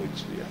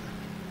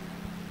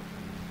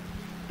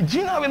 Do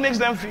you know how it makes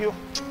them feel?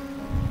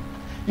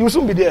 You will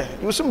soon be there.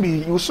 You will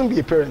soon be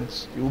a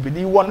parent. You will be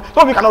the one.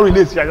 Some of you cannot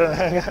relate.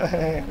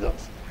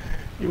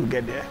 You will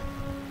get there.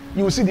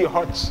 You will see the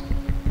hurt.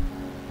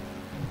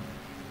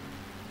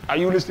 Are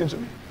you listening to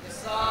me?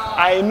 Yes, sir.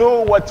 I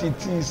know what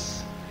it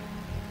is.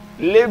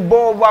 Labor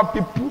over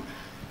people.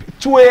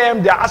 2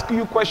 a.m. they are asking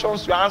you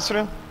questions. You are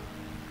answering.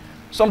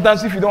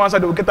 Sometimes if you don't answer,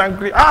 they will get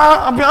angry.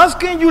 I've been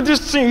asking you this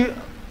thing.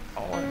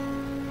 Oh,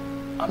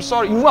 I'm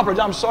sorry. You won't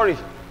apologize. I'm sorry.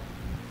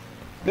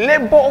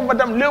 Labor over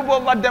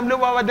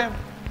them.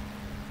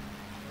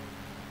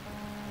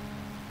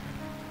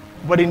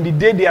 But in the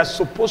day they are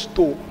supposed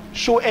to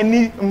show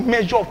any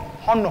measure of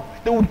honor,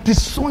 they will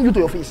disown you to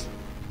your face.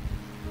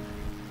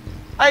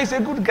 He's a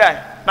good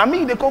guy. Now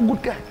me, they call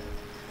good guy.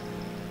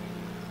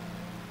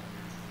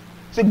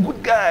 He's a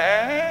good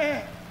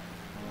guy.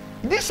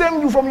 This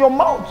same you from your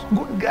mouth,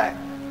 good guy.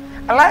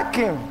 I like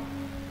him.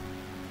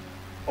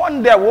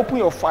 One day I will open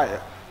your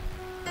fire.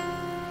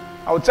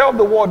 I will tell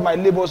the world my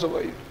labors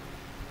over you.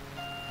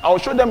 I will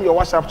show them your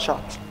WhatsApp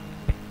chat.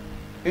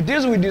 The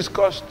things we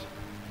discussed,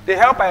 the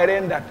help I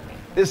rendered,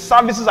 the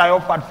services I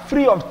offered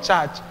free of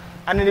charge.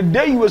 And in the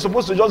day you were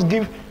supposed to just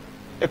give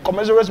a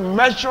commensurate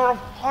measure of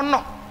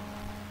honor,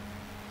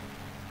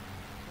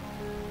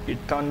 you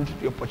turned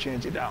the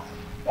opportunity down.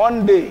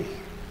 One day,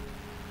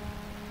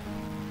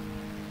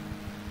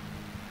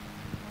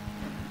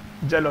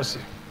 jealousy.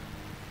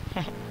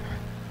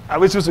 Are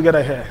we still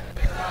together here?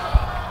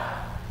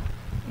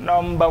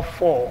 Number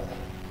 4,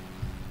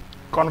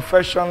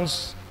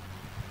 confessions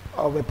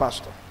of a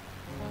pastor.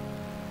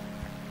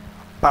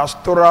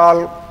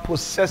 Pastoral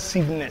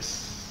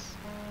possessiveness.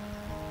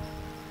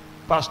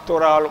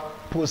 Pastoral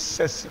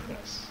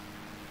possessiveness.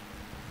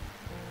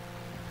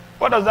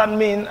 What does that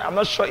mean? I'm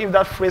not sure if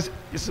that phrase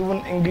is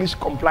even English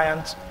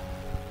compliant,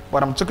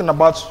 but I'm talking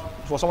about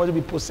for someone to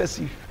be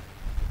possessive.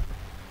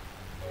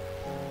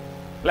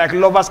 Like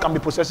lovers can be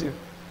possessive.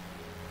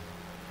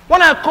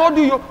 When I called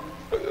you,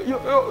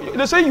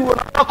 they say you were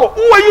not called.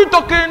 Who are you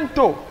talking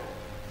to?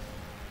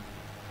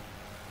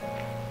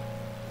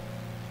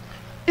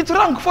 It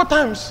rang 4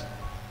 times.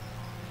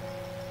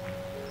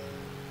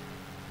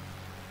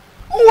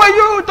 Who are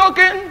you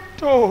talking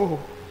to?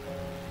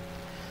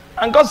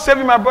 And God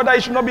saving my brother,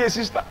 it should not be a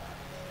sister.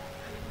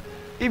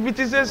 If it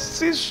is a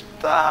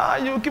sister,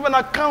 you give an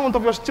account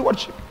of your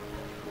stewardship.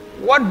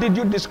 What did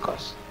you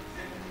discuss?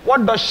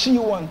 What does she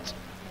want?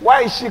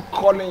 Why is she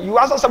calling? You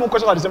answer 7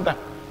 questions at the same time.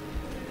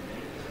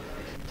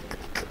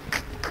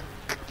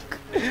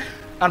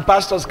 And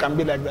pastors can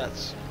be like that.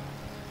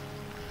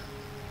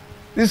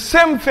 The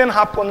same thing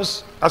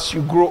happens as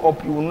you grow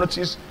up. You will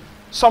notice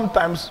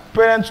sometimes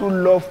parents who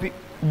love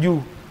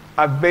you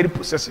are very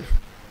possessive.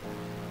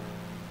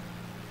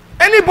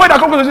 Any boy that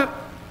comes and says,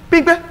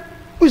 Big Ben,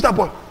 who is that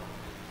boy?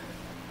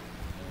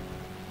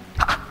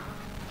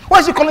 Why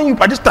is he calling you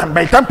by this time,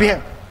 by 10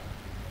 p.m.?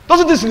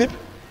 Doesn't he sleep?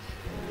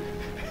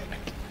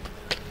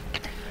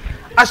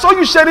 I saw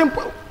you sharing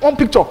one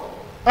picture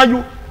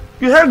and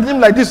you held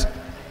him like this.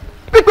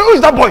 Big Ben, who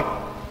is that boy?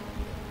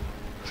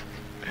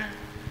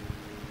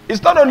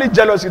 It's not only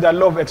jealousy that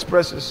love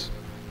expresses.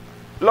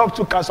 Love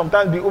too can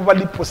sometimes be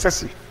overly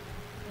possessive.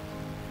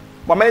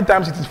 But many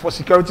times it is for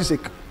security's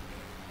sake.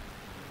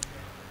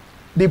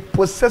 The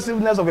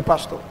possessiveness of a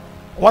pastor.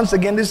 Once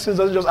again, this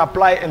doesn't just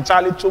apply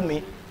entirely to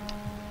me.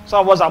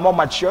 Some of us are more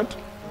matured.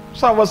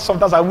 Some of us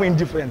sometimes are even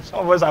indifferent. Some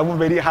of us are even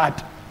very hard.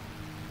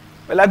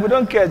 But like we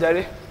don't care,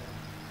 Jerry.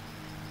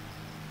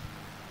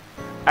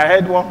 I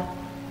heard one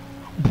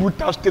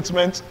brutal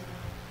statement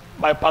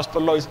by Pastor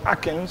Lois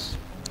Atkins.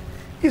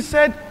 He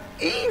said,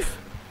 if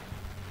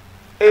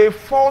a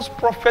false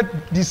prophet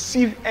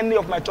deceives any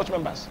of my church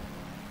members,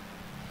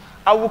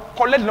 I will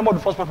collect the number of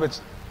the false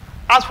prophets,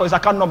 ask for his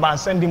account number and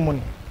send him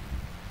money.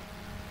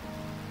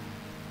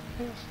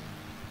 Yes.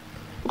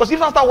 Because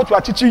if after what we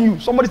are teaching you,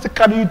 somebody still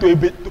carry you to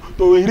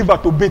a river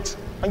to bait,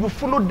 and you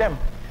follow them,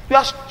 you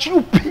are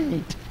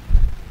stupid.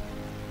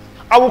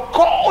 I will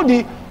call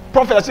the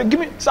prophet and say, give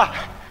me, sir,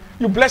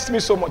 you blessed me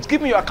so much, give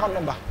me your account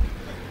number.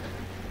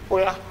 Oh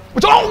yeah.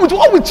 With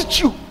all we teach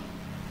you,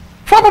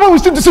 false prophet will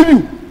still deceive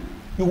you.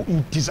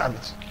 You deserve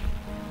it.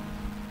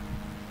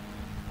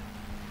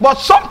 But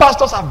some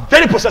pastors are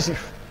very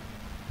possessive.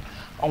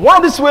 And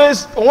one of the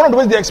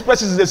ways they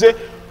express is they say,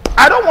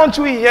 I don't want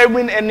you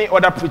hearing any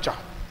other preacher.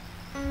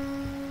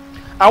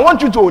 I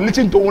want you to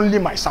listen to only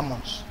my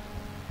sermons.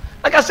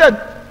 Like I said,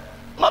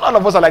 not all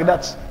of us are like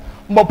that.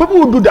 But people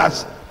who do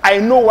that, I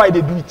know why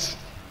they do it.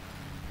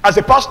 As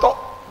a pastor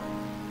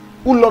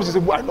who loves his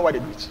people, I know why they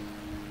do it.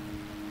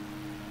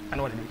 I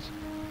know why they do it.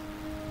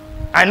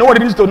 I know what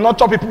it is to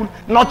nurture people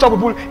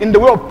in the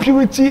way of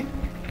purity,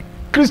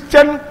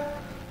 Christian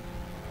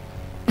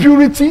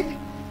purity,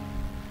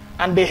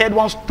 and they heard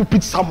one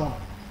stupid sermon.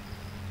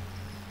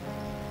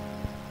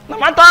 No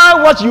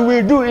matter what you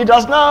will do, it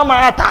does not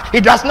matter.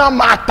 It does not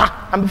matter.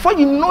 And before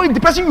you know it, the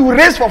person you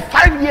raised for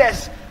 5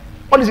 years,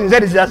 what is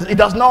inside is it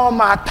does not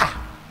matter.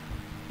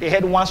 They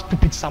heard one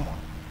stupid sermon.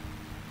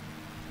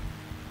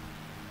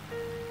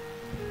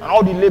 And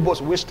all the labor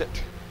was wasted.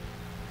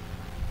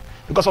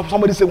 Because of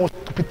somebody saying one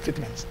stupid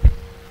statement.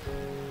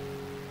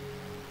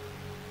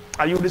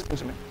 Are you listening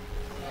to me?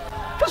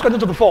 1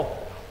 Corinthians 4.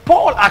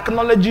 Paul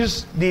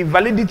acknowledges the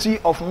validity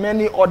of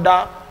many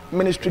other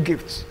ministry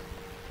gifts.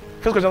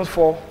 1 Corinthians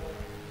 4.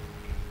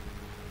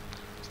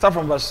 Start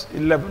from verse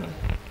 11.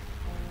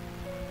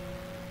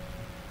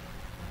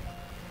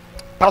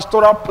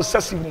 Pastoral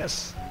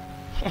possessiveness.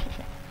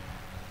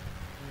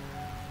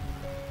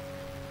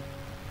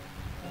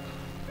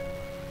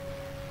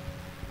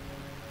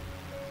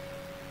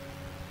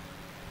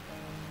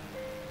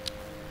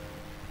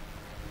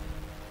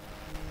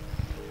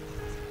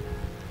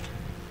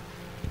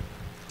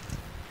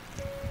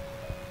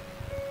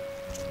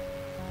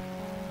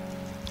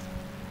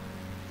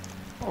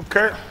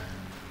 Okay.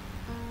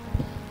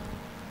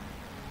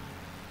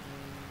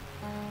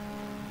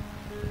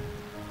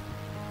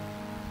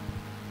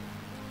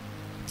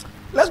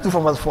 Let's do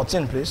from verse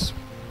 14, please.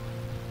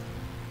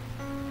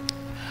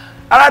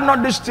 I write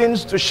not these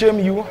things to shame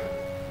you.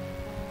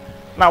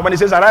 Now, when he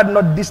says, I write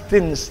not these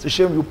things to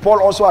shame you,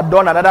 Paul also had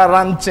done another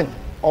ranting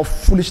of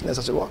foolishness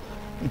as well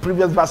in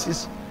previous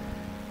verses.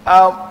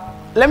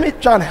 Let me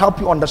try and help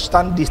you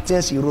understand these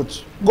things he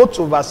wrote. Go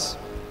to verse.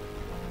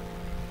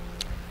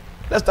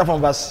 Let's start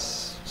from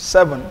verse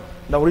 7.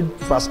 Then we'll read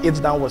verse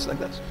 8 downwards like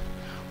that.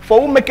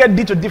 For who maketh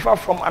thee to differ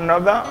from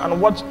another,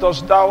 and what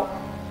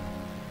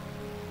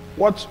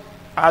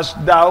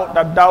hast thou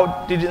that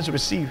thou didn't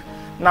receive?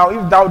 Now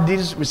if thou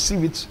didst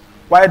receive it,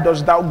 why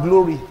dost thou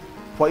glory?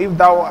 For if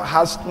thou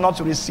hast not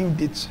received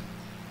it,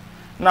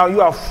 now you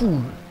are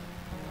fool.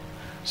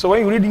 So when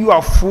you read you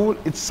are fool,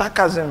 it's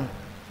sarcasm.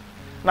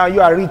 Now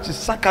you are rich, it's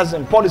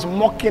sarcasm. Paul is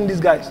mocking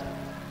these guys.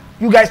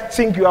 You guys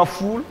think you are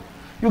fool?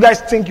 You guys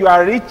think you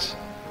are rich?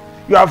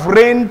 You have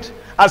reigned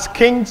as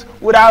kings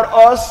without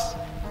us?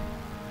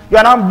 You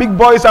are now big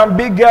boys and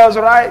big girls,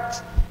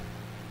 right?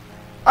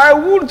 I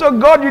would to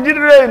God you did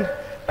reign,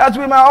 that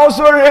we might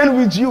also reign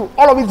with you.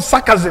 All of it is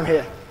sarcasm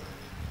here.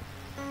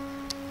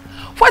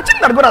 For I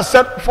think that God has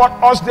set for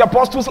us the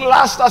apostles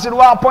last, as it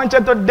were,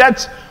 appointed to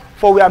death,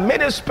 for we are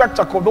made a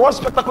spectacle. The word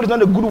spectacle is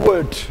not a good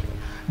word.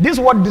 This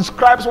word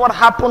describes what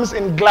happens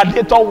in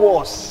gladiator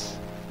wars,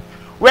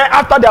 where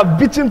after they have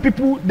beaten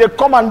people, they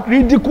come and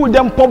ridicule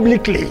them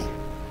publicly.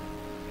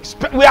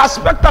 We are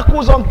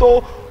spectacles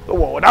unto the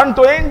world,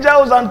 unto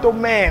angels, unto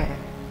men.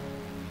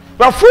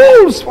 We are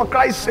fools for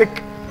Christ's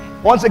sake.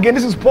 Once again,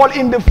 this is Paul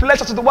in the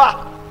flesh, as it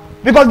were,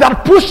 because they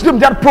had pushed him,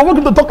 they had provoked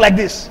him to talk like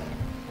this.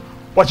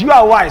 But you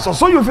are wise, or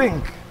so you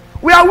think.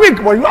 We are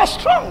weak, but you are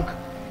strong.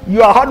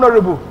 You are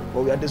honorable,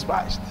 but we are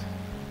despised.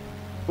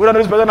 We don't know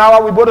this present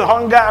hour. We both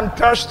hunger and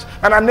thirst,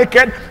 and are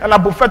naked, and are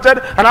buffeted,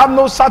 and have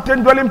no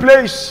certain dwelling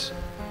place.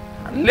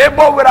 And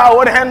labor with our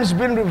own hands,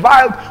 being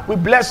reviled, we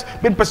bless,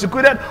 being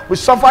persecuted, we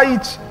suffer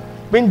it,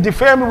 being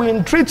defamed, we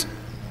entreat.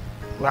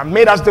 We are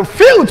made as the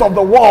filth of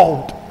the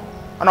world,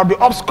 and of the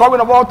offscouring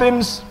of all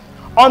things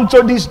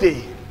unto this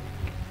day.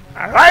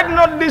 I write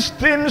not these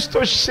things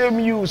to shame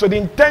you. So the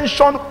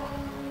intention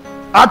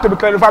had to be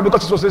clarified,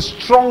 because it was a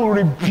strong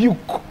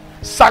rebuke,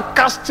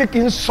 sarcastic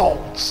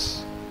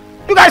insults.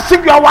 You guys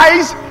think you are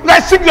wise? You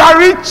guys think you are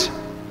rich?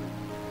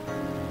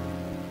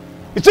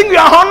 You think you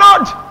are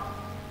honored?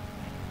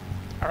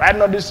 I write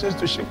not these things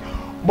to shame,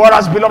 but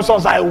as beloved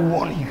sons, I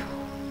warn you.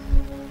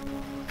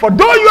 For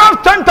though you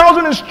have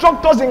 10,000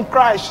 instructors in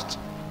Christ,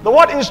 the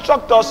word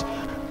instructors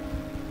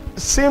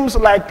seems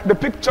like the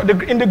picture,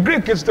 in the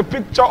Greek, it's the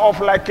picture of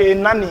like a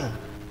nanny.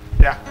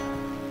 Yeah.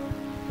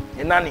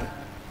 A nanny.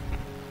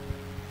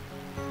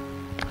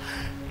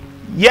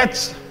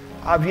 Yet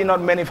have ye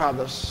not many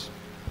fathers,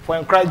 for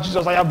in Christ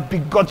Jesus I have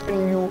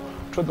begotten you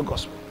through the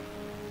gospel.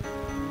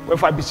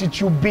 Wherefore I beseech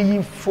you, be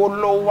ye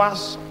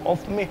followers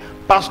of me.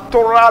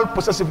 Pastoral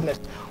possessiveness.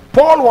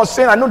 Paul was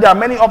saying, I know there are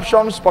many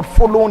options, but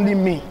follow only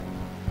me.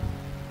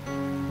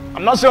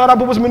 I'm not saying other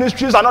people's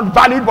ministries are not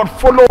valid, but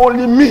follow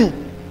only me.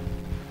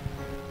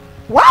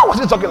 Why was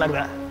he talking like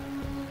that?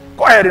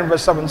 Go ahead in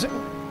verse 17.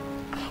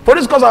 For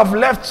this cause I have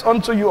left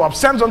unto you, I have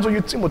sent unto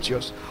you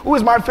Timotheus, who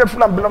is my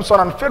faithful and beloved son,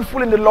 and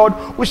faithful in the Lord,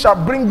 which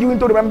shall bring you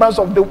into the remembrance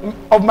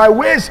of my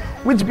ways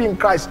which be in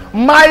Christ.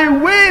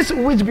 My ways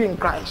which be in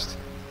Christ.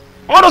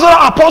 All those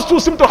other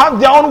apostles seem to have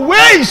their own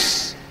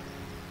ways.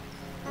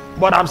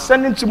 But I'm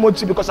sending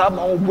Timothy because I have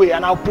my own way,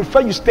 and I'll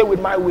prefer you stay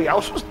with my way. I'll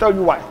also tell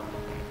you why.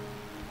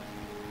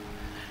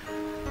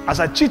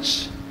 As I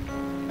teach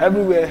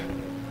everywhere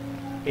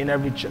in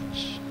every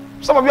church.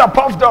 Some of you are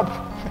puffed up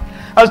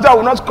as though I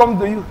will not come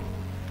to you.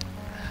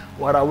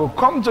 But I will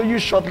come to you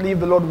shortly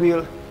if the Lord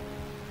will,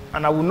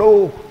 and I will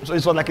know. So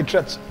it's like a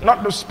threat,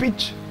 not the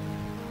speech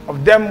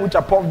of them which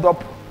are puffed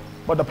up,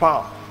 but the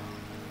power.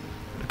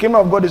 The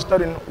kingdom of God is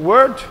not in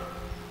word,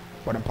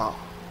 but in power.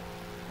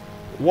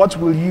 What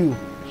will you?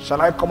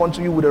 Shall I come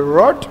unto you with a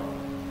rod,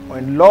 or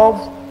in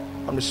love,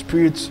 and the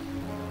spirit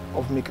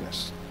of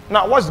meekness?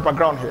 Now, what's the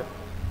background here?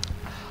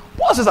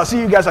 Paul says, I see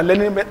you guys are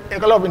learning a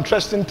lot of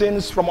interesting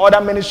things from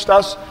other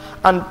ministers,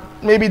 and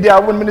maybe they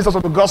are even ministers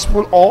of the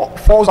gospel or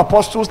false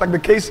apostles, like the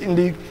case in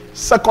the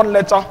second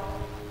letter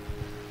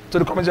to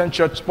the Corinthian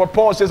church. But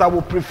Paul says, I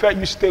will prefer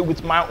you stay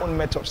with my own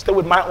method, stay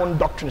with my own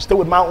doctrine, stay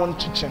with my own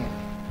teaching.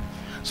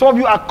 Some of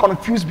you are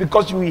confused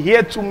because you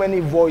hear too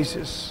many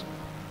voices.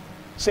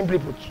 Simply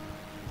put,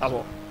 that's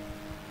all.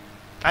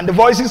 And the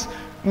voices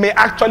may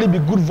actually be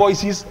good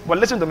voices, but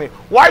listen to me.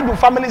 Why do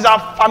families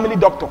have family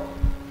doctor?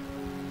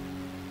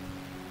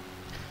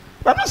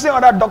 I'm not saying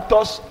other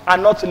doctors are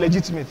not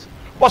legitimate,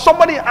 but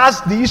somebody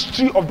has the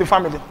history of the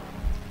family.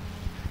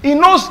 He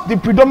knows the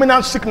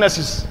predominant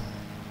sicknesses.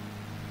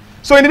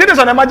 So in the case of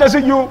an emergency,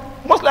 you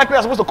most likely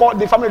are supposed to call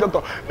the family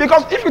doctor.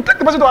 Because if you take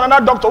the person to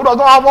another doctor who does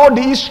not have all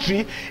the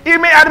history, he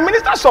may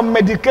administer some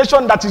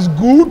medication that is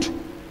good,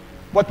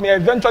 but may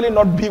eventually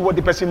not be what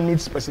the person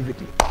needs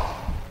specifically.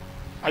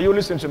 Are you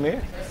listening to me?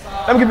 Yes,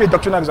 let me give you a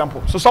doctrinal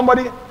example. So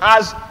somebody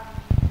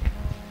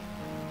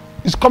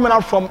is coming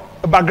out from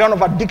a background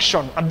of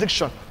addiction,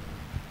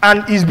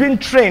 and is being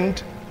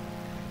trained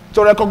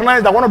to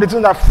recognize that one of the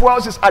things that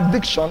fuels his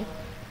addiction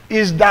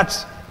is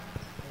that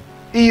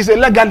he is a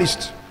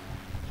legalist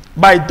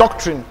by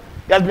doctrine.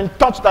 He has been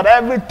taught that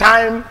every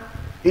time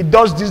he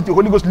does this, the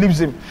Holy Ghost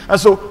leaves him.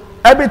 And so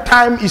every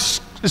time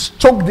he's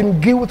choked in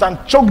guilt and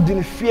choked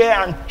in fear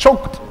and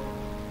choked.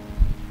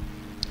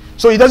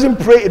 So he doesn't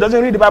pray, he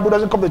doesn't read the Bible,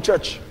 doesn't come to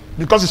church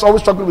because he's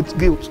always struggling with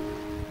guilt.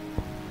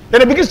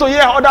 Then he begins to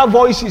hear other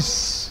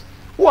voices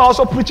who are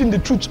also preaching the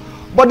truth.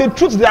 But the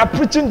truth they are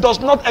preaching does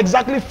not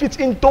exactly fit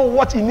into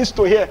what he needs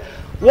to hear.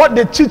 What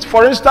they teach,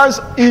 for instance,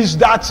 is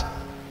that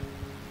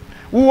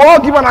we will all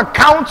give an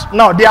account.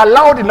 Now, they are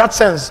allowed in that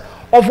sense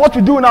of what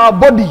we do in our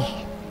body.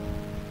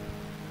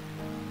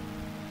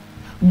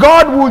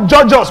 God will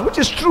judge us, which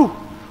is true.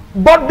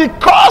 But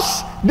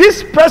because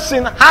this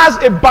person has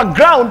a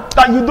background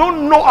that you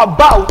don't know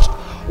about,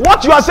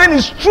 what you are saying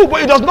is true,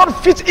 but it does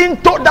not fit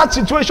into that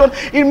situation.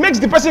 It makes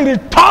the person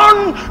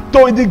return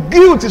to the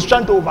guilt he's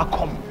trying to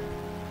overcome.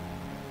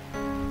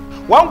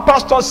 One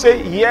pastor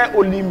say, "Hear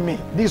only me."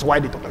 This is why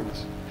they talk like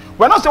this.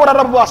 We're not saying what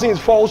other people are saying is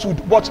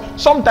falsehood, but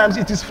sometimes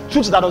it is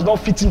truth that does not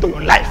fit into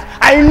your life.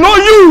 I know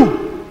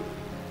you.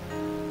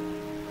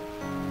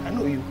 I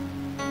know you.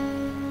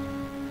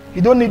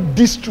 You don't need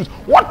this truth.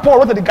 What Paul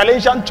wrote to the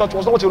Galatian church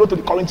was not what he wrote to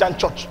the Corinthian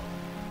church.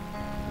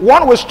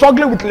 One was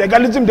struggling with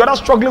legalism, the other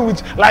struggling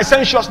with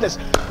licentiousness.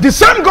 The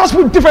same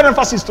gospel, different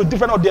emphasis to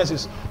different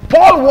audiences.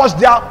 Paul was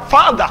their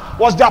father,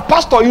 was their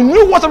pastor. He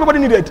knew what everybody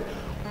needed,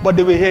 but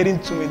they were hearing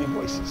too many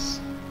voices.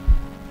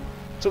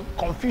 So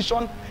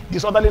confusion,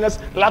 disorderliness,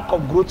 lack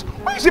of growth.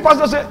 When you see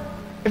pastors say,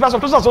 if I'm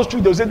supposed to so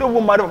strict, they'll say,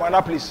 "Don't marry from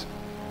another place.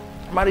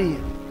 Marry here."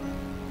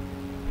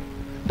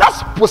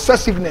 That's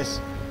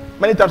possessiveness.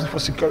 Many times it's for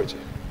security.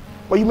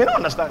 But you may not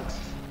understand.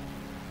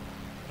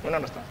 You may not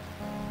understand.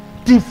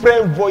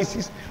 Different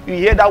voices. You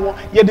hear that one,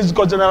 hear this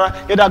God general,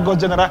 hear that God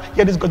general,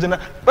 hear this God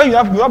general. When you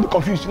have be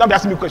confused, you not be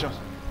asking me questions.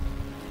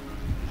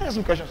 Ask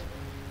me questions.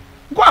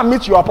 Go and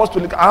meet your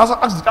apostle.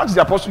 Ask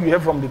the apostle you hear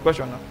from the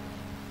question now.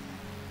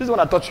 This is what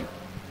I taught you.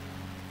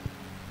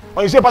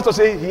 When you say pastor,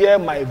 say, "Hear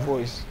my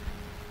voice."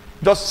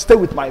 Just stay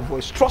with my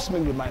voice. Trust me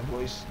with my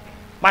voice.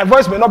 My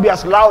voice may not be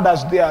as loud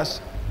as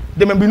theirs.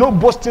 There may be no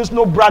boastings,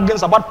 no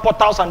braggings about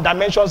portals and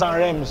dimensions and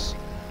realms.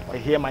 But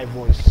hear my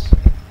voice.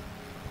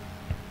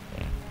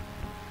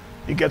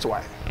 You get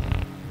why?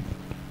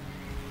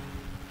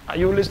 Are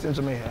you listening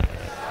to me here?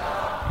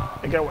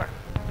 You get why?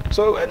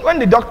 So when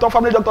the doctor,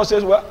 family doctor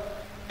says, "Well,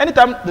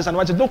 anytime there's an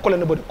emergency, don't call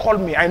anybody. Call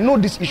me. I know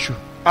this issue.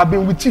 I've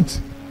been with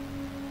it."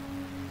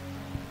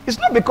 It's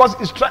not because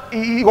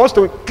he wants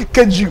to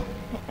cage you.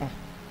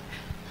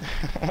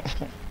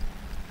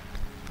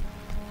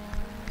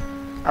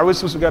 Are we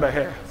supposed to get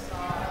here?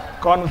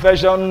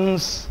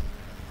 Confessions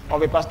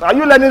of a pastor. Are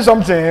you learning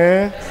something?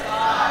 Yes,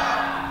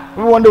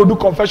 we one day will do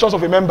confessions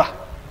of a member.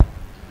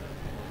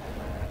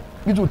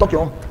 You will talk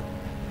your own.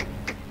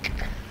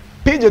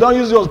 PJ, don't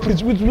use yours.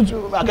 Please,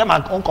 I get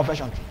my own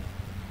confession.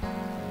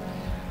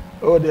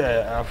 Oh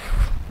dear,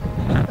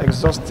 I've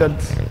exhausted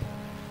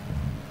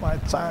my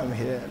time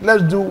here.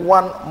 Let's do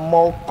one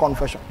more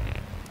confession.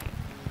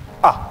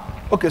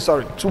 Okay,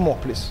 sorry. 2 more,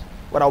 please.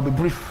 But I'll be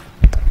brief.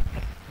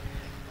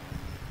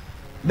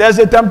 There's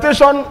a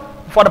temptation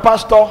for the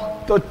pastor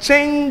to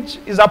change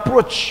his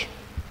approach,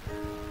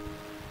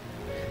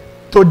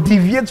 to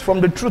deviate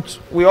from the truth.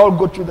 We all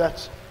go through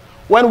that.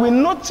 When we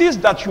notice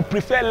that you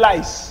prefer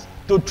lies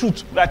to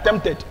truth, we are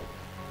tempted.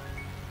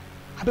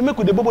 Have you make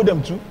with the bobo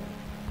them too?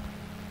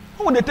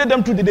 When they tell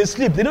them truth, they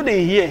sleep. They know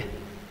they hear.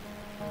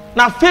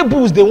 Now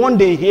fables, the one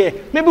they hear.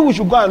 Maybe we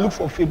should go and look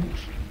for fables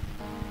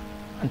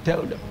and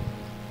tell them.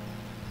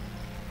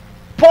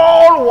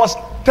 Paul was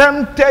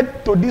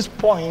tempted to this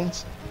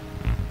point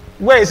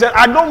where he said,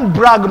 "I don't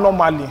brag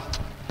normally,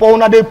 but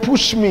when they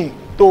push me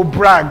to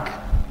brag,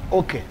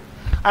 okay.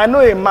 I know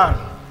a man,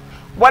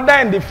 whether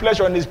in the flesh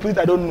or in the spirit,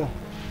 I don't know.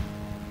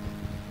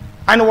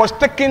 And he was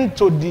taken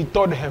to the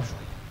 3rd heaven.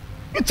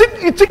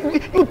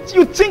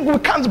 You think we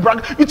can't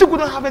brag? You think we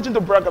don't have anything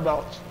to brag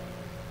about?"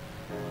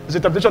 It's a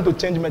temptation to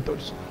change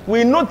methods.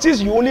 We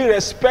notice you only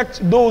respect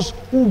those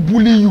who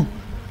bully you.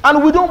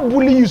 And we don't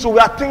bully you, so we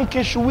are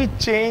thinking, should we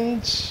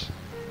change?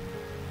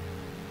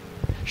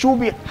 Should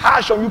we be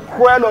harsh on you,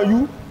 cruel on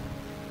you?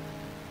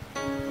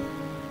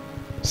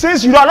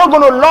 Since you are not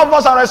going to love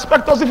us and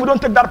respect us if we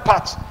don't take that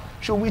part,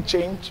 should we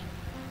change?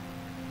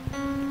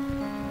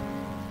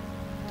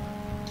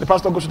 The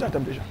pastor goes to that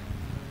temptation.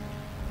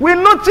 We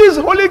notice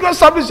Holy Ghost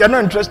service, you're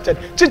not interested.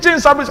 Teaching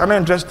service, you're not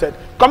interested.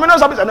 Communal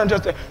service, you're not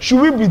interested.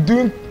 Should we be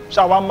doing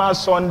shawarma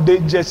Sunday,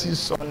 Jesse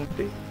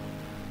Sunday?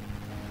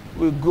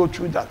 We go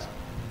through that.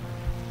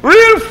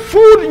 Real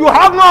food, you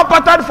have no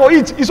appetite for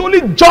it. It's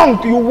only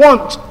junk you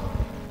want.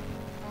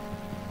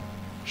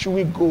 Should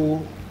we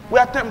go? We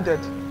are tempted.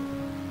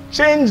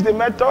 Change the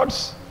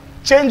methods.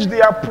 Change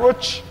the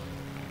approach.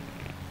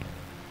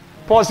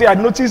 Paul said, "I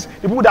noticed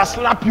the people that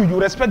slap you,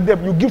 you respect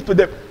them, you give to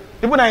them.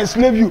 The people that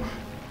enslave you."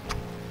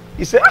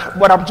 He said,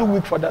 "But I'm too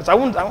weak for that. I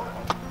won't.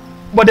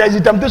 But there is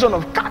the temptation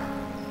of God.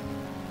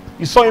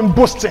 You saw him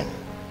boasting.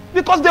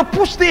 Because they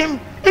pushed him.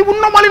 He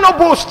would normally not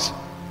boast.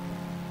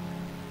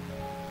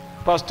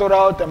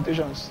 Pastoral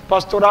temptations.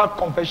 Pastoral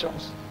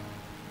confessions.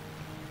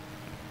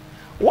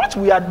 What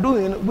we are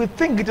doing, we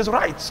think it is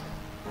right.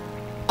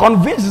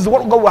 Convinced is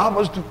what God will have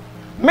us do.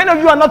 Many of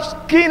you are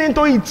not keen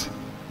into it.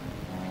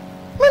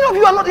 Many of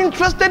you are not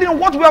interested in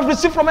what we have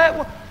received from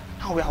heaven.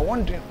 And we are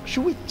wondering,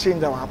 should we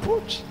change our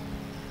approach?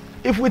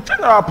 If we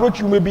change our approach,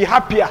 you may be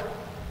happier,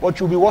 but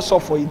you'll be worse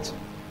off for it.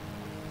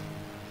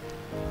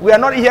 We are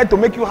not here to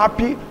make you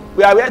happy.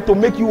 We are here to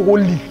make you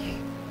holy.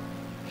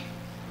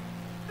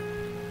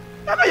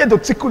 We are not here to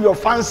tickle your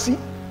fancy,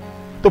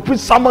 to preach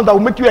someone that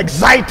will make you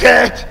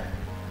excited.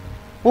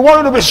 We want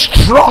you to be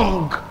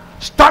strong,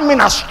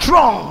 Stamina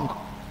strong.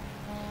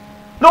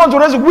 No one to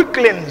raise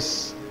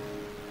weaklings.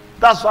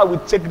 That's why we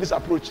take this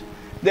approach.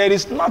 There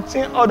is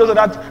nothing other than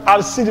that.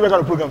 I've seen different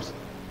kind of programs.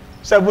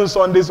 7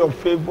 Sundays of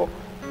favor,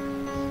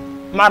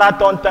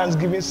 marathon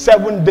Thanksgiving,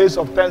 7 days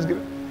of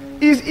Thanksgiving.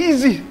 It's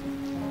easy.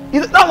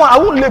 That one I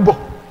won't labor.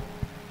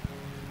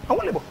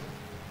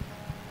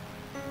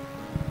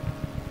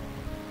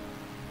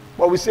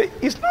 But we say,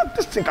 it's not,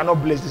 this thing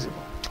cannot bless these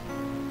people.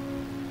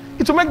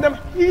 It will make them,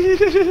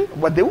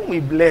 but they won't be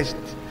blessed.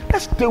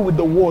 Let's stay with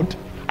the word.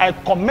 I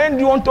commend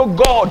you unto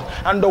God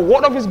and the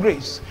word of his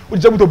grace, which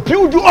is able to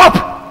build you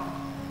up.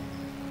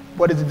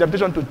 But it's a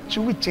temptation to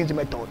change the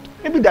method.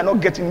 Maybe they're not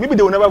getting, maybe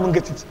they will never even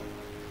get it.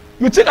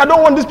 You think I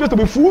don't want this place to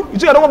be full? You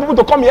think I don't want people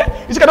to come here?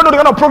 You think I don't know the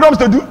kind of programs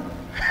to do?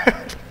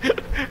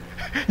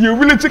 You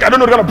really think I don't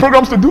know the kind of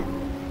programs to do?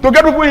 To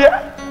get people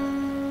here?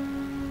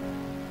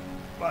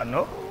 But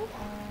no.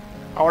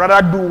 I would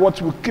rather do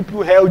what will keep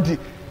you healthy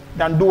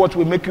than do what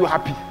will make you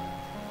happy.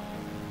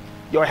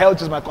 Your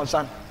health is my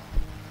concern.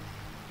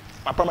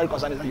 My primary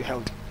concern is that you're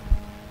healthy.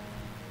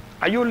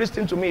 Are you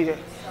listening to me here?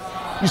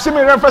 You see me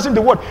referencing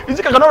the word. You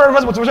think I cannot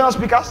reference motivational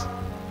speakers?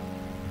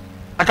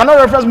 I cannot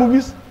reference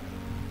movies?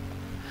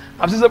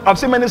 I've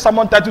seen many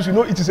sermon titles. You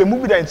know, it is a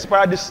movie that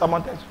inspired this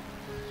sermon title.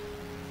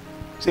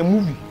 It's a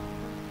movie.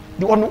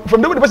 The one,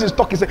 from the way the person is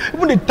talking,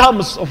 even the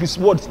terms of his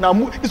words. Now,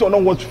 this one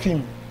not watch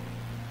film.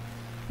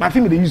 My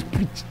film they use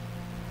preach.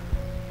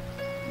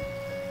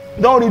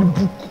 Don't read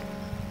book.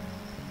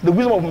 The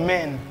wisdom of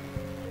men.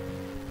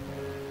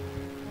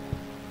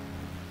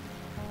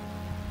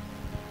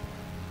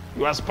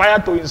 You aspire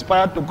to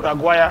inspire to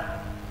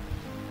Graguire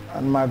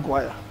and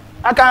Maguire.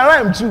 I can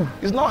rhyme too.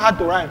 It's not hard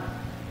to rhyme.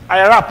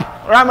 I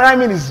rap.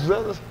 Rhyming is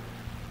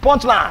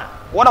punchline.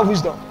 Word of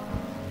wisdom.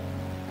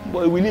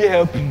 But will it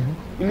help you?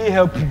 Will it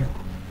help you?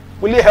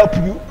 Will it help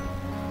you?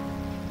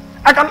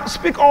 I can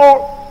speak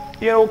all,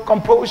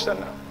 composition.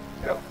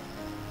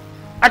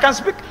 I can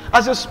speak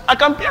I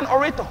can be an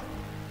orator.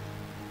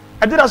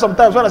 I did that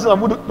sometimes when I said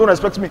people don't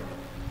respect me.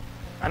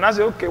 And I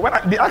say, okay,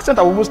 the accent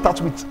I will start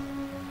with.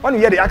 When you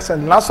hear the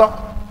accent, Lassa.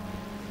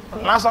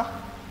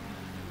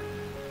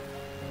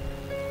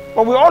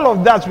 But with all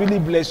of that really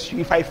bless you,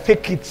 if I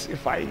fake it,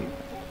 if I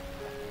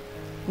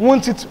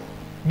want it to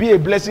be a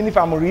blessing, if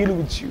I'm real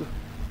with you,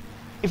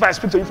 if I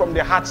speak to you from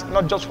the heart,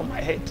 not just from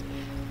my head.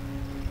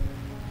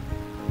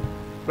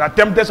 We are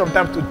tempted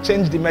sometimes to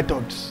change the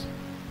methods.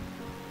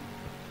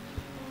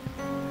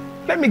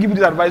 Let me give you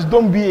this advice.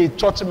 Don't be a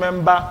church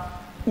member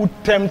who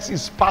tempts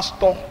his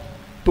pastor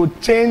to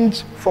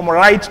change from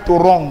right to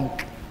wrong.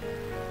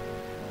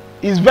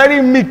 He's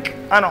very meek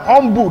and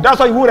humble. That's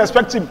why you will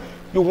respect him.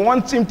 You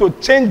want him to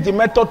change the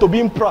method to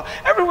being proud.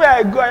 Everywhere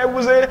I go, I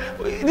will say,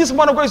 this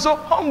man of God is so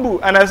humble.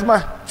 And I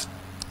smile.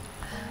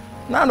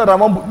 Now that I'm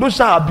humble, don't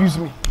shall abuse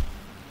me.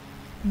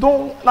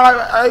 Don't.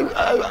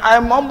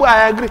 I'm humble,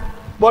 I agree.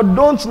 But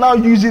don't now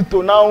use it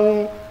to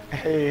now,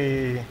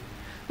 hey,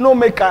 no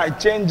make a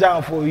change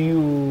for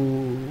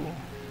you.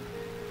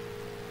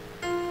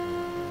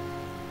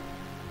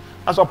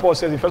 That's what Paul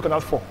says in 1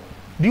 Corinthians 4.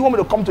 Do you want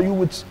me to come to you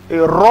with a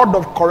rod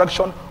of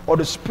correction or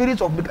the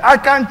spirit of... I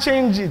can't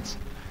change it.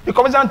 The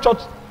Corinthian church,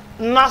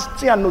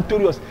 nasty and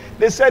notorious.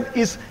 They said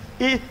his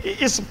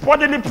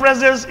bodily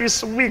presence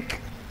is weak.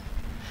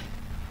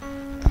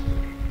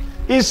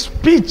 His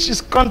speech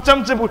is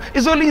contemptible.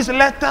 It's only his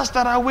letters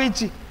that are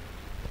weighty.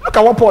 Look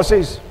at what Paul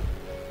says.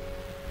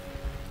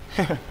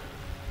 2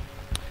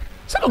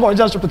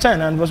 Corinthians chapter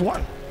 10 and verse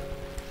 1.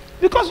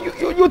 Because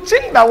you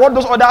think that what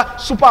those other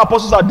super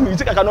apostles are doing, you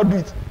think I cannot do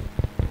it.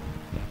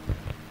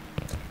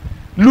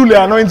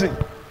 Lule anointing.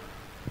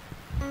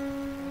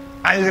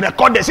 And it's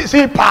recorded.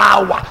 See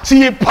power.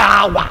 See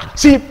power.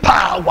 See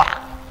power.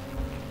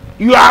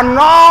 You are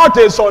not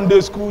a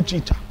Sunday school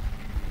teacher.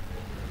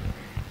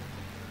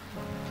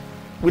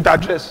 With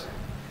address.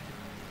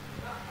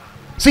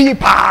 See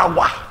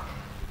power.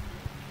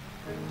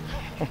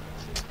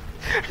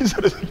 He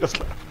just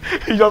laugh.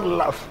 He just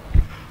laugh.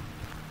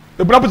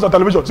 The brother puts on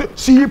television. Say,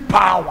 see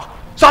power.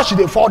 Such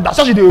they fall down.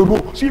 Such they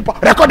roll. See power.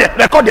 Record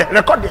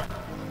it.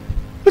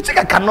 You think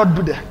I cannot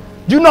do that?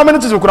 Do you know how many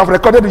things we could have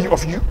recorded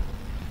of you?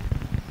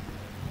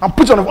 And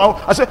put on the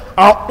phone. I say,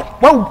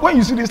 when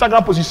you see the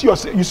Instagram post,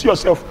 you see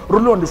yourself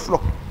rolling on the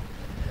floor.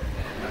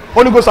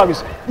 Holy Ghost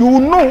service. You will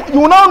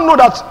now know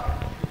that.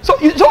 So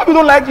you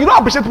don't like, you don't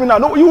appreciate me now.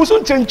 No, you will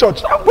soon change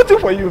church. I'm waiting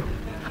for you.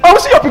 I will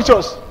see your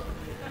pictures.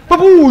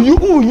 People who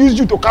will use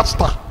you to catch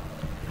star.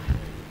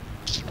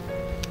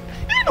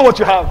 You know what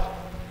you have.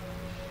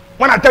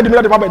 When I tell the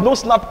media department, don't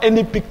snap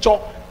any picture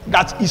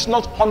that is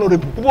not honorable.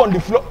 People on the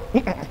floor.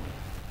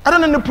 I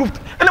don't know any proof.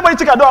 Anybody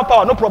think I don't have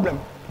power? No problem.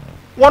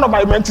 One of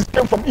my mentees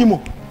came from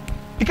Imo.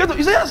 He said,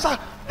 yes, sir.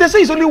 They say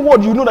it's only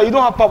word you know that you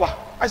don't have power.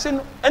 I say,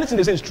 no. Anything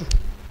they say is true.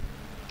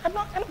 I'm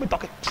not be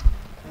talking.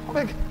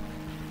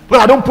 But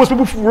I don't post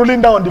people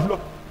rolling down on the floor.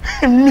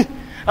 Me,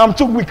 I'm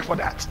too weak for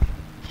that.